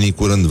va veni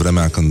curând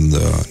vremea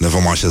când ne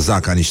vom așeza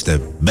ca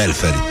niște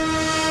belferi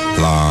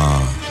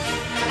la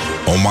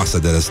o masă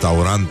de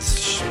restaurant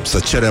și să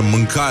cerem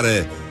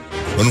mâncare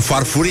în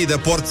farfurii de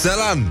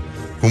porțelan,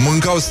 cum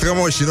mâncau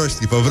strămoșii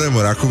noștri pe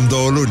vremuri, acum 2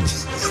 luni.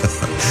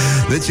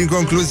 Deci, în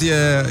concluzie,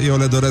 eu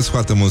le doresc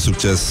foarte mult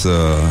succes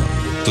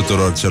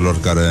tuturor celor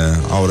care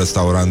au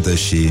restaurante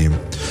și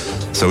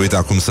să uite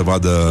acum să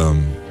vadă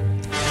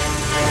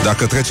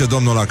dacă trece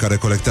domnul ăla care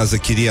colectează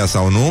chiria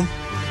sau nu.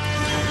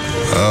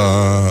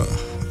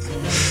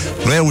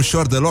 Nu e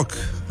ușor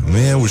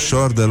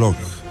deloc.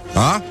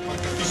 A?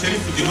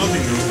 Șeriful din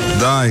Nottingham.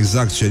 Da,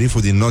 exact,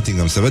 șeriful din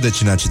Nottingham. Se vede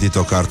cine a citit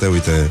o carte,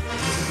 uite,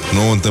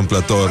 nu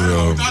întâmplător.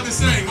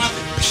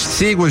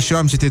 Sigur, și eu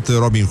am citit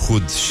Robin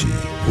Hood și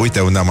uite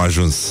unde am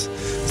ajuns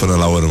până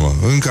la urmă.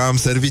 Încă am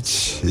servici,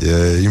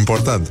 e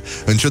important,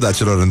 în ciuda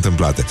celor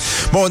întâmplate.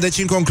 Bun, deci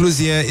în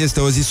concluzie este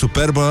o zi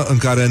superbă în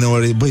care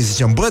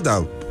ziceam,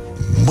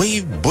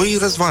 băi,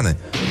 Răzvane,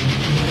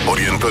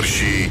 orientări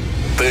și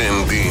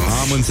tendinți.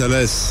 Am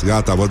înțeles,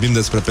 gata, vorbim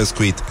despre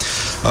pescuit.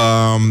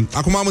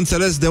 Acum am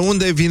înțeles de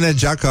unde vine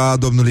geaca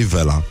domnului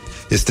Vela.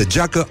 Este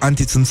geacă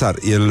antițânțar.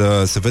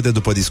 El se vede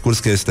după discurs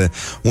că este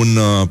un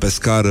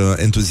pescar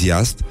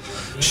entuziast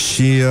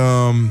și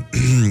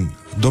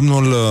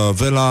domnul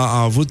Vela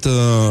a avut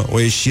o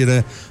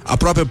ieșire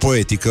aproape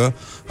poetică,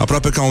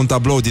 aproape ca un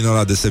tablou din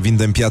ăla de se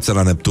vinde în piață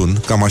la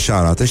Neptun. Cam așa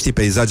arată, știi,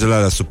 peisajele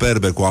alea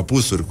superbe, cu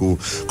apusuri, cu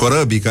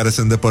corăbii care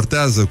se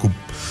îndepărtează, cu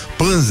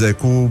pânze,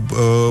 cu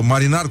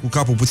marinari cu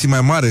capul puțin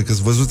mai mare, că-s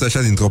văzute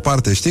așa dintr-o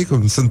parte, știi?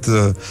 Cum sunt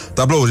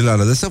tablourile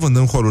alea de se vând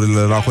în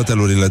holurile, la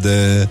hotelurile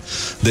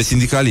de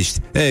sindicaliști.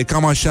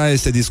 Cam așa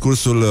este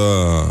discursul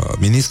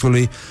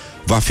ministrului.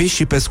 Va fi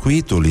și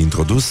pescuitul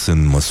introdus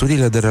în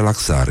măsurile de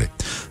relaxare.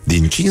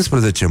 Din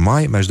 15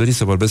 mai, mi-aș dori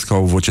să vorbesc ca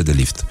o voce de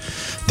lift.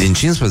 Din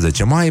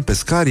 15 mai,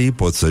 pescarii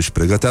pot să-și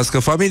pregătească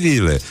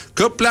familiile,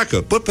 că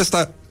pleacă.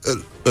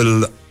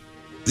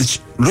 Deci,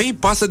 lui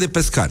pasă de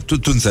pescari. Tu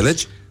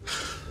înțelegi?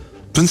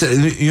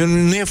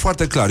 Nu e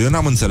foarte clar, eu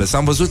n-am înțeles.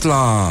 Am văzut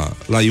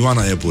la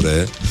Ioana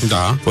Epure,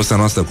 fosta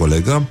noastră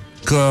colegă,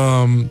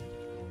 că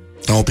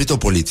a oprit-o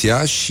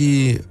poliția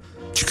și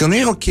că nu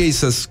e ok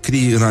să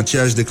scrii în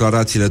aceeași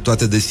declarațiile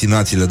toate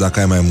destinațiile dacă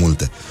ai mai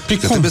multe.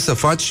 Că trebuie să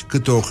faci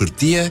câte o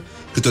hârtie,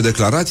 câte o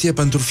declarație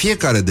pentru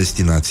fiecare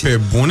destinație. Pe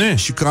bune?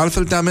 Și că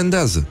altfel te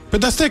amendează. Pe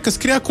de asta e că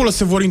scrie acolo,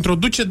 se vor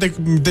introduce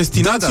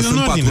destinațiile în sunt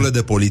ordine. patrule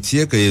de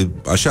poliție, că e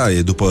așa,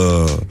 e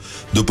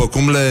după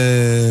cum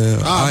le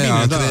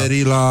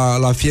creierii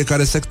la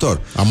fiecare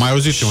sector. Am mai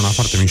auzit eu una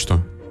foarte mișto.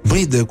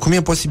 Băi, cum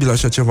e posibil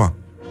așa ceva?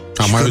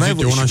 Am mai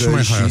auzit eu una și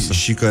mai haioasă.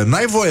 Și că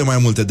n-ai voie mai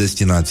multe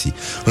destinații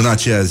în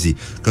aceea zi.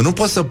 Că nu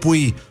poți să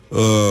pui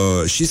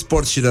și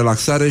sport și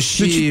relaxare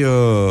și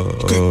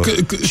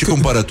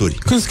cumpărături.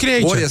 Când scrie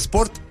aici, ori e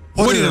sport,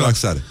 ori e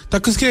relaxare. Dar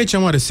când scrie aici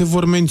mare, se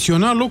vor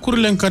menționa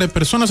locurile în care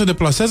persoana se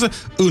deplasează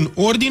în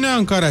ordinea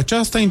în care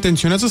aceasta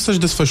intenționează să-și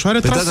desfășoare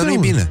traseul. Dar nu-i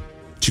bine.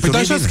 Păi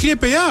așa scrie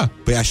pe ea.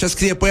 Păi așa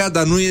scrie pe ea,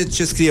 dar nu e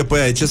ce scrie pe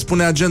ea, e ce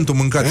spune agentul,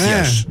 mâncați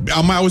Iași.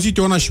 Am mai auzit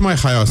eu una și mai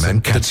haioasă.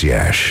 Mâncați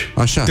Iași.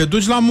 Așa. Te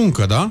duci la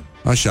muncă, da?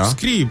 Așa.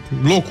 Scrii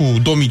locul,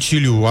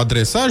 domiciliu,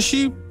 adresa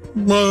și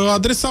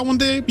adresa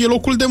unde e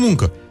locul de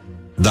muncă.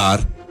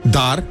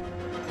 Dar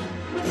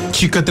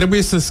și că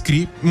trebuie să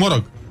scrii, mă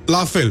rog,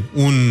 la fel,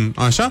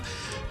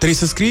 trebuie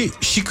să scrii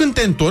și când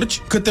te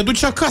întorci, că te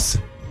duci acasă.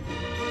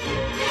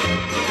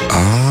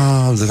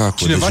 Dracu,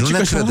 cineva deci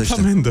că și-a luat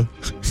amendă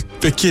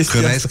pe chestia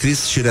când ai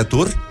scris și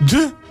retur?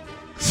 Da.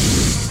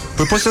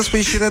 Păi poți să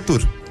spui și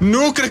retur.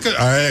 Nu cred că...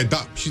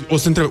 Da. Și o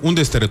să întreb, unde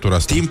este retur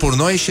asta? Timpuri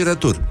noi și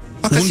retur.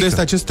 Acasică. Unde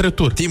este acest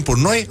retur?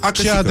 Timpuri noi,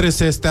 acasică. Ce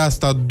adresă este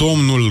asta,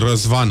 domnul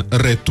Răzvan?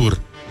 Retur.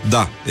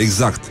 Da,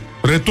 exact.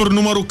 Retur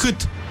numărul cât?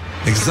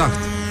 Exact.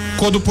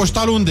 Codul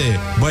poștal unde e?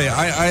 Băi,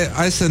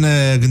 hai să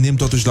ne gândim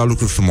totuși la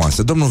lucruri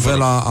frumoase. Domnul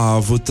Vela a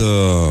avut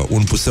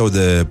un puseu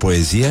de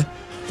poezie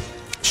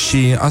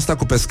și asta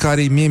cu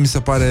pescarii mie mi se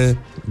pare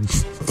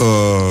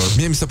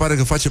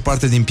că face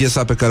parte din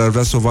piesa pe care ar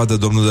vrea să o vadă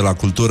domnul de la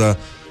cultură,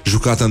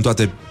 jucată în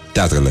toate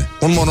teatrele.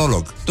 Un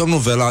monolog. Domnul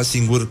Vela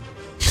singur,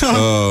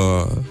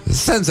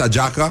 senza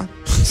geaca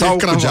sau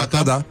cu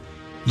geaca, da,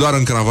 doar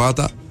în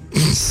cravata,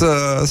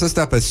 să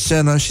stea pe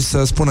scenă și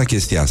să spună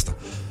chestia asta.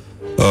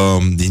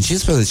 Din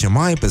 15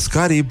 mai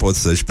pescarii pot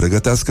să-și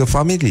pregătească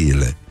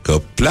familiile,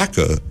 că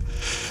pleacă.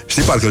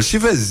 Știi, parcă îl și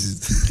vezi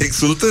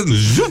exultând.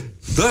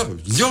 Da,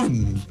 eu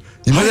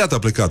imediat a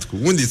plecat cu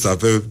undița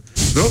pe...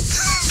 Nu?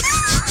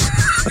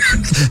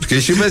 Că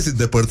și vezi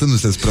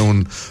depărtându-se spre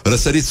un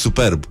răsărit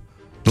superb,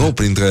 nu?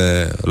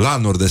 Printre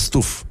lanuri de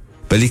stuf,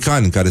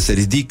 pelicani care se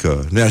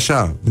ridică, nu-i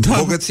așa? Da.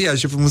 Bogăția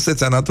și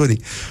frumusețea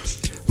naturii.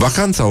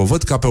 Vacanța o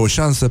văd ca pe o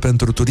șansă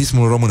pentru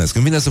turismul românesc.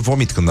 Îmi vine să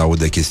vomit când aud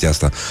de chestia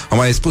asta. Am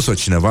mai spus-o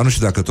cineva, nu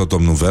știu dacă tot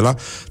domnul Vela,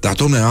 dar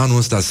domnule, anul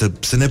ăsta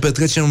să ne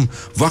petrecem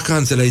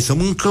vacanțele aici, să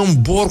mâncăm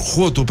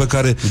borhotul pe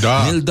care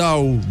ne-l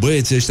dau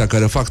băieții ăștia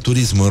care fac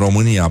turism în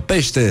România.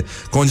 Pește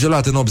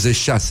congelat în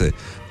 86.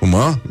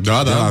 Cum,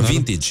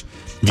 vintage.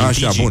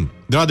 Așa, bun.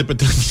 Da, de pe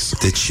televizor.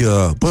 Deci,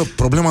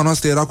 problema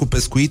noastră era cu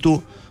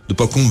pescuitul,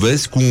 după cum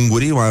vezi, cu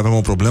ungurii mai avem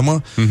o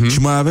problemă, și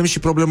mai avem și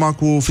problema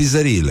cu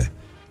frizeriile.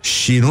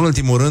 Și în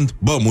ultimul rând,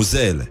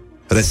 muzeele.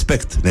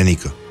 Respect,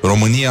 nenică.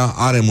 România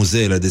are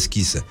muzeele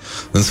deschise.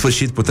 În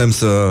sfârșit putem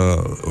să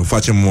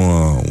facem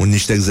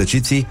niște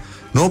exerciții,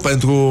 nu?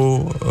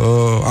 Pentru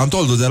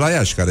Antoldul de la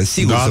Iași, care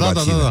sigur se va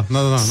ține.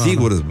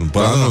 Sigur,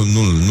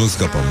 nu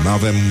scăpăm. Nu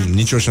avem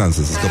nicio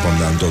șansă să scăpăm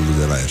de Antoldul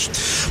de la Iași.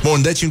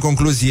 Bun, deci în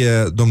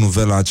concluzie, domnul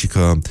Vela,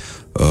 că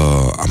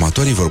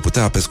amatorii vor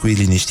putea pescui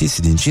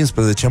liniștiți din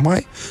 15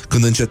 mai,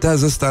 când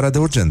încetează starea de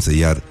urgență,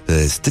 iar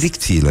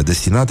restricțiile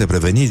destinate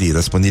prevenirii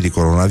răspândirii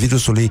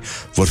coronavirusului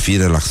vor fi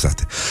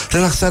relaxate.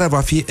 Relaxarea va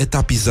fi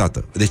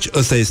etapizată. Deci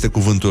ăsta este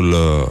cuvântul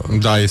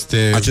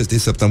acestei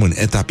săptămâni,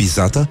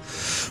 etapizată.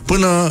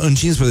 Până în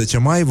 15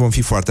 mai vom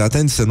fi foarte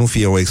atenți să nu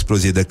fie o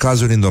explozie de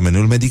cazuri în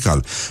domeniul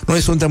medical.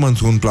 Noi suntem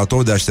într-un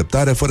platou de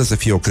așteptare fără să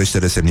fie o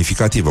creștere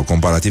semnificativă.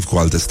 Comparativ cu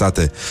alte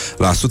state,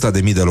 la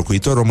 100.000 de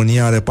locuitori,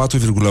 România are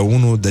 4,1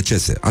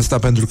 decese. Asta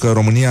pentru că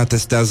România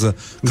testează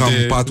cam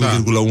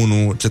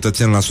 4,1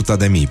 cetățeni la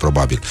 100.000,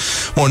 probabil.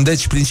 Bun,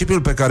 deci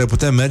principiul pe care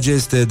putem merge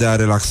este de a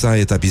relaxa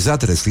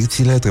etapizat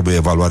restricțiile, trebuie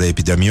evaluare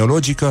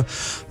epidemiologică.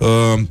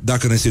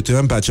 Dacă ne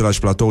situăm pe același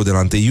platou de la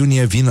 1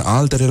 iunie, vin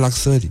alte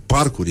relaxări.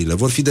 Parcurile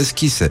vor fi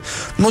deschise.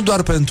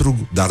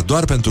 Dar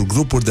doar pentru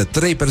grupuri de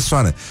 3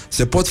 persoane.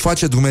 Se pot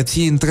face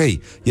drumeții în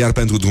 3, iar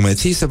pentru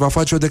drumeții se va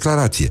face o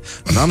declarație.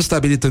 N-am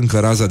stabilit încă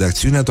raza de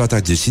acțiune, toate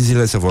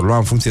deciziile se vor lua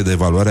în funcție de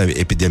evaluarea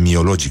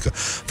epidemiologică.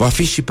 Va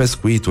fi și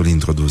pescuitul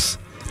introdus.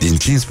 Din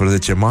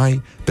 15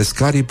 mai,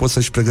 pescarii pot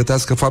să-și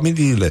pregătească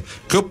familiile,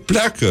 că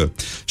pleacă.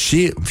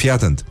 Și, fii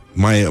atent,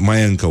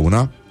 mai e încă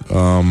una.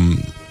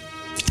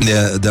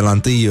 De la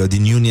 1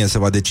 din iunie se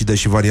va decide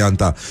și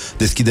varianta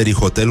deschiderii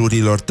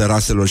hotelurilor,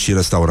 teraselor și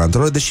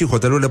restaurantelor, deși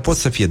hotelurile pot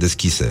să fie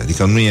deschise.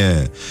 Adică nu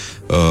e...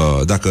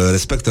 dacă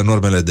respectă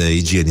normele de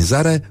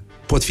igienizare,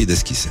 pot fi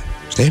deschise.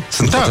 Știi?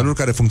 Sunt hoteluri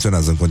care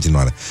funcționează în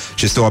continuare.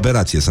 Și este o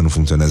aberație să nu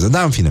funcționeze.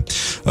 Da, în fine.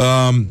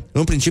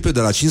 În principiu, de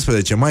la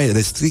 15 mai,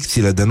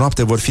 restricțiile de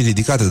noapte vor fi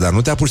ridicate, dar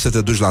nu te apuci să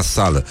te duci la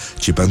sală,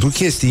 ci pentru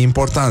chestii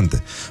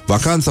importante.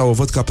 Vacanța o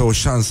văd ca pe o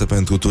șansă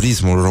pentru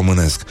turismul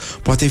românesc.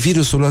 Poate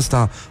virusul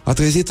ăsta a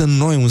trezit în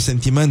noi un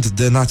sentiment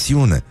de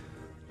națiune.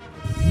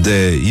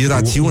 De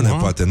irațiune,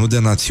 poate, nu de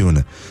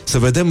națiune. Să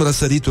vedem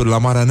răsărituri la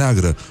Marea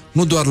Neagră,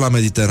 nu doar la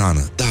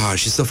Mediterană. Da,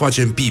 și să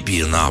facem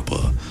pipi în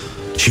apă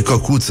și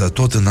căcuță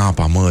tot în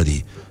apa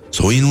mării,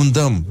 să o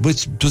inundăm. Băi,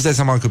 tu îți dai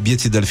seama că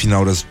bieții delfini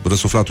au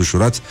răsuflat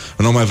ușurați,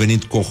 nu au mai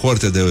venit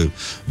cohorte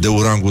de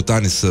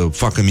urangutani să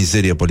facă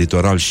mizerie pe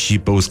litoral și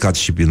pe uscat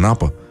și prin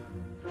apă?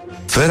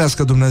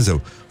 Ferească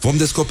Dumnezeu. Vom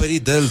descoperi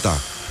delta,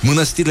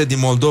 mănăstirile din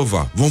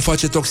Moldova, vom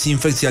face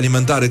toxinfecții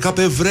alimentare, ca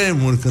pe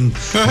vremuri când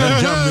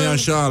mergeam noi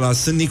așa la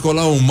Sfânt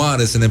Nicolau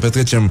Mare să ne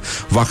petrecem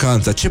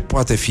vacanța. Ce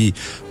poate fi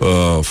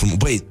frumos?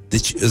 Băi,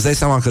 deci îți dai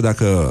seama că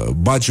dacă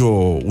bagi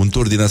un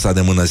tur din ăsta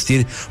de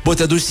mănăstiri, bă,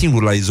 te duci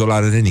singur la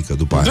izolare renică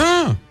după aia.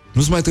 Da.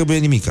 Nu-ți mai trebuie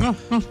nimica.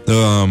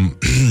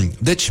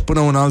 Deci,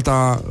 până în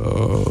alta,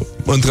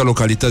 între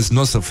localități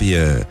nu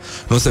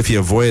o să fie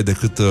voie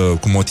decât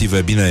cu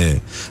motive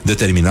bine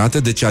determinate.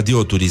 Deci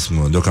adio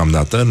turism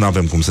deocamdată. Nu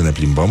avem cum să ne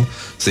plimbăm,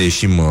 să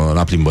ieșim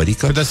la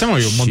plimbărică. Păi, de seama,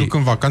 eu mă duc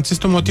în vacanță.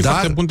 Este un motiv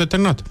foarte bun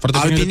determinat.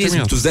 Alpinism,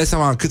 tu îți dai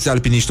seama câți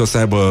alpiniști o să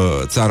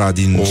aibă țara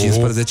din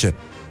 15?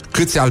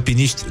 Câți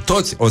alpiniști?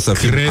 Toți o să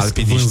fim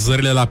alpiniști.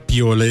 Vânzările la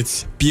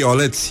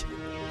pioleți.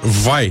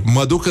 Vai.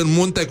 Mă duc în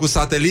munte cu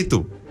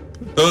satelitul.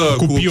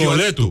 Cu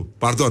pioletul.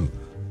 Pardon.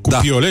 Cu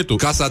pioletul.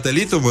 Ca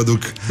satelitul mă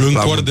duc în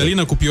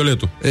cordelină cu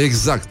pioletul.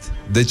 Exact.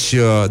 Deci,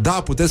 da,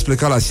 puteți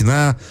pleca la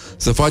Sinaia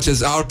să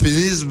faceți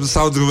alpinism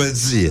sau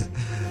drumeție.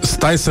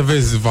 Stai să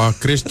vezi, va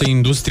crește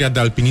industria de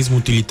alpinism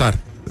utilitar.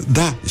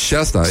 Da, și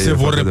asta se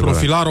vor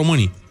reprofila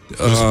românii.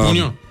 Spun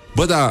eu.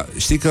 Bă, da,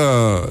 știi că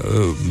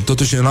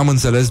totuși eu n-am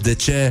înțeles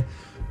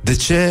de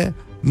ce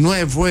nu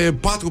ai voie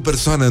 4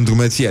 persoane în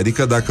drumeție.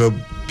 Adică dacă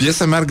e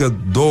să meargă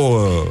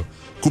 2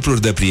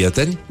 cupluri de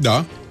prieteni,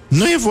 da,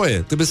 nu e voie,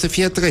 trebuie să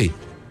fie 3.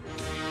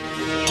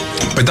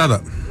 Păi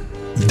da.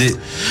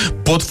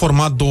 Pot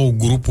forma 2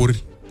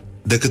 grupuri.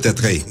 De câte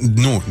 3?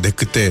 Nu, de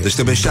câte deci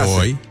trebuie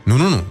 6.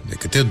 Nu, de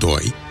câte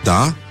 2.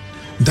 Da?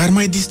 Dar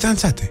mai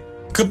distanțate.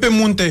 Că pe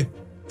munte,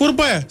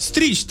 vorba aia,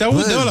 strici, te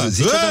aude ăla.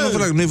 Zice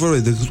că nu-i vorba,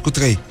 decât cu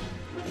 3.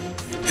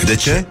 De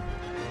ce?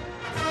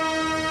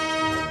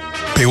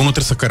 Pe unul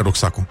trebuie să care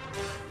rucsacul.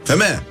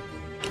 Femeia.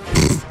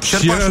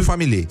 Șerpașul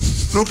familiei.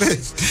 Nu că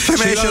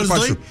femeia e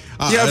șerpașul.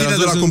 Ea vine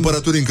de la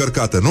cumpărături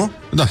încărcată, nu?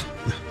 Da.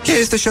 Ea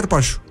este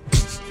șerpașul.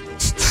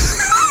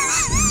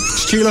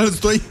 Și ceilalți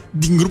 2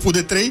 din grupul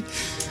de 3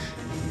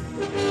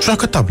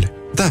 joacă table.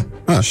 Da.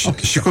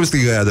 Okay. Și cum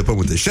strigă aia de pe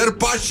munte?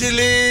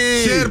 Șerpașilii!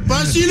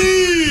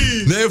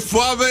 Șerpașilii! Ne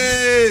foame!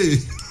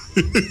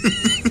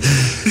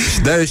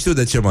 Da, eu știu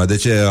de ce, mă. De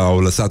ce au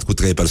lăsat cu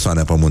 3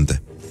 persoane pe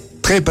munte.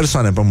 3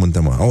 persoane pe munte,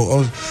 mă.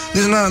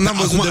 Deci n-am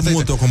văzut de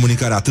mult o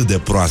comunicare atât de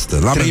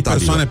proastă. 3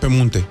 persoane pe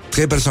munte.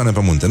 3 persoane pe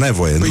munte, n-ai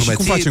voie. Păi și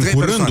cum facem,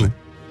 cu rândul?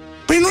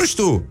 Păi nu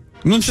știu.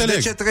 Nu înțeleg.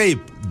 De ce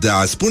 3?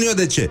 Da, spun eu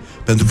de ce.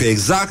 Pentru că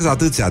exact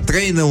atâția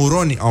 3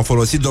 neuroni au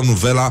folosit domnul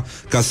Vela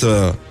ca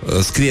să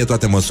scrie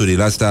toate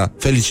măsurile astea.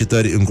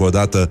 Felicitări încă o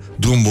dată.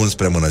 Drum bun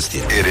spre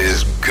mănăstire. It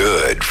is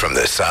good from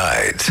the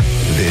sides.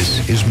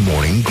 This is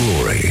Morning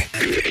Glory.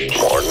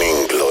 Morning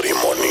Glory,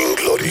 Morning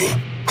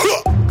Glory.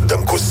 Dăm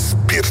cu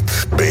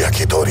spirit pe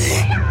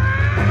yakitori.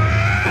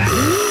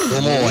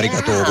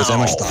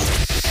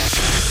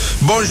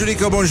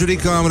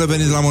 Bonjurică, am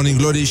revenit la Morning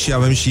Glory și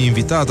avem și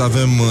invitat,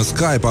 avem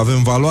Skype,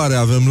 avem valoare,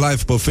 avem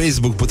live pe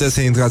Facebook, puteți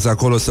să intrați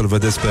acolo să-l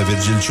vedeți pe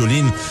Virgil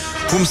Ciulin.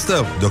 Cum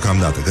stă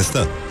deocamdată? Că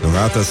stă.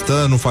 Deocamdată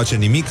stă, nu face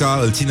nimica,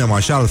 îl ținem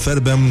așa, îl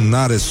ferbem,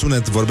 n-are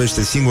sunet,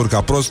 vorbește singur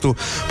ca prostul.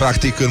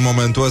 Practic, în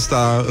momentul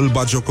ăsta îl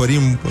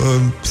bagiocorim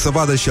să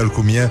vadă și el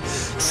cum e,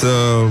 să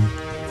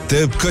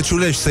te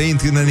căciulești, să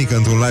intri nenică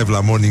într-un live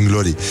la Morning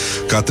Glory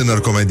ca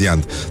tânăr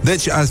comediant.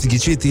 Deci, ați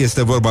ghicit,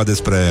 este vorba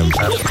despre...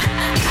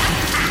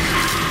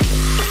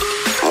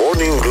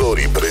 Morning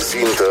Glory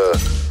prezintă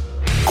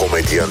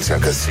comedianța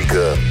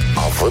căsică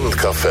având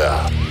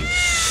cafea.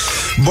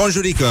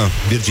 Bonjurică,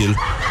 Virgil.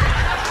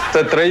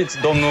 Să trăiți,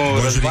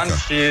 domnul Răzvan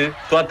și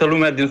toată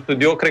lumea din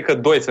studio. Cred că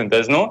 2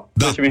 sunteți, nu?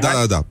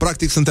 Da.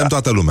 Practic suntem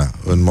toată lumea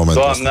în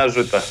momentul ăsta. Doamne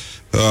ajută.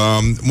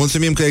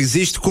 Mulțumim că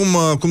existi.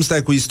 Cum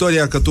stai cu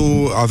istoria? Că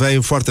tu aveai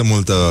foarte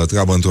multă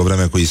treabă într-o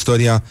vreme cu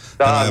istoria.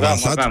 Da,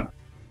 aveam.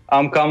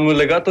 Am cam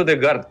legat-o de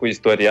gard cu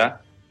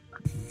istoria.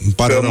 Îmi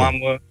pare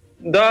rău.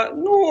 Da,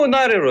 nu,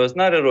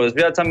 n-are rost.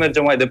 Viața merge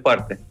mai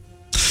departe.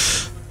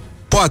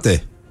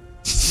 Poate.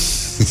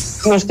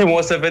 Nu știm,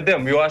 o să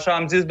vedem. Eu așa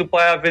am zis, după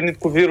aia a venit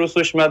cu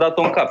virusul și mi-a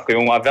dat-o în cap, că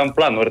eu aveam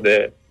planuri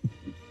de...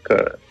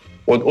 că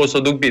o să o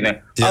duc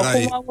bine.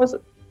 Acum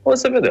o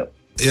să vedem.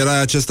 Era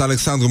acest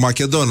Alexandru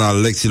Macedon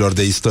al lecțiilor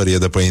de istorie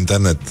de pe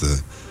internet.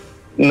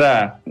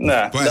 Da.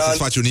 Poate să-ți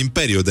faci un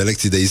imperiu de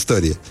lecții de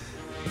istorie.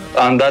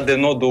 Am dat de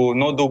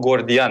nodul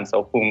gordian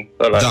sau cum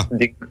ăla. Da.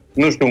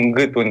 Nu știu în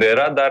gât unde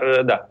era, dar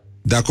da.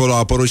 De acolo a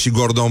apărut și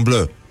Gordon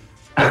Bleu.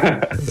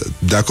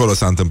 De acolo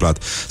s-a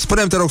întâmplat.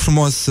 Spune-mi, te rog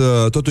frumos,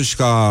 totuși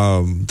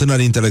ca tânăr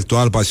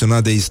intelectual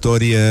pasionat de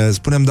istorie,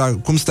 spune-mi, dar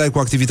cum stai cu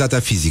activitatea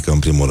fizică în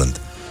primul rând?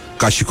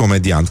 Ca și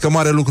comediant, că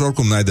mare lucru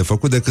oricum n-ai de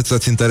făcut decât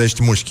să-ți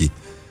întărești mușchii.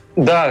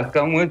 Da,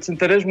 cam îți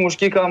întărești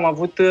mușchii, că am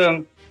avut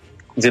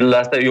zilele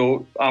astea,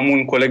 eu am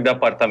un coleg de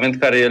apartament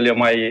care el e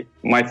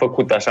mai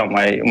făcut așa,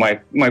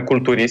 mai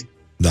culturist.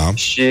 Da.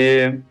 Și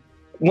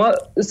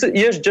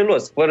ești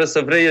gelos, fără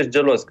să vrei ești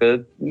gelos, că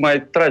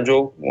mai tragi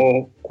o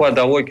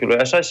coada ochiului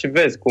așa și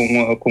vezi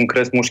cum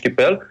cresc mușchii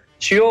pe el.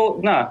 Și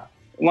eu,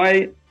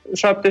 mai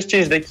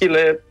 75 de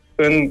kg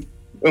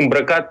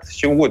îmbrăcat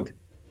și ud.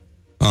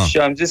 Și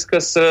am zis că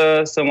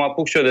să mă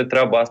apuc și eu de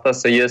treaba asta,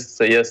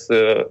 să ies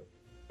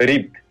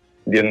ript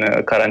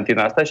din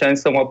carantina asta și am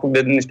zis să mă apuc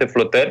de niște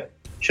flotări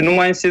și nu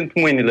mai îmi simt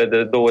mâinile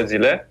de 2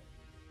 zile.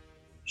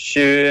 Și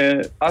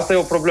asta e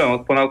o problemă.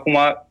 Până acum,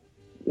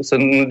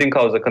 nu din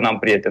cauza că n-am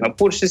prietenă,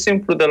 pur și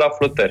simplu de la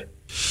flotări.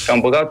 Am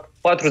băgat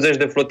 40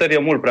 de flotări, e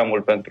mult prea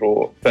mult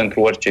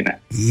pentru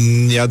oricine.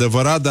 E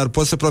adevărat, dar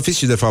poți să profiți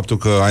și de faptul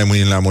că ai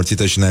mâinile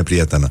amorțite și n-ai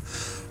prietenă.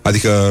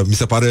 Adică mi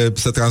se pare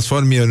să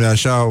transformi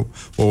așa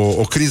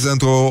o criză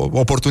într-o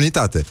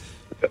oportunitate.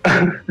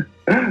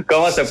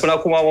 Cam asta. Până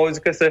acum am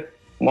auzit că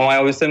mai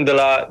auzisem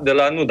de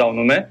la nu dau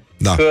nume,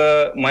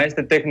 că mai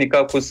este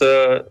tehnica cu să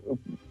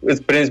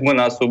îți prinzi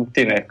mâna sub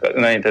tine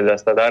înainte de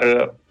asta,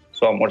 dar să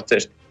o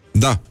amorțești.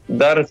 Da.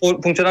 Dar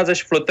funcționează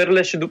și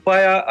flotările și după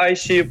aia ai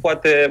și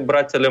poate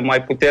brațele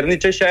mai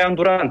puternice și ai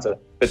anduranță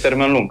pe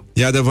termen lung.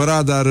 E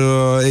adevărat, dar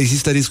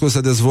există riscul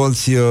să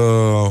dezvolți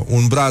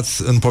un braț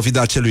în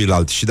pofida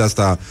celuilalt și de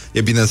asta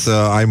e bine să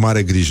ai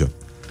mare grijă.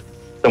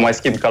 Să mai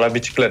schimbi ca la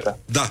bicicletă.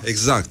 Da,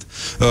 exact.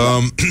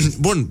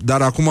 Bun,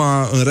 dar acum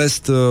în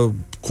rest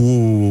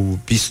cu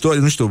istorie,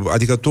 nu știu,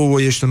 adică tu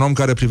ești un om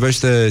care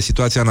privește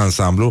situația în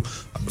ansamblu,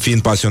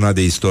 fiind pasionat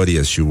de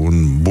istorie și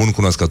un bun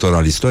cunoscător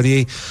al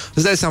istoriei,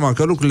 îți dai seama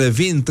că lucrurile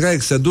vin,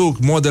 trec, se duc,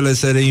 modele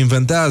se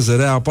reinventează,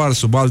 reapar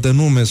sub alte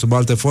nume, sub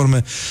alte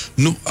forme.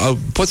 Nu,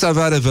 poți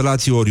avea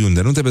revelații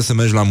oriunde, nu trebuie să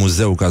mergi la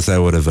muzeu ca să ai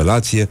o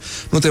revelație,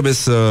 nu trebuie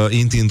să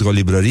intri într-o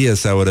librărie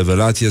să ai o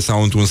revelație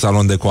sau într-un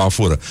salon de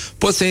coafură.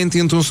 Poți să intri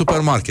într-un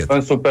supermarket.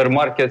 În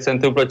supermarket se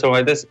întâmplă cel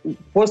mai des.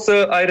 Poți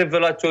să ai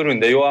revelații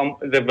oriunde. Eu am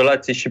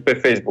revelații și pe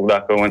Facebook,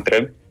 dacă mă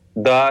întreb,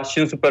 dar și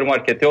în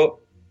supermarket.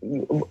 Eu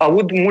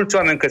aud mulți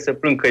oameni că se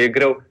plâng că e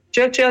greu,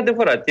 ceea ce e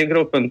adevărat, e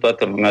greu pentru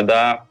toată lumea,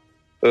 dar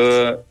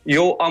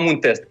eu am un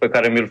test pe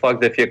care mi-l fac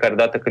de fiecare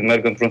dată când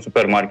merg într-un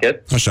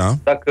supermarket. Așa.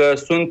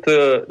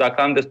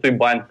 Dacă am destui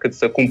bani cât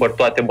să cumpăr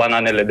toate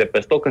bananele de pe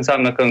stoc,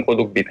 înseamnă că încă o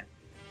duc bine.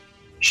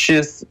 Și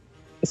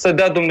să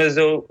dea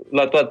Dumnezeu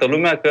la toată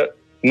lumea că,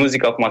 nu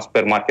zic acum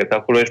supermarket,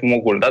 acolo ești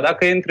mogul, dar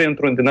dacă intri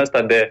într-un din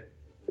ăsta de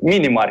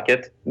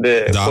mini-market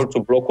de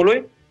colțul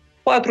blocului,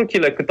 4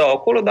 kg cât au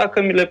acolo,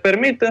 dacă mi le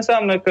permit,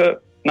 înseamnă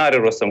că n-are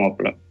rost să mă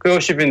plâng. Că eu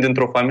și vin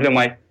dintr-o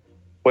familie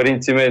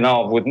părinții mei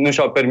nu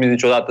și-au permis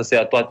niciodată să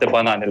ia toate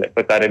bananele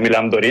pe care mi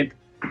le-am dorit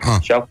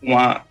și acum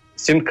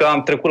simt că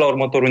am trecut la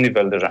următorul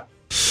nivel deja.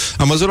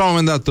 Am văzut la un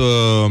moment dat,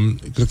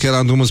 cred că era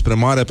în drumul spre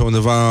mare, pe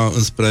undeva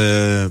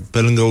pe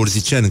lângă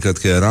Urziceni, cred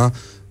că era,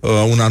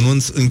 un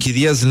anunț: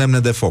 închiriez lemne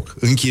de foc.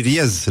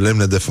 Închiriez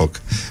lemne de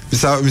foc.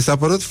 Mi s-a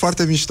părut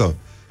foarte mișto.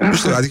 Nu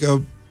știu,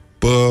 adică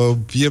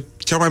e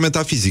cea mai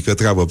metafizică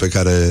treabă pe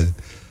care...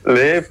 Le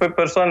iei pe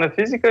persoană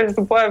fizică și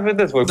după aia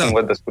vedeți voi cum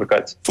vă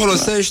descurcați.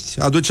 Folosești,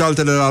 aduci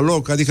altele la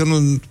loc, adică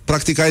nu,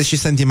 practic ai și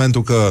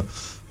sentimentul că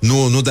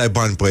nu dai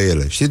bani pe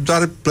ele. Știi,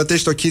 doar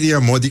plătești o chirie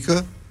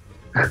modică.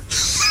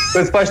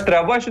 Îți faci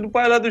treaba și după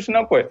aia le aduci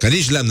înapoi. Că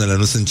nici lemnele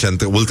nu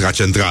sunt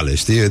ultracentrale,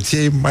 știi? Îți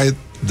iei mai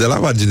de la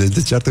margine,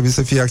 deci ar trebui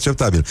să fie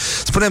acceptabil.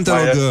 Spune-mi, te rog,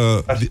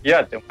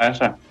 mai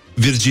așa.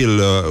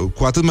 Virgil,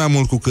 cu atât mai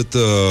mult cu cât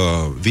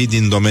vii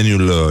din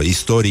domeniul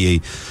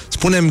istoriei,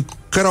 spune-mi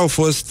care au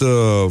fost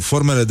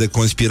formele de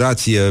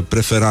conspirație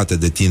preferate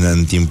de tine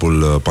în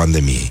timpul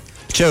pandemiei?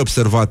 Ce ai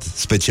observat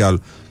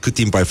special? Cât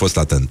timp ai fost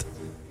atent?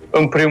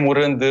 În primul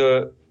rând,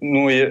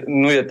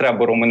 nu e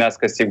treabă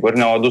românească, sigur.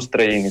 Ne-au adus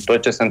străinii.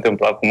 Tot ce se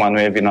întâmplă acum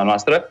nu e vina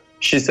noastră.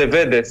 Și se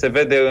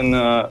vede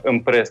în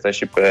presă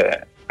și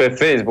pe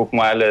Facebook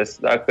mai ales.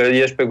 Dacă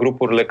ești pe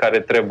grupurile care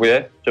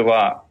trebuie,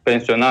 ceva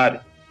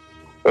pensionari,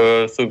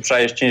 sub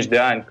 65 de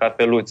ani,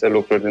 cafeluțe,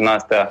 lucruri din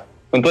astea.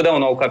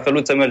 Întotdeauna o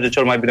cafeluță merge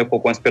cel mai bine cu o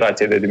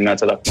conspirație de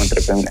dimineață, dacă mă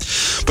întreb pe mine.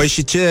 Păi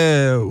și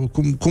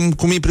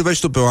cum îi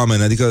privești tu pe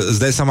oameni? Adică îți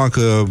dai seama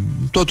că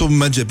totul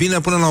merge bine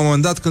până la un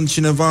moment dat când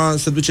cineva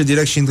se duce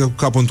direct și intră cu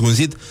capul într-un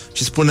zid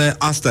și spune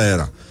asta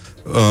era.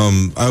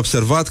 Ai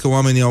observat că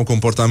oamenii au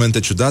comportamente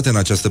ciudate în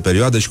această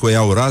perioadă și că o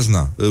iau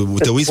razna?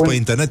 Te uiți pe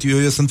internet,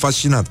 eu sunt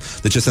fascinat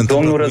de ce se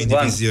întâmplă cu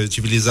indivizi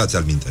civilizați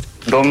al minteri.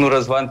 Domnul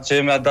Răzvan,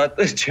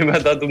 ce mi-a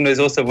dat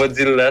Dumnezeu să văd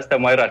zilele astea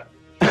mai rar.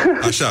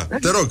 Așa,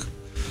 te rog.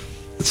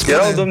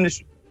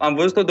 Am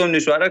văzut o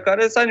domnișoară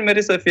care s-a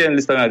nimerit să fie în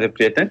lista mea de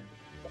prieteni.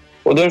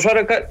 O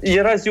domnișoară care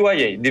era ziua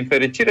ei, din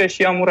fericire,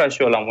 și am urat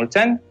și eu la mulți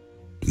ani,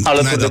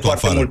 alături de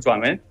foarte mulți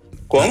oameni.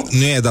 Cum?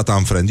 Nu e dat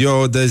unfriend,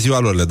 eu de ziua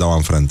lor le dau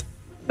unfriend.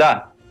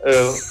 Da,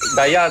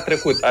 dar ea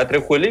a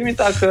trecut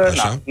limita că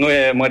nu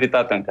e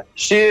măritată încă.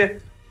 Și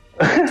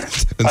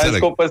am zis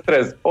că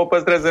o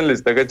păstrez în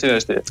listă, că cine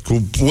știe.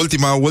 Cu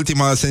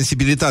ultima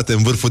sensibilitate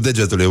în vârful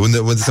degetului, unde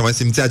se mai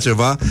simțea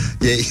ceva,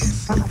 ei...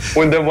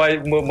 Unde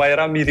mai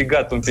era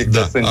mirigat un pic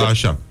de sânge.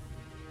 Așa.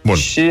 Bun.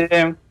 Și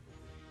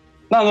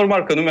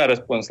normal că nu mi-a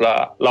răspuns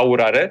la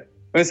urare.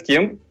 În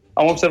schimb,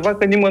 am observat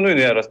că nimănui nu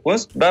i-a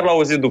răspuns, dar la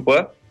o zi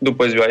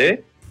după ziua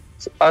ei,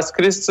 a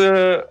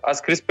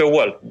scris pe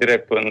wall,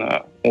 direct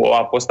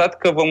a postat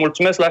că vă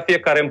mulțumesc la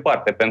fiecare în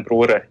parte pentru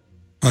urări.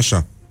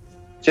 Așa.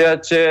 Ceea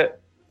ce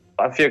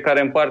la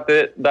fiecare în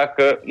parte,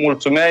 dacă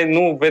mulțumeai,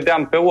 nu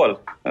vedeam pe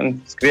wall.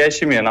 Scriai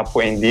și mie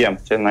înapoi în DM,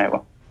 ce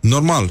naiba.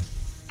 Normal.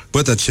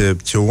 Bă, dar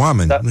ce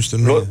oameni, nu știu.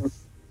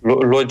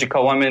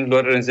 Logica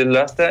oamenilor în zilele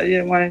astea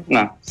e mai...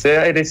 se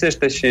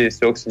aerisește și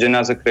se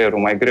oxigenează creierul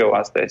mai greu,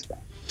 asta este.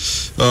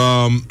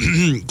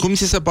 Cum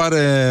ți se pare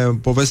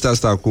povestea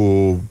asta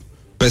cu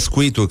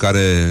pescuitul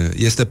care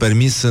este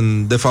permis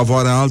în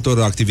defavoarea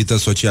altor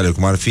activități sociale,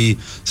 cum ar fi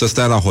să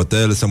stai la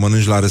hotel, să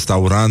mănânci la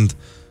restaurant?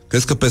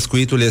 Crezi că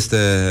pescuitul este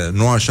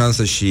noua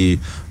șansă și,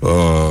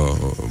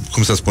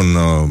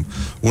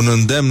 un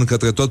îndemn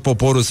către tot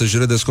poporul să-și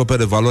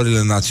redescopere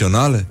valorile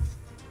naționale?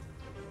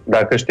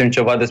 Dacă știm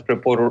ceva despre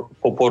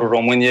poporul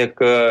român e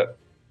că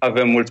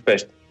avem mulți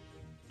pești.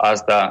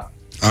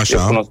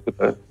 Așa. E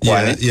cunoscută cu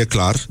ani. E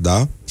clar,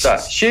 da. Da,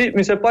 și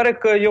mi se pare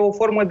că e o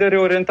formă de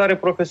reorientare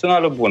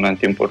profesională bună în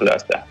timpurile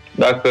astea.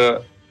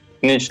 Dacă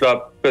nici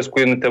la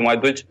pescuit nu te mai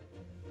duci,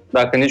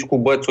 dacă nici cu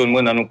bățul în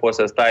mână nu poți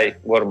să stai,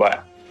 vorba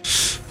aia.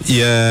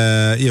 E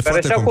care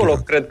foarte și acolo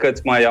complicat. cred că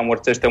îți mai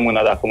amorțește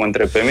mâna, dacă mă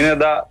întreb pe mine,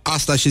 dar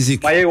asta și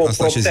zic. mai e o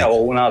proptea,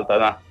 una alta,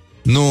 da.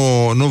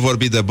 Nu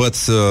vorbi de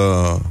băț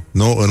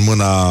nu, în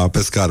mâna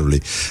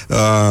pescarului.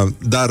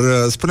 Dar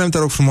spune-mi, te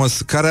rog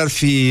frumos, care ar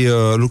fi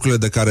lucrurile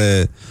de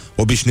care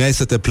obișnuiai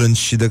să te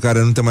plângi și de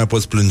care nu te mai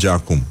poți plânge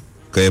acum,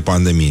 că e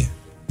pandemie?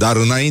 Dar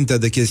înainte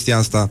de chestia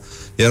asta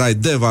erai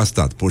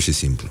devastat, pur și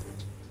simplu.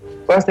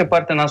 Asta e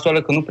partea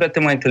nasoală, că nu prea te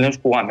mai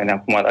întâlnești cu oameni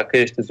acum. Dacă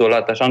ești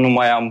izolat, așa nu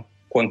mai am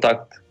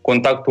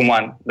contact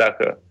uman,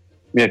 dacă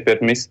mi-e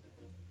permis.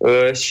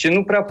 Și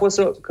nu prea poți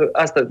să... Că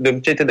asta de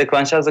obicei te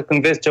declanșează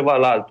când vezi ceva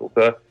la altul.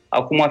 Că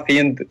acum,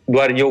 fiind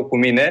doar eu cu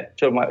mine,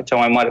 cea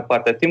mai mare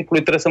parte a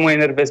timpului, trebuie să mă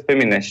enervez pe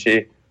mine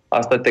și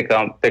asta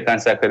te cam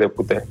seacă de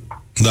putere.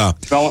 Da.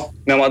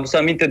 Mi-am adus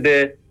aminte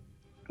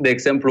de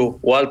exemplu,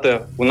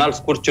 un alt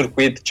scurt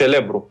circuit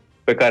celebru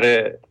pe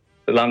care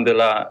l-am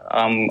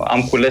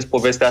am cules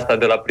povestea asta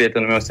de la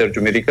prietenul meu,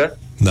 Sergiu Mirică.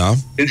 Da.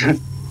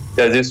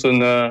 I-a zis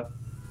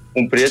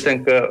un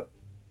prieten că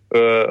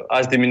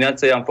azi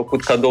dimineață i-am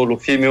făcut cadou lui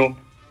Fimiu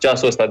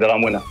ceasul ăsta de la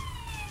mână.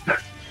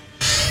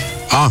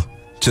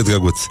 Ce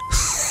drăguț.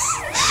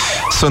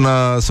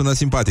 Sună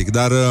simpatic.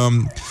 Dar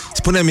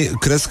spune-mi,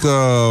 crezi că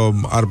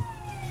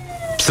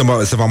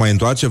se va mai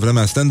întoarce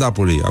vremea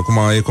stand-up-ului? Acum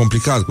e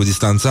complicat cu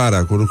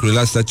distanțarea, cu lucrurile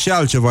astea. Ce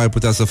altceva ai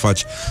putea să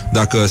faci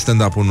dacă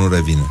stand-up-ul nu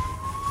revine?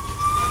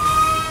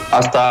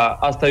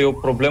 Asta e o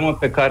problemă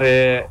pe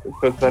care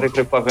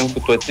cred că avem cu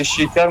toții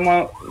și chiar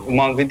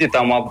m-am gândit,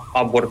 am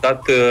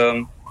abordat,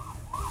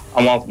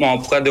 m-am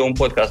apucat de un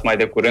podcast mai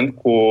de curând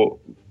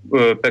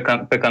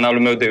pe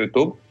canalul meu de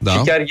YouTube. Da. Și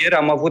chiar ieri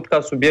am avut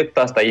ca subiect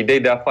asta, idei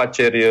de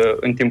afaceri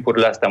în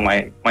timpurile astea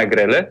mai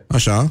grele.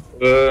 Așa.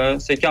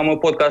 Se cheamă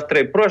podcast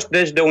 3 proști,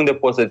 deci de unde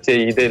poți să-ți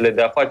iei ideile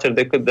de afaceri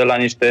decât de la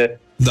niște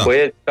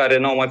băieți care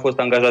n-au mai fost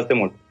angajați de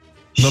mult.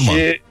 Normal.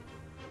 Și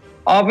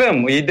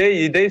avem,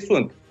 idei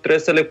sunt.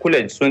 Trebuie să le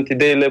culegi. Sunt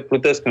ideile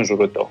plutesc în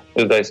jurul tău,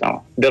 îți dai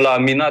seama. De la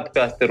minat pe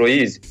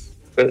asteroizi,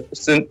 că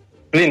sunt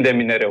plini de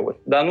minereuri.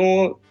 Dar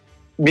nu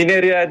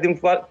minerii aia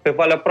pe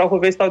Valea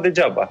Prahovei stau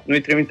degeaba.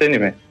 Nu-i trimite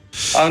nimeni.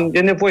 E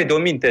nevoie de o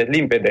minte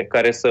limpede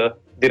care să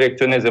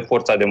direcționeze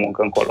forța de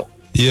muncă încolo.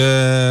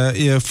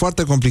 E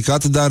foarte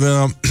complicat, dar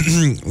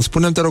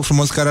spune-mi, te rog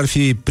frumos, care ar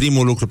fi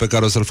primul lucru pe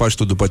care o să-l faci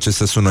tu după ce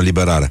se sună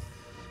liberarea?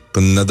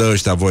 Când ne dă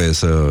ăștia voie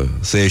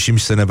să ieșim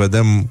și să ne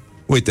vedem.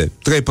 Uite,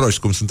 3 proști,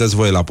 cum sunteți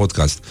voi la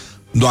podcast.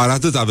 Doar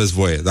atât aveți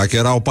voie. Dacă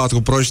erau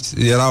 4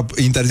 proști, era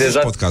interzis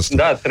podcastul.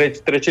 Da,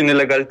 treci în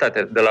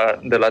ilegalitate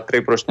de la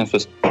 3 proști în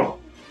sus.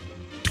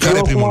 Care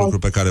e primul lucru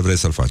pe care vrei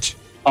să-l faci?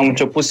 Am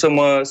început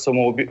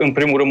în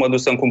primul rând mă duc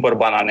să-mi cumpăr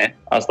banane.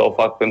 Asta o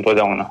fac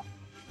întotdeauna.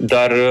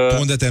 Dar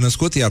unde te-ai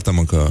născut?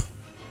 Iartă-mă că...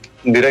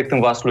 Direct în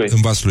Vaslui.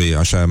 În Vaslui,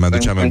 așa,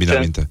 mi-aduceam bine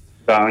aminte.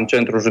 Da, în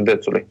centrul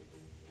județului.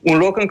 Un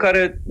loc în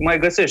care mai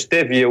găsești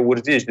stevie,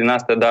 urziși din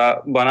astea,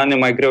 dar banane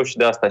mai greu și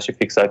de asta și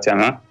fixația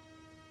mea.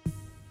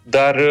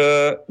 Dar,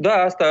 da,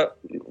 asta...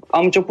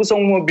 Am început să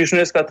mă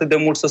obișnuiesc atât de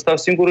mult să stau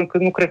singur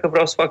încât nu cred că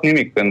vreau să fac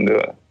nimic când...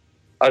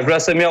 Aș vrea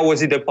să-mi iau o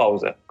zi de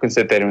pauză când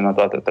se termină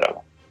toată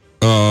treaba.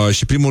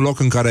 Și primul loc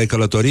în care ai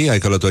călătorit? Ai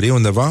călătorit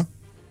undeva?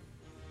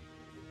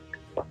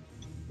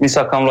 Mi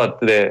s-a cam luat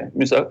de...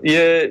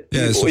 E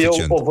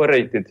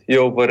overrated. E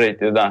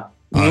overrated, da.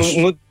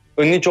 Nu,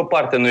 în nicio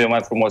parte nu e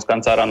mai frumos ca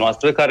în țara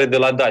noastră, care de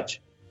la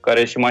Daci, care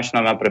e și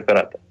mașina mea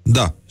preferată.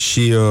 Da,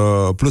 și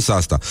plus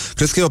asta.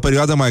 Crezi că e o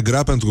perioadă mai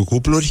grea pentru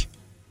cupluri?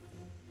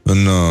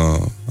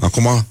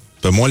 Acum,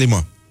 pe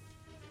molimă?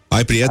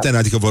 Ai prieteni?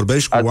 Adică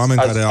vorbești cu oameni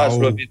care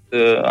au...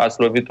 Ați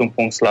lovit un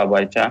punct slab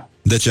aici.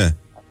 De ce?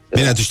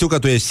 Bine, tu știu că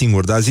tu ești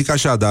singur, dar zic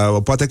așa,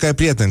 dar poate că ai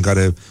prieteni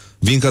care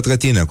vin către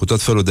tine cu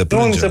tot felul de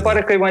plângeri. Nu, mi se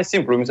pare că e mai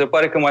simplu. Mi se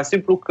pare că e mai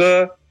simplu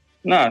că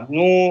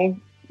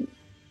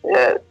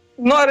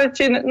nu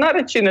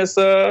are cine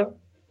să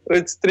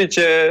îți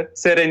strice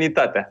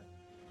serenitatea.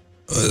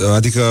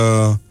 Adică...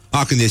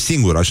 când ești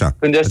singur, așa.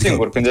 Când ești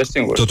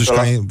singur. Totuși,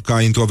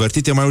 ca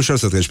introvertit, e mai ușor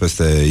să treci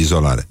peste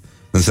izolare.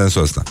 În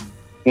sensul ăsta.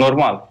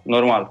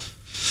 Normal.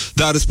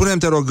 Dar spune-mi,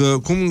 te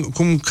rog,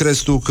 cum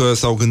crezi tu că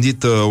s-au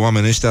gândit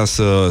oamenii ăștia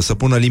să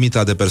pună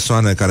limita de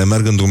persoane care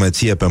merg în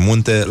drumeție pe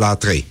munte la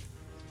 3?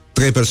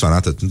 3 persoane,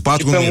 atât.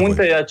 4 și pe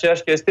munte e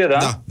aceeași chestie,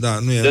 da? Da,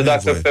 nu e. Deci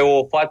dacă pe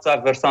o față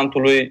a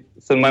versantului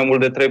sunt mai mult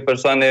de 3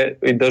 persoane,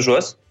 îi dă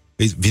jos?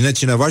 Vine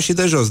cineva și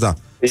de jos, da.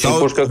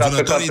 Sau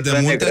vânătorii de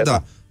munte, negre,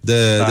 da.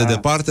 De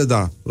departe,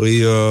 da.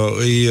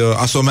 Îi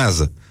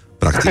asomează,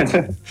 practic.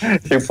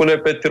 Și îi pune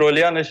pe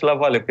tiroliană și la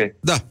vale pe ei.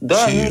 Da.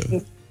 Și...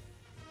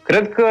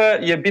 Cred că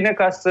e bine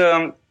ca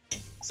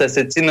să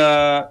se țină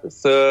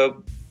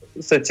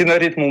să țină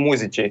ritmul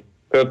muzicii.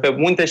 Că pe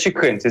munte și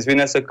cânti, îți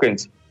vine să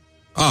cânti.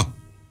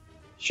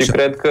 Și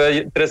cred că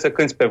trebuie să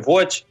cânti pe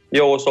voci, e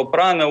o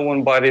soprană,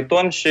 un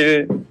bariton și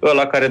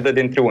ăla care dă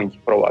din triunghi,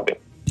 probabil.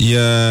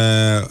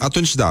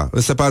 Atunci da,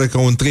 se pare că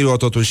un trio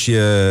totuși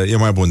e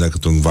mai bun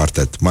decât un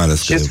quartet, mai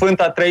ales și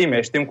Sfânta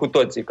Treime, știm cu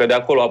toții că de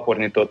acolo a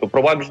pornit totul.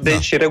 Probabil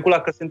și regula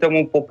că suntem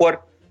un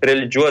popor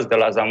religios de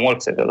la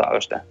Zamolxe, de la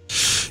ăștia.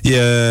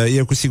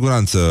 E cu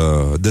siguranță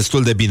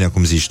destul de bine,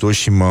 cum zici tu,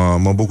 și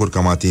mă bucur că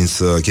am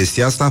atins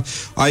chestia asta.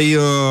 Ai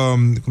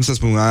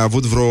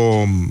avut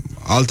vreo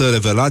altă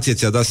revelație?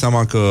 Ți-a dat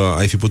seama că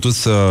ai fi putut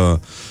să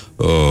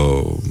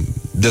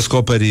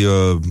descoperi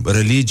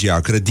religia,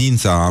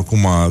 credința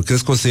acum?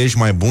 Crezi că o să ieși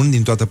mai bun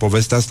din toată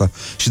povestea asta?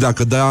 Și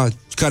dacă da,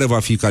 care va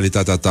fi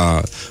calitatea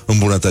ta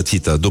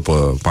îmbunătățită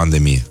după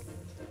pandemie?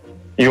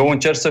 Eu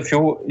încerc să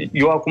fiu...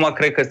 Eu acum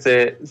cred că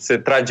se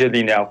trage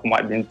linia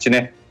acum din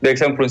cine... De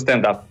exemplu, în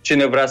stand-up.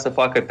 Cine vrea să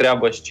facă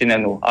treabă și cine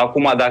nu.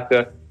 Acum,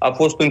 dacă a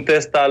fost un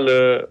test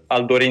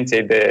al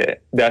dorinței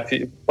de a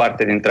fi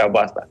parte din treaba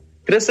asta,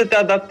 trebuie să te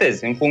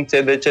adaptezi în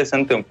funcție de ce se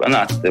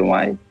întâmplă.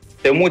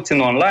 Te muți în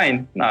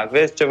online,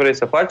 vezi ce vrei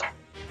să faci.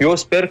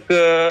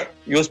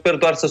 Eu sper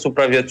doar să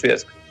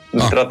supraviețuiesc.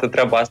 Nu toată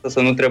treaba asta, să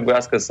nu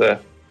trebuiască să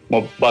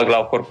mă bag la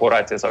o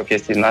corporație sau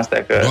chestii din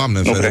astea, că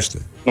Doamne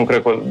ferește. Nu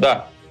cred că...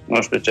 Da.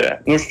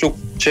 Nu știu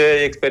ce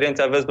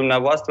experiențe aveți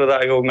dumneavoastră, dar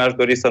eu mi-aș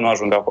dori să nu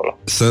ajung acolo.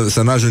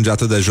 Să nu ajungi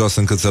atât de jos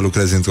încât să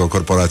lucrezi într-o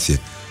corporație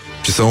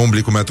și să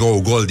umbli cu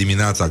metrou gol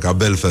dimineața, ca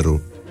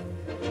Belferul.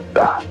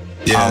 Da.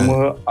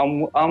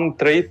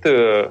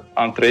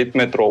 Am trăit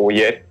metrou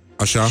ieri.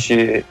 Așa? Și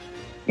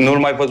nu-l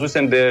mai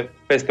văzusem de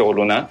peste o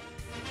lună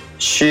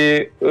și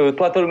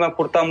toată lumea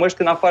purta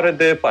măști în afară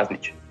de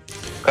paznici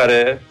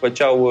care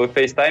făceau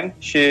FaceTime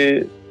și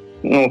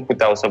nu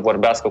puteau să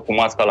vorbească cu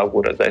masca la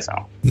gură, îți dai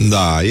seama.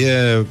 Da,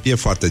 e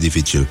foarte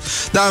dificil.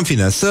 Dar, în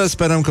fine, să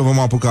sperăm că vom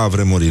apuca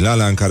vremurile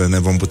alea în care ne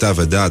vom putea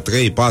vedea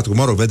 3, 4,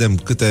 mă rog, vedem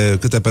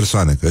câte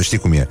persoane, că știi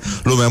cum e.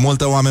 Lume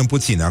multă, oameni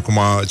puțini. Acum,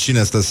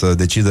 cine stă să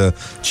decidă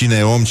cine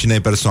e om, cine e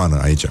persoană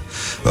aici?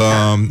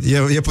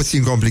 E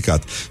puțin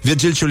complicat.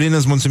 Virgil Ciulin,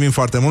 îți mulțumim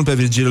foarte mult. Pe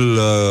Virgil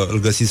îl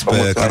găsiți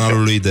pe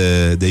canalul lui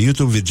de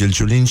YouTube, Virgil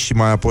Ciulin, și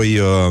mai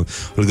apoi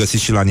îl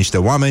găsiți și la niște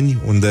oameni,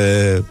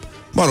 unde...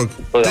 Mă rog,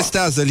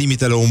 testează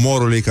limitele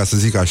umorului, ca să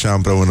zic așa,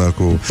 împreună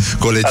cu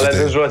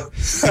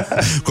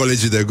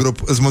colegii de grup.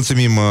 Îți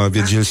mulțumim,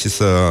 Virgil, și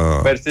să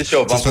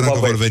sperăm că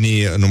vor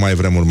veni numai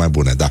vremuri mai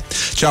bune. Da.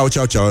 Ceau.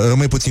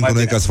 Rămâi puțin cu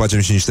noi ca să facem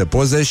și niște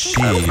poze și...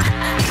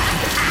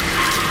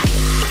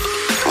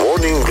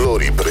 Morning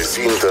Glory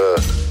prezintă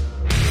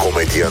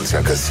comedianța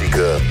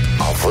căsică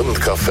având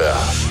cafea.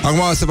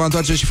 Acum se va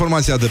întoarce și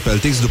formația de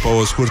Peltics după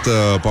o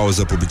scurtă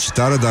pauză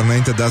publicitară, dar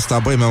înainte de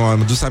asta, mi-am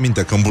adus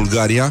aminte că în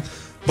Bulgaria,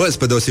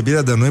 spre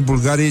deosebire de noi,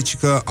 bulgarii ci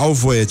că au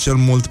voie cel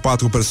mult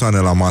 4 persoane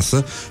la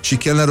masă și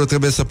chelnerul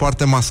trebuie să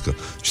poarte mască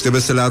și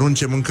trebuie să le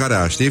arunce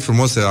mâncarea, știi?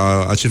 Frumos,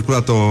 a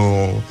circulat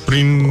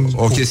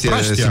o chestie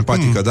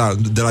simpatică, da,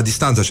 de la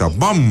distanță așa,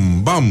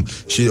 bam,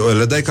 și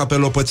le dai ca pe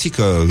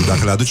lopățică.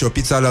 Dacă le aduci o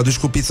pizza, le aduci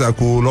cu pizza,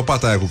 cu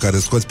lopata aia cu care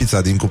scoți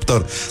pizza din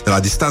cuptor. De la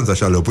distanță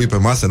așa, le pui pe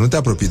masă, nu te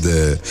apropii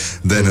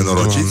de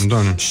nenorociți.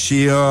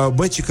 Și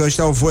ci că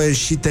ăștia au voie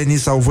și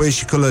tenis, au voie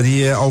și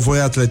călărie, au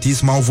voie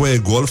atletism, au voie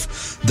golf,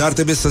 dar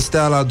trebuie să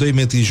stea la 2,5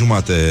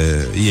 metri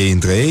ei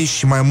între ei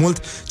și mai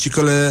mult, ci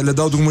că le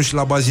dau drumul și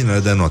la bazinele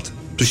de not.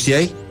 Tu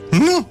știai?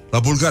 Nu! La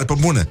bulgari, pe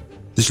bune.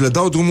 Deci le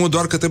dau drumul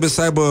doar că trebuie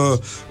să aibă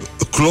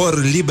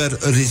clor liber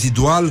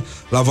rezidual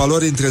la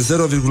valori între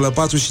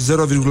 0,4 și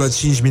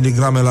 0,5 mg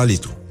la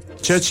litru.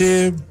 Ceea ce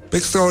e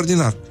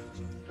extraordinar.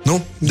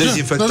 Nu?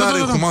 Dezinfectare,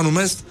 cum o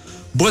numesc.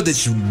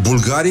 Deci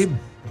bulgarii,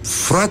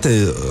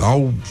 frate,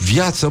 au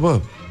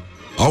viață,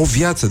 Au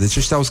viață. Deci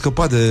ăștia au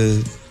scăpat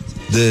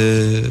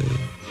de...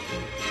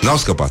 N-au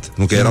scăpat,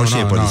 nu că erau și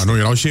ei pe listă. Nu,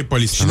 erau și ei pe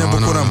listă. Și ne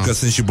bucurăm că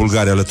sunt și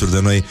bulgari alături de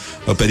noi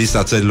pe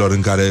lista țărilor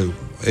în care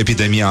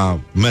epidemia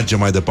merge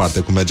mai departe,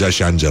 cum mergea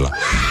și Angela.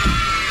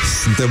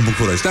 Suntem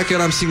bucuroși. Dacă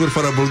eram singuri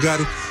fără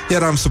bulgari,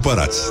 eram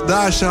supărați. Da,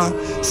 așa,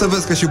 să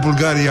vezi că și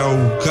bulgarii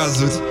au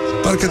cazuri,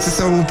 parcă ți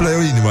se umple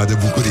o inima de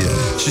bucurie.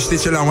 Și știi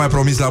ce le-au mai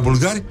promis la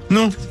bulgari?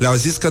 Nu. Le-au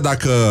zis că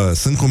dacă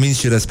sunt cuminți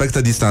și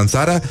respectă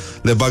distanțarea,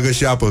 le bagă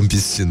și apă în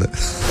piscină.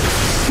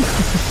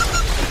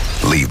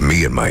 Leave me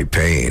in my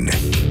pain.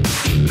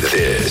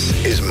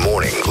 This is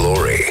Morning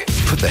Glory.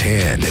 Put the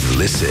hand and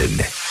listen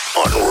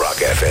on Rock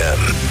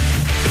FM.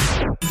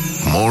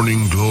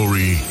 Morning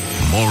Glory,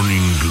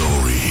 Morning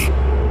Glory.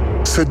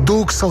 Se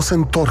duc sau se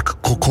întorc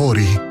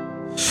cocorii?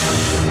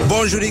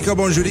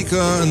 Bonjurică,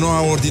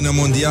 noua ordine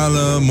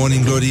mondială.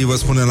 Morning Glory vă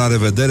spune la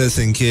revedere.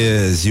 Se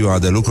încheie ziua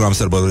de lucru. Am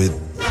sărbătorit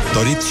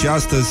și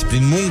astăzi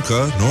prin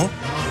muncă, nu?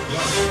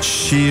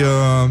 Și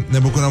ne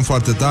bucurăm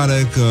foarte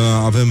tare că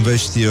avem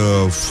vești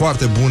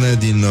foarte bune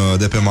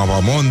de pe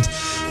Mapamond.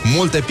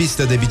 Multe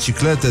piste de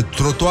biciclete,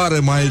 trotuare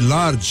mai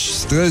largi,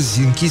 străzi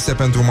închise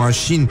pentru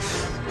mașini,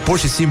 pur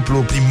și simplu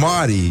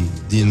primarii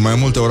din mai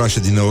multe orașe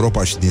din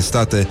Europa și din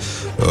state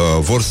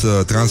vor să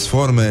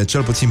transforme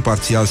cel puțin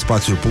parțial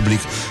spațiul public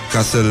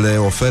ca să le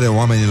ofere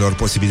oamenilor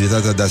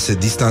posibilitatea de a se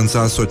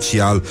distanța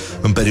social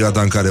în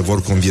perioada în care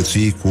vor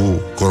conviețui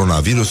cu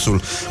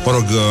coronavirusul. Mă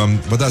rog,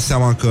 vă dați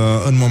seama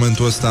că în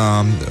momentul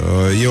ăsta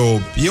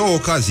e o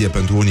ocazie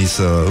pentru unii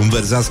să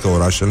înverzească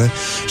orașele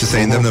și să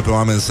îndemne pe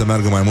oameni să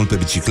meargă mai mult pe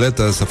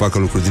bicicletă, să facă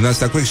lucruri din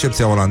astea, cu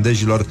excepția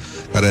olandezilor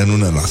care nu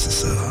ne lasă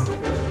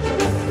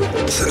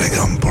să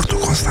legăm portul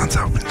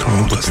Constanța printr-o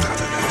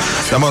autostradă.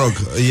 Dar mă rog,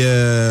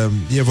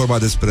 e vorba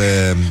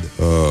despre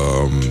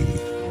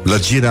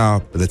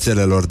lărgirea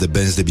rețelelor de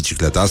benzi de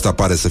bicicletă. Asta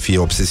pare să fie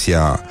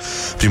obsesia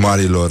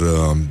primarilor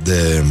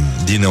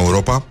din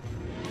Europa,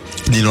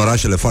 din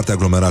orașele foarte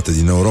aglomerate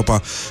din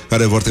Europa,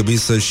 care vor trebui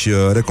să-și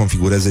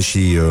reconfigureze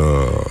și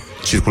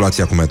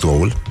circulația cu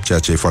metroul, ceea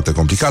ce e foarte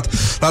complicat.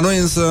 La noi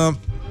însă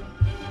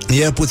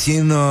e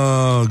puțin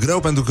greu,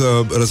 pentru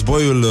că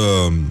războiul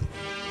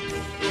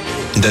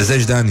de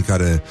zeci de ani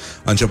care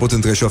a început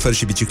între șoferi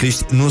și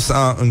bicicliști nu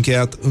s-a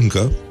încheiat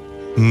încă.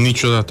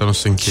 Niciodată nu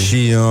se încheie.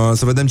 Și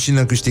să vedem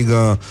cine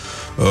câștigă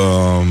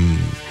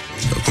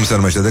cum se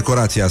numește,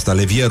 decorația asta,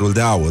 levierul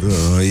de aur.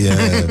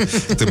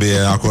 Trebuie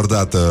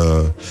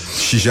acordată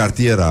și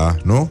jartiera,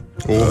 nu?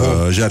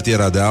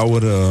 Jartiera de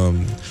aur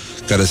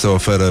care se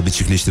oferă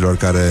bicicliștilor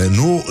care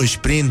nu își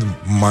prind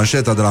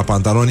manșeta de la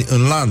pantaloni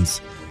în lanț.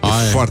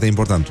 E foarte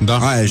important. Da,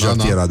 aia e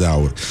jartiera de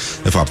aur,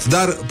 de fapt.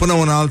 Dar până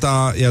una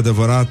alta, e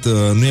adevărat,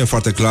 nu e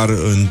foarte clar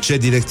în ce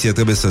direcție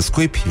trebuie să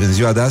scuipi în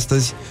ziua de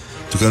astăzi,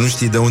 pentru că nu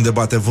știi de unde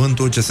bate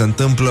vântul, ce se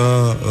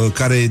întâmplă,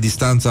 care e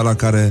distanța la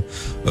care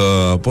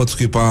pot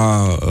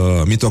scuipa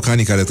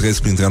mitocanii care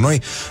trăiesc printre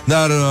noi.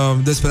 Dar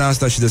despre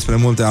asta și despre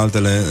multe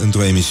altele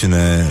într-o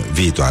emisiune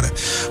viitoare.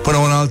 Până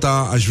una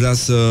alta, aș vrea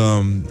să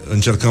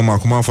încercăm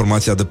acum.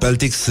 Formația The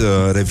Peltics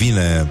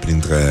revine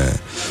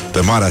pe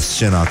marea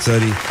scenă a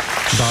țării.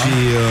 Da. Și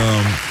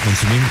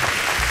mulțumim.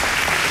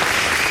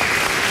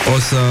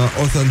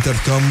 O să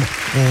încercăm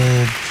o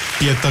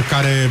pietă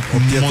care,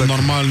 în mod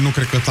normal, nu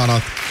cred că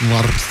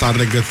s-ar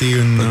regăsi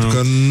în... Pentru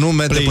că nu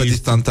merge pe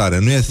distantare.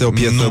 Nu este o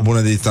piesă bună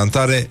de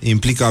distantare.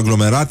 Implică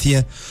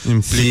aglomerație.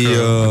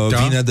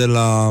 Vine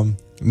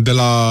de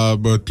la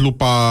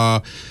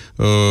trupa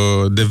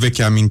de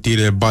veche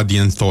amintire Body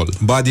and Soul.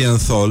 Body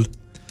and Soul.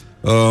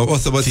 O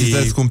să vă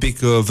citesc un pic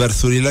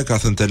versurile ca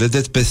să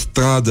înțelegeți. Pe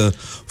stradă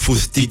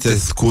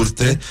fustițe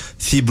scurte,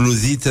 și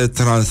bluzite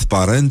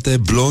transparente,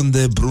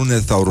 blonde,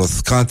 brune sau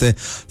roscate,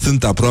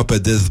 sunt aproape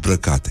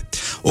dezbrăcate.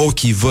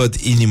 Ochii văd,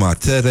 inima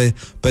țere,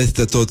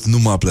 peste tot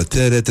numai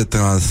plăcere, te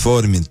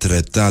transformi în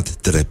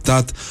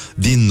treptat,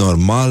 din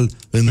normal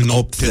în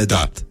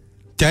obsedat.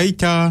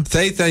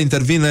 Te-aitea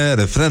intervine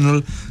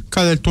refrenul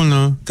care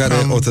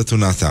o să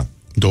tună așa.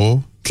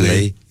 2,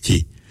 3,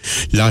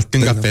 la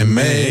stânga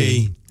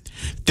femei,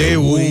 te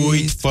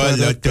uiți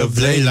fără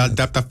tăvlei, la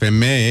dreapta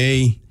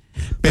femei,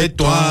 pe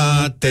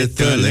toate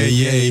să le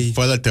iei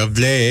fără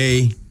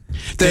tăvlei.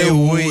 Te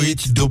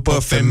uiți după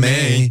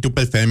femei,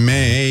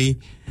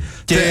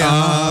 ce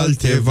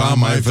altceva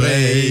mai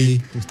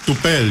vrei.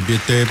 Superb,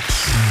 este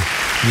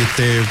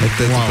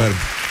wow.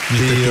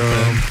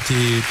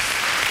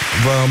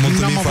 Vă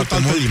mulțumim foarte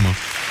mult.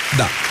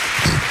 Da.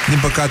 Din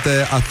păcate,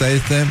 asta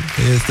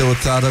este o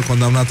țară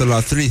condamnată la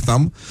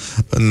threesome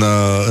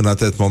în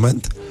acest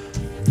moment.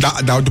 Da,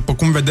 dar după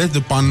cum vedeți,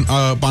 după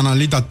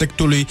analiza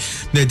textului,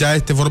 deja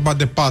este vorba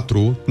de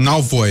 4,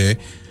 n-au voie,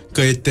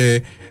 că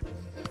este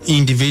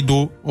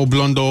individul, o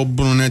blondă, o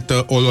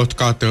brunetă, o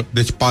lotcată,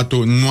 deci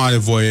 4 nu are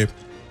voie.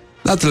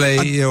 La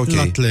 3 e ok.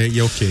 La 3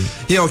 e ok.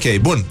 E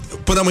ok, bun.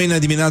 Până mâine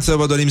dimineață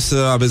vă dorim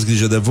să aveți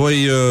grijă de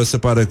voi. Se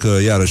pare că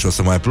iarăși o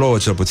să mai plouă,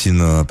 cel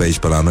puțin pe aici,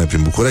 pe la noi,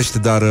 prin București.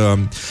 Dar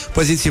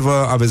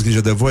păziți-vă, aveți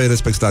grijă de voi,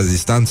 respectați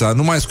distanța.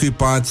 Nu mai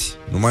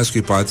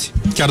scuipați.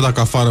 Chiar dacă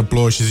afară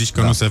plouă și zici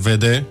că nu se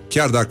vede.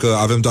 Chiar dacă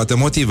avem toate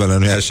motivele,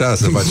 nu-i așa,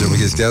 să facem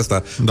chestia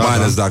asta. Mai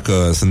ales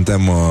dacă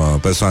suntem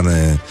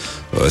persoane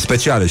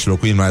speciale și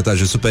locuim la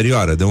etaje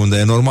superioare, de unde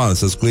e normal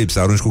să scuipi, să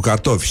arunci cu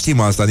cartofi. Știm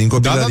asta din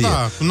copilărie.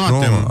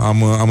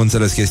 Am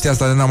înțeles chestia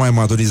asta, ne-am mai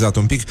maturizat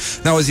un pic.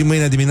 Ne auzim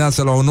mâine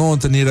dimineață la o nouă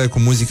întâlnire cu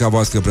muzica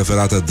voastră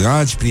preferată,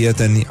 dragi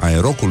prieteni ai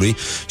rockului.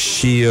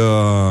 Și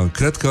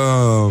cred că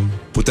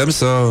putem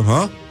să...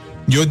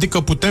 Eu zic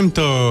că putem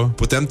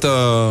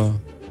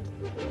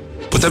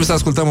să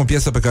ascultăm o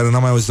piesă pe care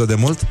n-am mai auzit-o de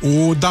mult.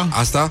 Da.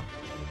 Asta?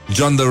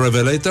 John the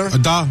Revelator?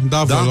 Da,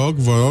 vă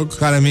rog.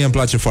 Care mie îmi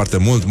place foarte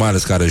mult, mai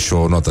ales că are și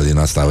o notă din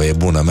asta, e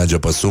bună, merge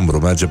pe sumbru,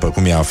 merge pe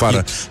cum e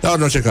afară. Dar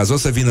în orice caz, o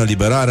să vină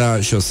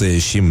liberarea și o să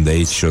ieșim de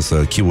aici și o să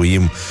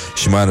chiuim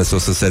și mai ales o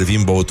să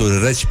servim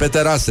băuturi reci pe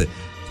terase.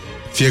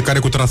 Fiecare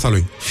cu terasa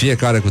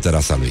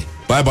lui.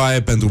 Bye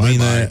bye pentru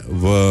mine.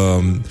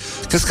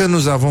 Qu'est-ce que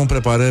nous avons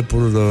préparé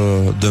pour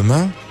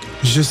demain?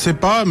 Je sais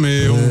pas,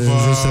 mais on va...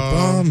 Je sais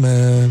pas,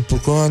 mais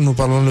pourquoi nous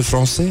parlons le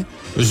français?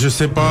 Je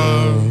sais pas...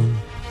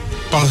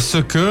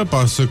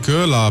 Parce que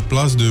la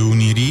place de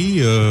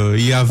Unirii,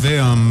 il y avait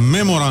un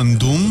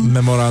mémorandum.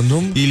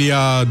 Mémorandum? Il y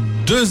a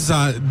 2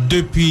 ans,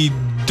 depuis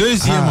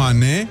deuxième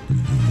année.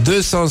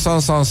 200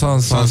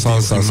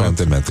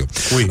 centimetri.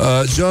 Oui.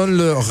 John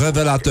le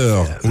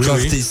Révélateur,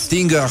 Curtis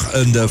Stinger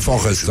and the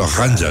Forest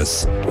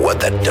Rangers. What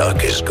the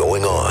duck is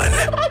going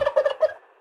on?